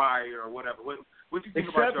fire or whatever. What you think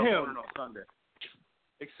about your opponent on Sunday?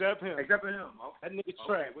 Except him. Except for him. Okay. That nigga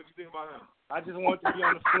trash. What you think about him? I just want to be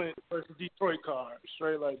on the Flint versus Detroit card.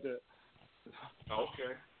 Straight like that.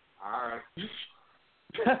 Okay. All right.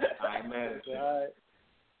 I ain't mad at you. All right.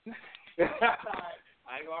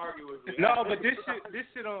 I ain't gonna argue with you. No, but this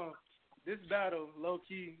shit on this battle, low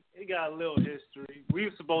key, it got a little history. We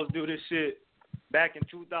were supposed to do this shit back in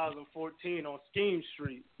 2014 on Scheme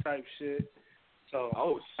Street type shit. So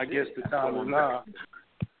I guess the time is now.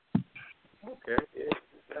 Okay. Yeah.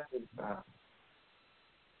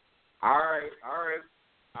 All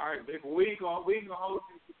right, Big. We ain't gonna hold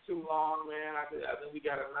you for too long, man. I think we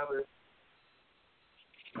got another.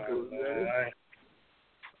 Right.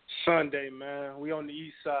 Sunday, man. We on the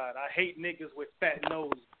east side. I hate niggas with fat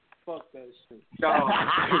noses. Fuck that shit. Oh,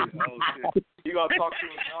 shit. You gonna talk to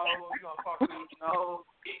his nose?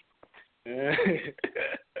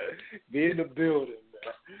 Be in the building,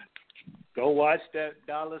 man. Go watch that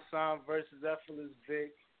 $sign versus Effortless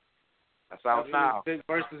Vic. That's out now. Vic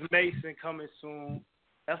versus Mason coming soon.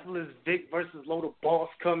 Effortless Vic versus Loda Boss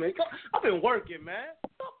coming. I've been working, man.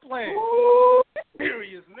 Stop playing.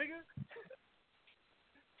 Serious, nigga.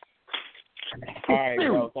 All right,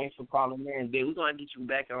 bro. Thanks for calling in, dude. We're gonna get you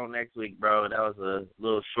back on next week, bro. That was a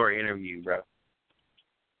little short interview, bro.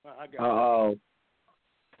 I got All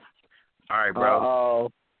right, bro.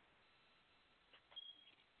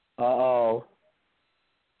 Oh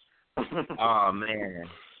man.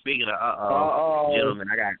 Speaking of gentlemen,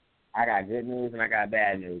 I got good news and I got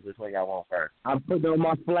bad news. Which one y'all want first? I'm putting on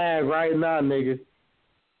my flag right now, nigga.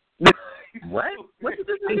 What? What did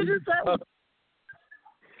this nigga just say?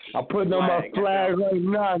 I'm putting on my flag right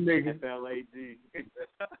now, nigga. FLAG.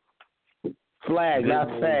 Flag, not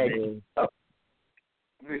fag.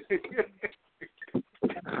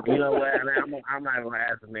 You know what, man? I'm not gonna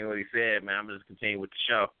ask him what he said, man. I'm just continue with the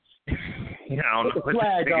show. I don't know what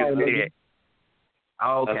flag this nigga said.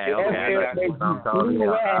 Okay. I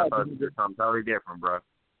thought you did something totally different, bro.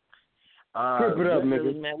 Trip it up,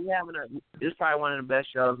 nigga. Man, this is probably one of the best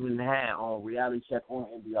shows we've had on Reality Check on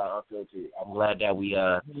NBR Unfiltered. I'm glad that we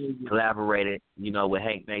collaborated, with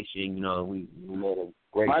Hank Nation. We made a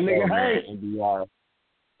great show, man. NBR,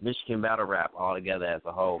 Michigan Battle Rap all together as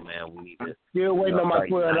a whole, man. We need to still waiting on my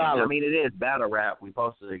 $12. I mean, it is battle rap. We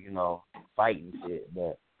supposed to, fight and shit,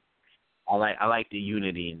 but I like the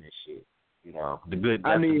unity in this shit. The good.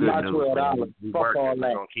 I need my news. $12. We Fuck working. all We're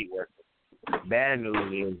that. gonna keep working. Bad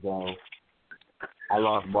news is I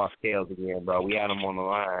lost Boss Scales again, bro. We had him on the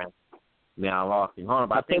line. Man, I lost him. Hold on,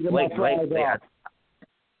 but I think wait.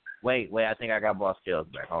 I think I got Boss Scales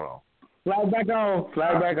back. Hold on. Flag back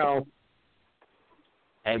on.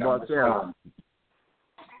 Hey, Boss Scales.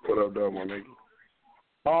 What up, though, my nigga?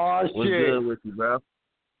 Oh, shit. What's good with you, bro?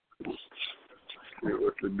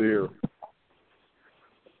 What's the deal?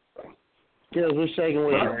 Skills, we're shaking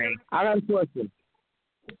with you. I got a question.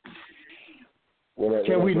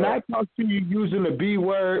 Can we not talk to you using the B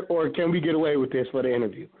word, or can we get away with this for the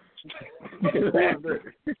interview?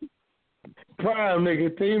 Prime,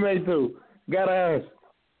 nigga. Teammate, too. Gotta ask.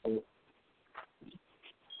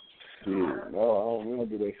 Shit. No, we don't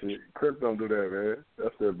do that shit. Crips don't do that, man.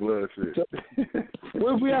 That's their blood shit.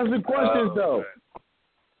 What if we ask the questions, though?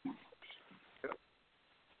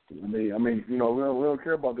 I mean, you know, we don't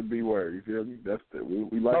care about the B word. You feel me? That's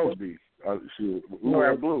we like the B. Shit, we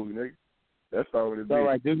wear blue, nigga. That's all it is. All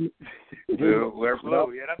right, dude. Wear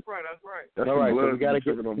blue. Yeah, that's right. That's all the right, blood so we gotta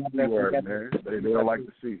get on the B word, man. They don't like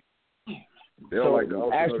to see. They don't like the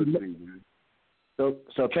ultimate C, man. So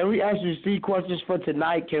can we ask you C questions for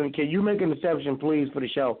tonight? Can you make an exception, please, for the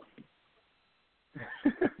show?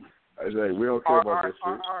 I say we don't care about that shit.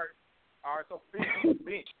 All right. So B.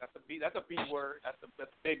 That's a B. That's a B word. That's a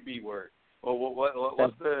big B word. Well,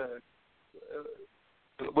 what's the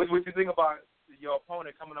what you think about your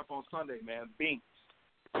opponent coming up on Sunday, man? Binks.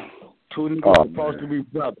 Two niggas supposed to be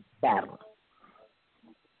brothers. Battle.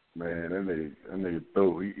 Man, that nigga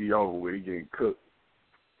through. He over with. He getting cooked.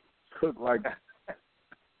 Cooked like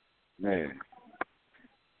man.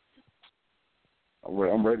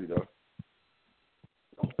 I'm ready though.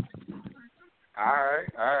 All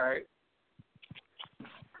right.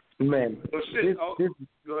 Man, well, shit. Go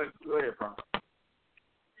ahead, bro.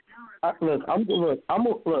 I'm gonna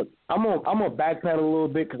backpedal a little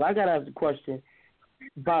bit because I gotta ask the question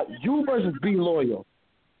about you versus Be Loyal.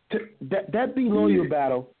 That Be Loyal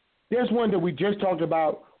battle. There's one that we just talked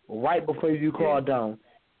about right before you called down,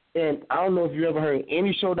 and I don't know if you ever heard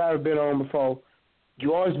any show that I've been on before.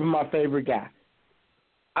 You always been my favorite guy.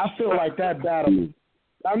 I feel like that battle.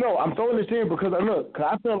 I know I'm throwing this in because I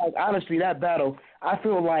feel like honestly that battle. I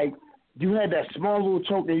feel like you had that small little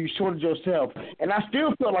choke and you shorted yourself, and I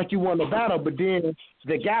still feel like you won the battle. But then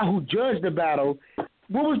the guy who judged the battle,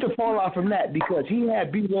 what was the fallout from that? Because he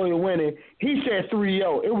had B Loyal winning. He said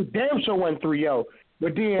 3-0. It was damn sure wasn't 3-0.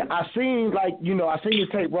 But then I seen the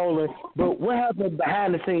tape rolling. But what happened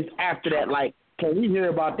behind the scenes after that? Like, can we hear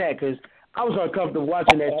about that? Because I was uncomfortable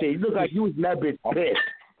watching that shit. You look like you was in that bitch pissed.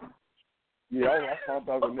 Yeah, I found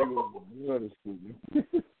out the nigga was blood and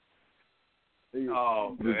shit.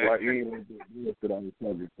 Oh, just man. like he ain't want to do it that I was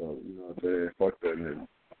talking so, you know what I'm saying? Fuck that nigga.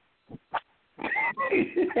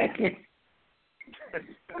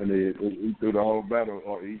 And he threw the whole battle,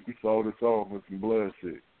 or he sold his soul with some blood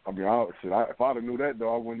shit. I mean, if I'd have knew that,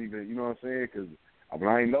 though, I wouldn't even, you know what I'm saying? Because,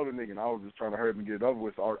 I ain't know the nigga, and I was just trying to hurry him and get it over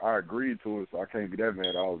with, so I agreed to it, so I can't be that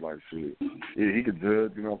mad. I was like, shit, yeah, he could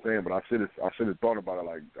judge, you know what I'm saying? But I should have thought about it,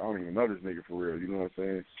 like, I don't even know this nigga for real, you know what I'm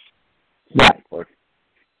saying? Right. But,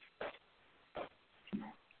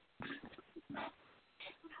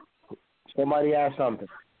 somebody asked something.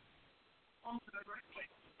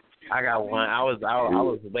 I got one. I was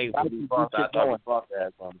waiting for you, Foster. I thought you Foster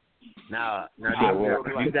had something. Now, you got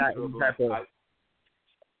any type of.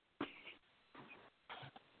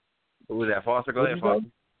 Who was that, Foster? Go ahead, Foster.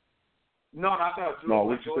 No, I thought Drew. No,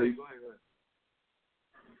 what you say? Go ahead.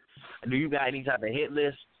 Do you got any type of hit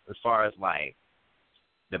list as far as like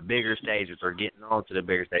the bigger stages or getting on to the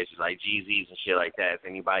bigger stages like GZs and shit like that? If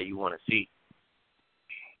anybody you want to see?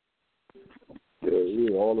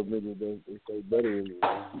 Yeah, all the niggas they say better than me.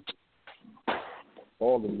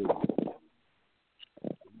 All the niggas.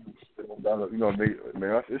 You know,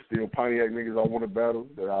 man, it's still Pontiac niggas I want to battle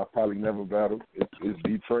that I'll probably never battle. It's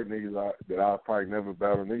Detroit niggas that I'll probably never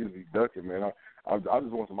battle. Niggas be ducking, man. I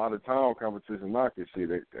just want some out of town competition knock this shit.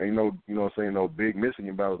 Ain't no, you know what I'm saying, no big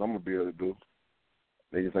Michigan battles I'm gonna be able to do.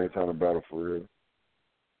 Niggas ain't trying to battle for real.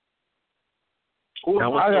 Now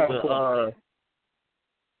what's up with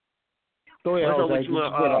what's up with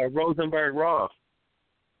you Rosenberg Ross?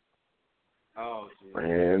 Oh shit.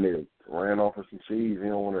 Man, nigga ran off of some cheese. He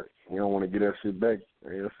don't want to get that shit back.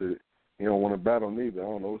 Man, he don't want to battle neither. I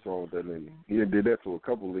don't know what's wrong with that nigga. He did that to a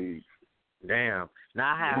couple leagues. Damn.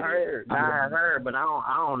 Now I had heard, but I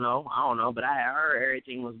don't know. But I had heard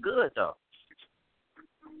everything was good though.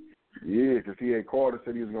 Yeah, because he had called and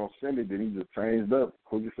said he was gonna send it, then he just changed up.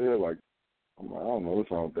 What you said? Like, I don't know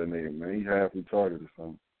what's wrong with that nigga, man. He half retarded or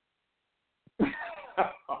something.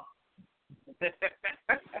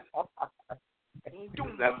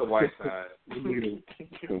 That's the white side.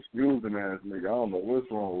 Confusing ass nigga. I don't know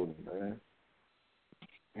what's wrong with him,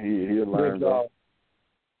 man. He'll learn though.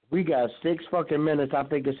 We got 6 fucking minutes. I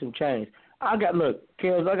think it's some change.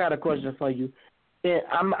 Kels, I got a question for you. And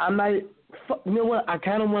I'm not. You know what? I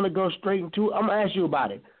kind of want to go straight into. I'm gonna ask you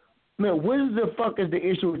about it. Man, what the fuck is the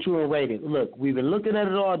issue with you and rating? Look, we've been looking at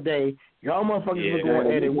it all day. Y'all motherfuckers been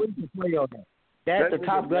going at it. What do you play on that? That's the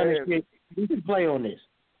Top Gun shit. We can play on this.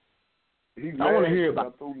 I want to hear about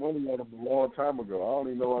it. I threw money at him a long time ago. I don't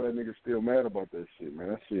even know why that nigga's still mad about that shit, man.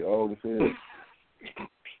 That shit old as hell.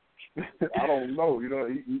 I don't know. You know,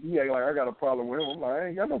 he act like I got a problem with him. I'm like, I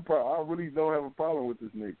ain't got no problem. I really don't have a problem with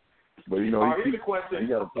this nigga. But, you know, here's the question.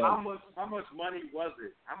 How much money was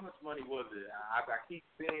it? How much money was it? I keep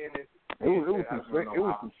saying it. It was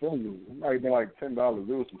some singles. It might have been like $10. It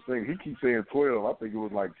was some singles. He keeps saying 12. I think it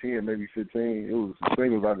was like 10, maybe 15. It was some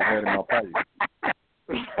singles I just had in my pocket.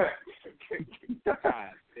 God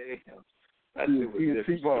damn. That shit was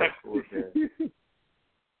disrespectful.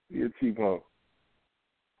 He a cheap hoe.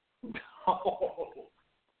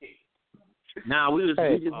 Nah, we just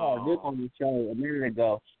had Vic on the show a minute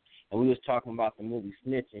ago, and we was talking about the movie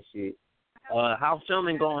Snitch and shit. How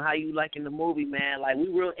filming going? How you liking the movie, man? Like, we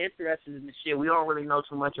real interested in the shit. We don't really know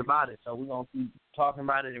too much about it, so we gonna keep talking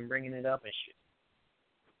about it and bringing it up and shit.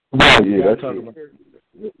 Yeah,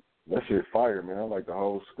 that shit fire, man. I like the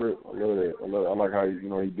whole script. I love that. I like how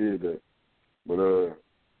he did that. But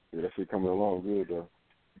yeah, that shit coming along good though.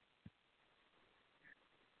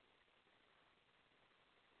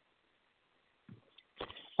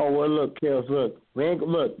 Oh, well, look, Kels, look.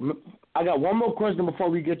 I got one more question before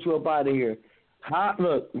we get you up out of here.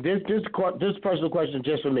 This personal question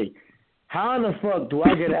just for me. How in the fuck do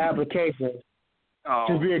I get an application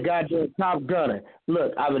to be a goddamn Top Gunner?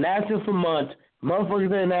 Look, I've been asking for months. Motherfuckers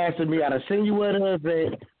didn't answer me. I done send you at an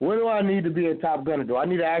event. What do I need to be a Top Gunner? Do I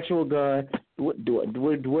need an actual gun? What do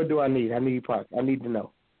I need? I need to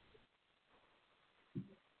know.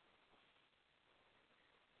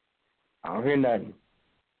 I don't hear nothing.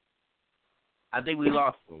 I think we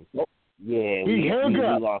lost him. Yeah, we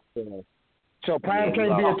lost him. So Prime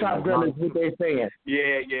can't be a Top Gunner is what they saying.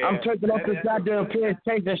 Yeah. I'm taking off this goddamn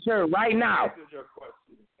PlayStation shirt right now.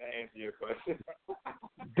 Answer your question.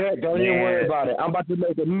 Don't even worry about it. I'm about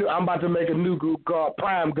to make a new group called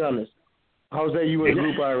Prime Gunners. Jose, you in the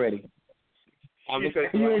group already.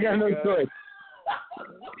 You ain't got no choice.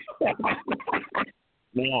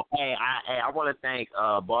 Man, I want to thank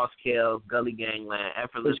Boss Kells, Gully Gangland,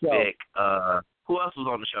 Effortless Vic. Who else was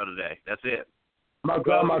on the show today? That's it. My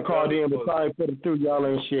grandma called in, but sorry put it through. Y'all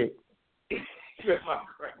ain't shit.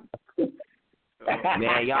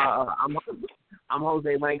 Man, y'all, I'm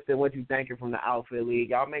Jose Langston. What you thinking from the Outfit League?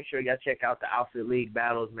 Y'all make sure y'all check out the Outfit League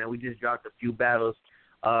battles, man. We just dropped a few battles.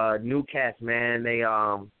 New cats, man. They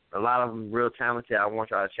a lot of them real talented. I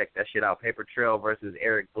want y'all to check that shit out. Paper Trail versus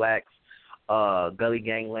Eric Blacks. Gully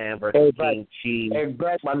Gangland versus King Cheese. Eric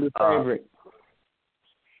Black, my new favorite.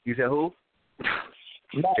 You said who?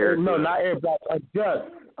 Not Eric Black.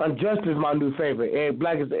 Unjust is my new favorite. Eric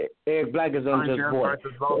Black is Unjust boy.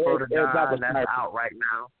 That's out right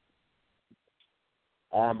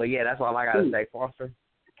now. But yeah, that's all I gotta say, Foster.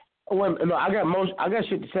 No, I got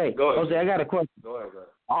shit to say. Go ahead. Jose, I got a question. Go ahead, bro.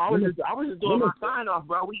 I was just doing my sign off,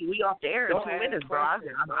 bro. We off the air in 2 minutes, bro. I'm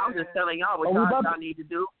just telling y'all what y'all need to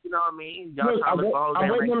do. You know what I mean? Y'all trying to look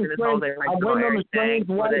for Jose Langston. I'm waiting on the strange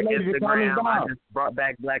white lady to come in. I just brought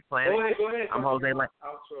back Black Planet. Go ahead. I'm Jose Langston.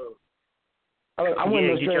 I'm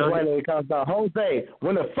waiting on the strange white lady comes out. Jose,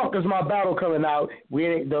 when the fuck is my battle coming out?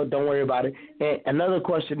 Don't worry about it. And another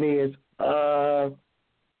question is,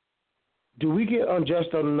 do we get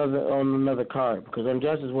Unjust on another card? Because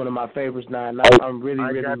Unjust is one of my favorites now, and I'm really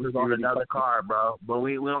on another card, bro. But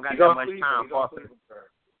we don't got that much time.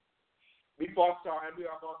 We Boss Star, and we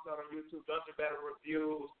are Boss Star on YouTube. Dungeon Battle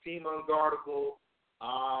Reviews, Team Unguardable.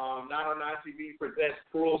 909 TV presents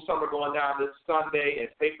Cruel Summer going down this Sunday, and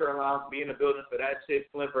Paper Lounge be in the building for that shit.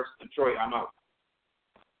 Flint versus Detroit. I'm out.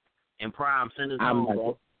 And Prime, send us home,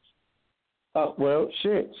 bro. Well,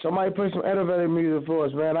 shit. Somebody play some elevator music for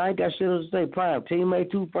us, man. I ain't got shit else to say. Prime,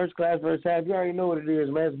 Teammate 2, First Class versus Half. You already know what it is,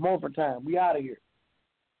 man. It's more for time. We out of here.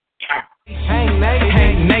 Hang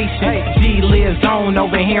Nation, G lives on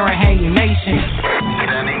over here in Hang Nation.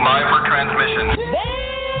 Standing by for transmission.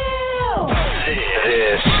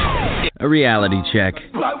 This a reality check.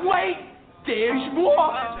 But wait, there's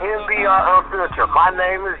more. NBR Unfiltered. My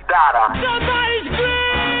name is Dada. Somebody's great.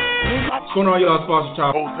 What's going on, y'all? Sponsor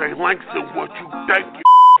Top. Jose Langston, what you think?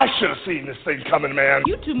 I should have seen this thing coming, man.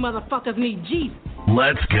 You two motherfuckers need Jesus.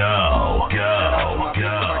 Let's go.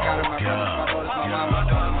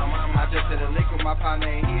 Just to the lick with my partner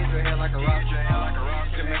and he hit your head like a rock.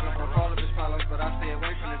 Can make up for all of his problems, but I stay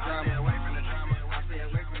away from the drama. I stay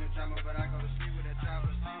away from the drama, but I go to sleep with that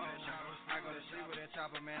chopper. I go to sleep with that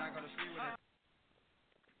chopper, man. I go to sleep with that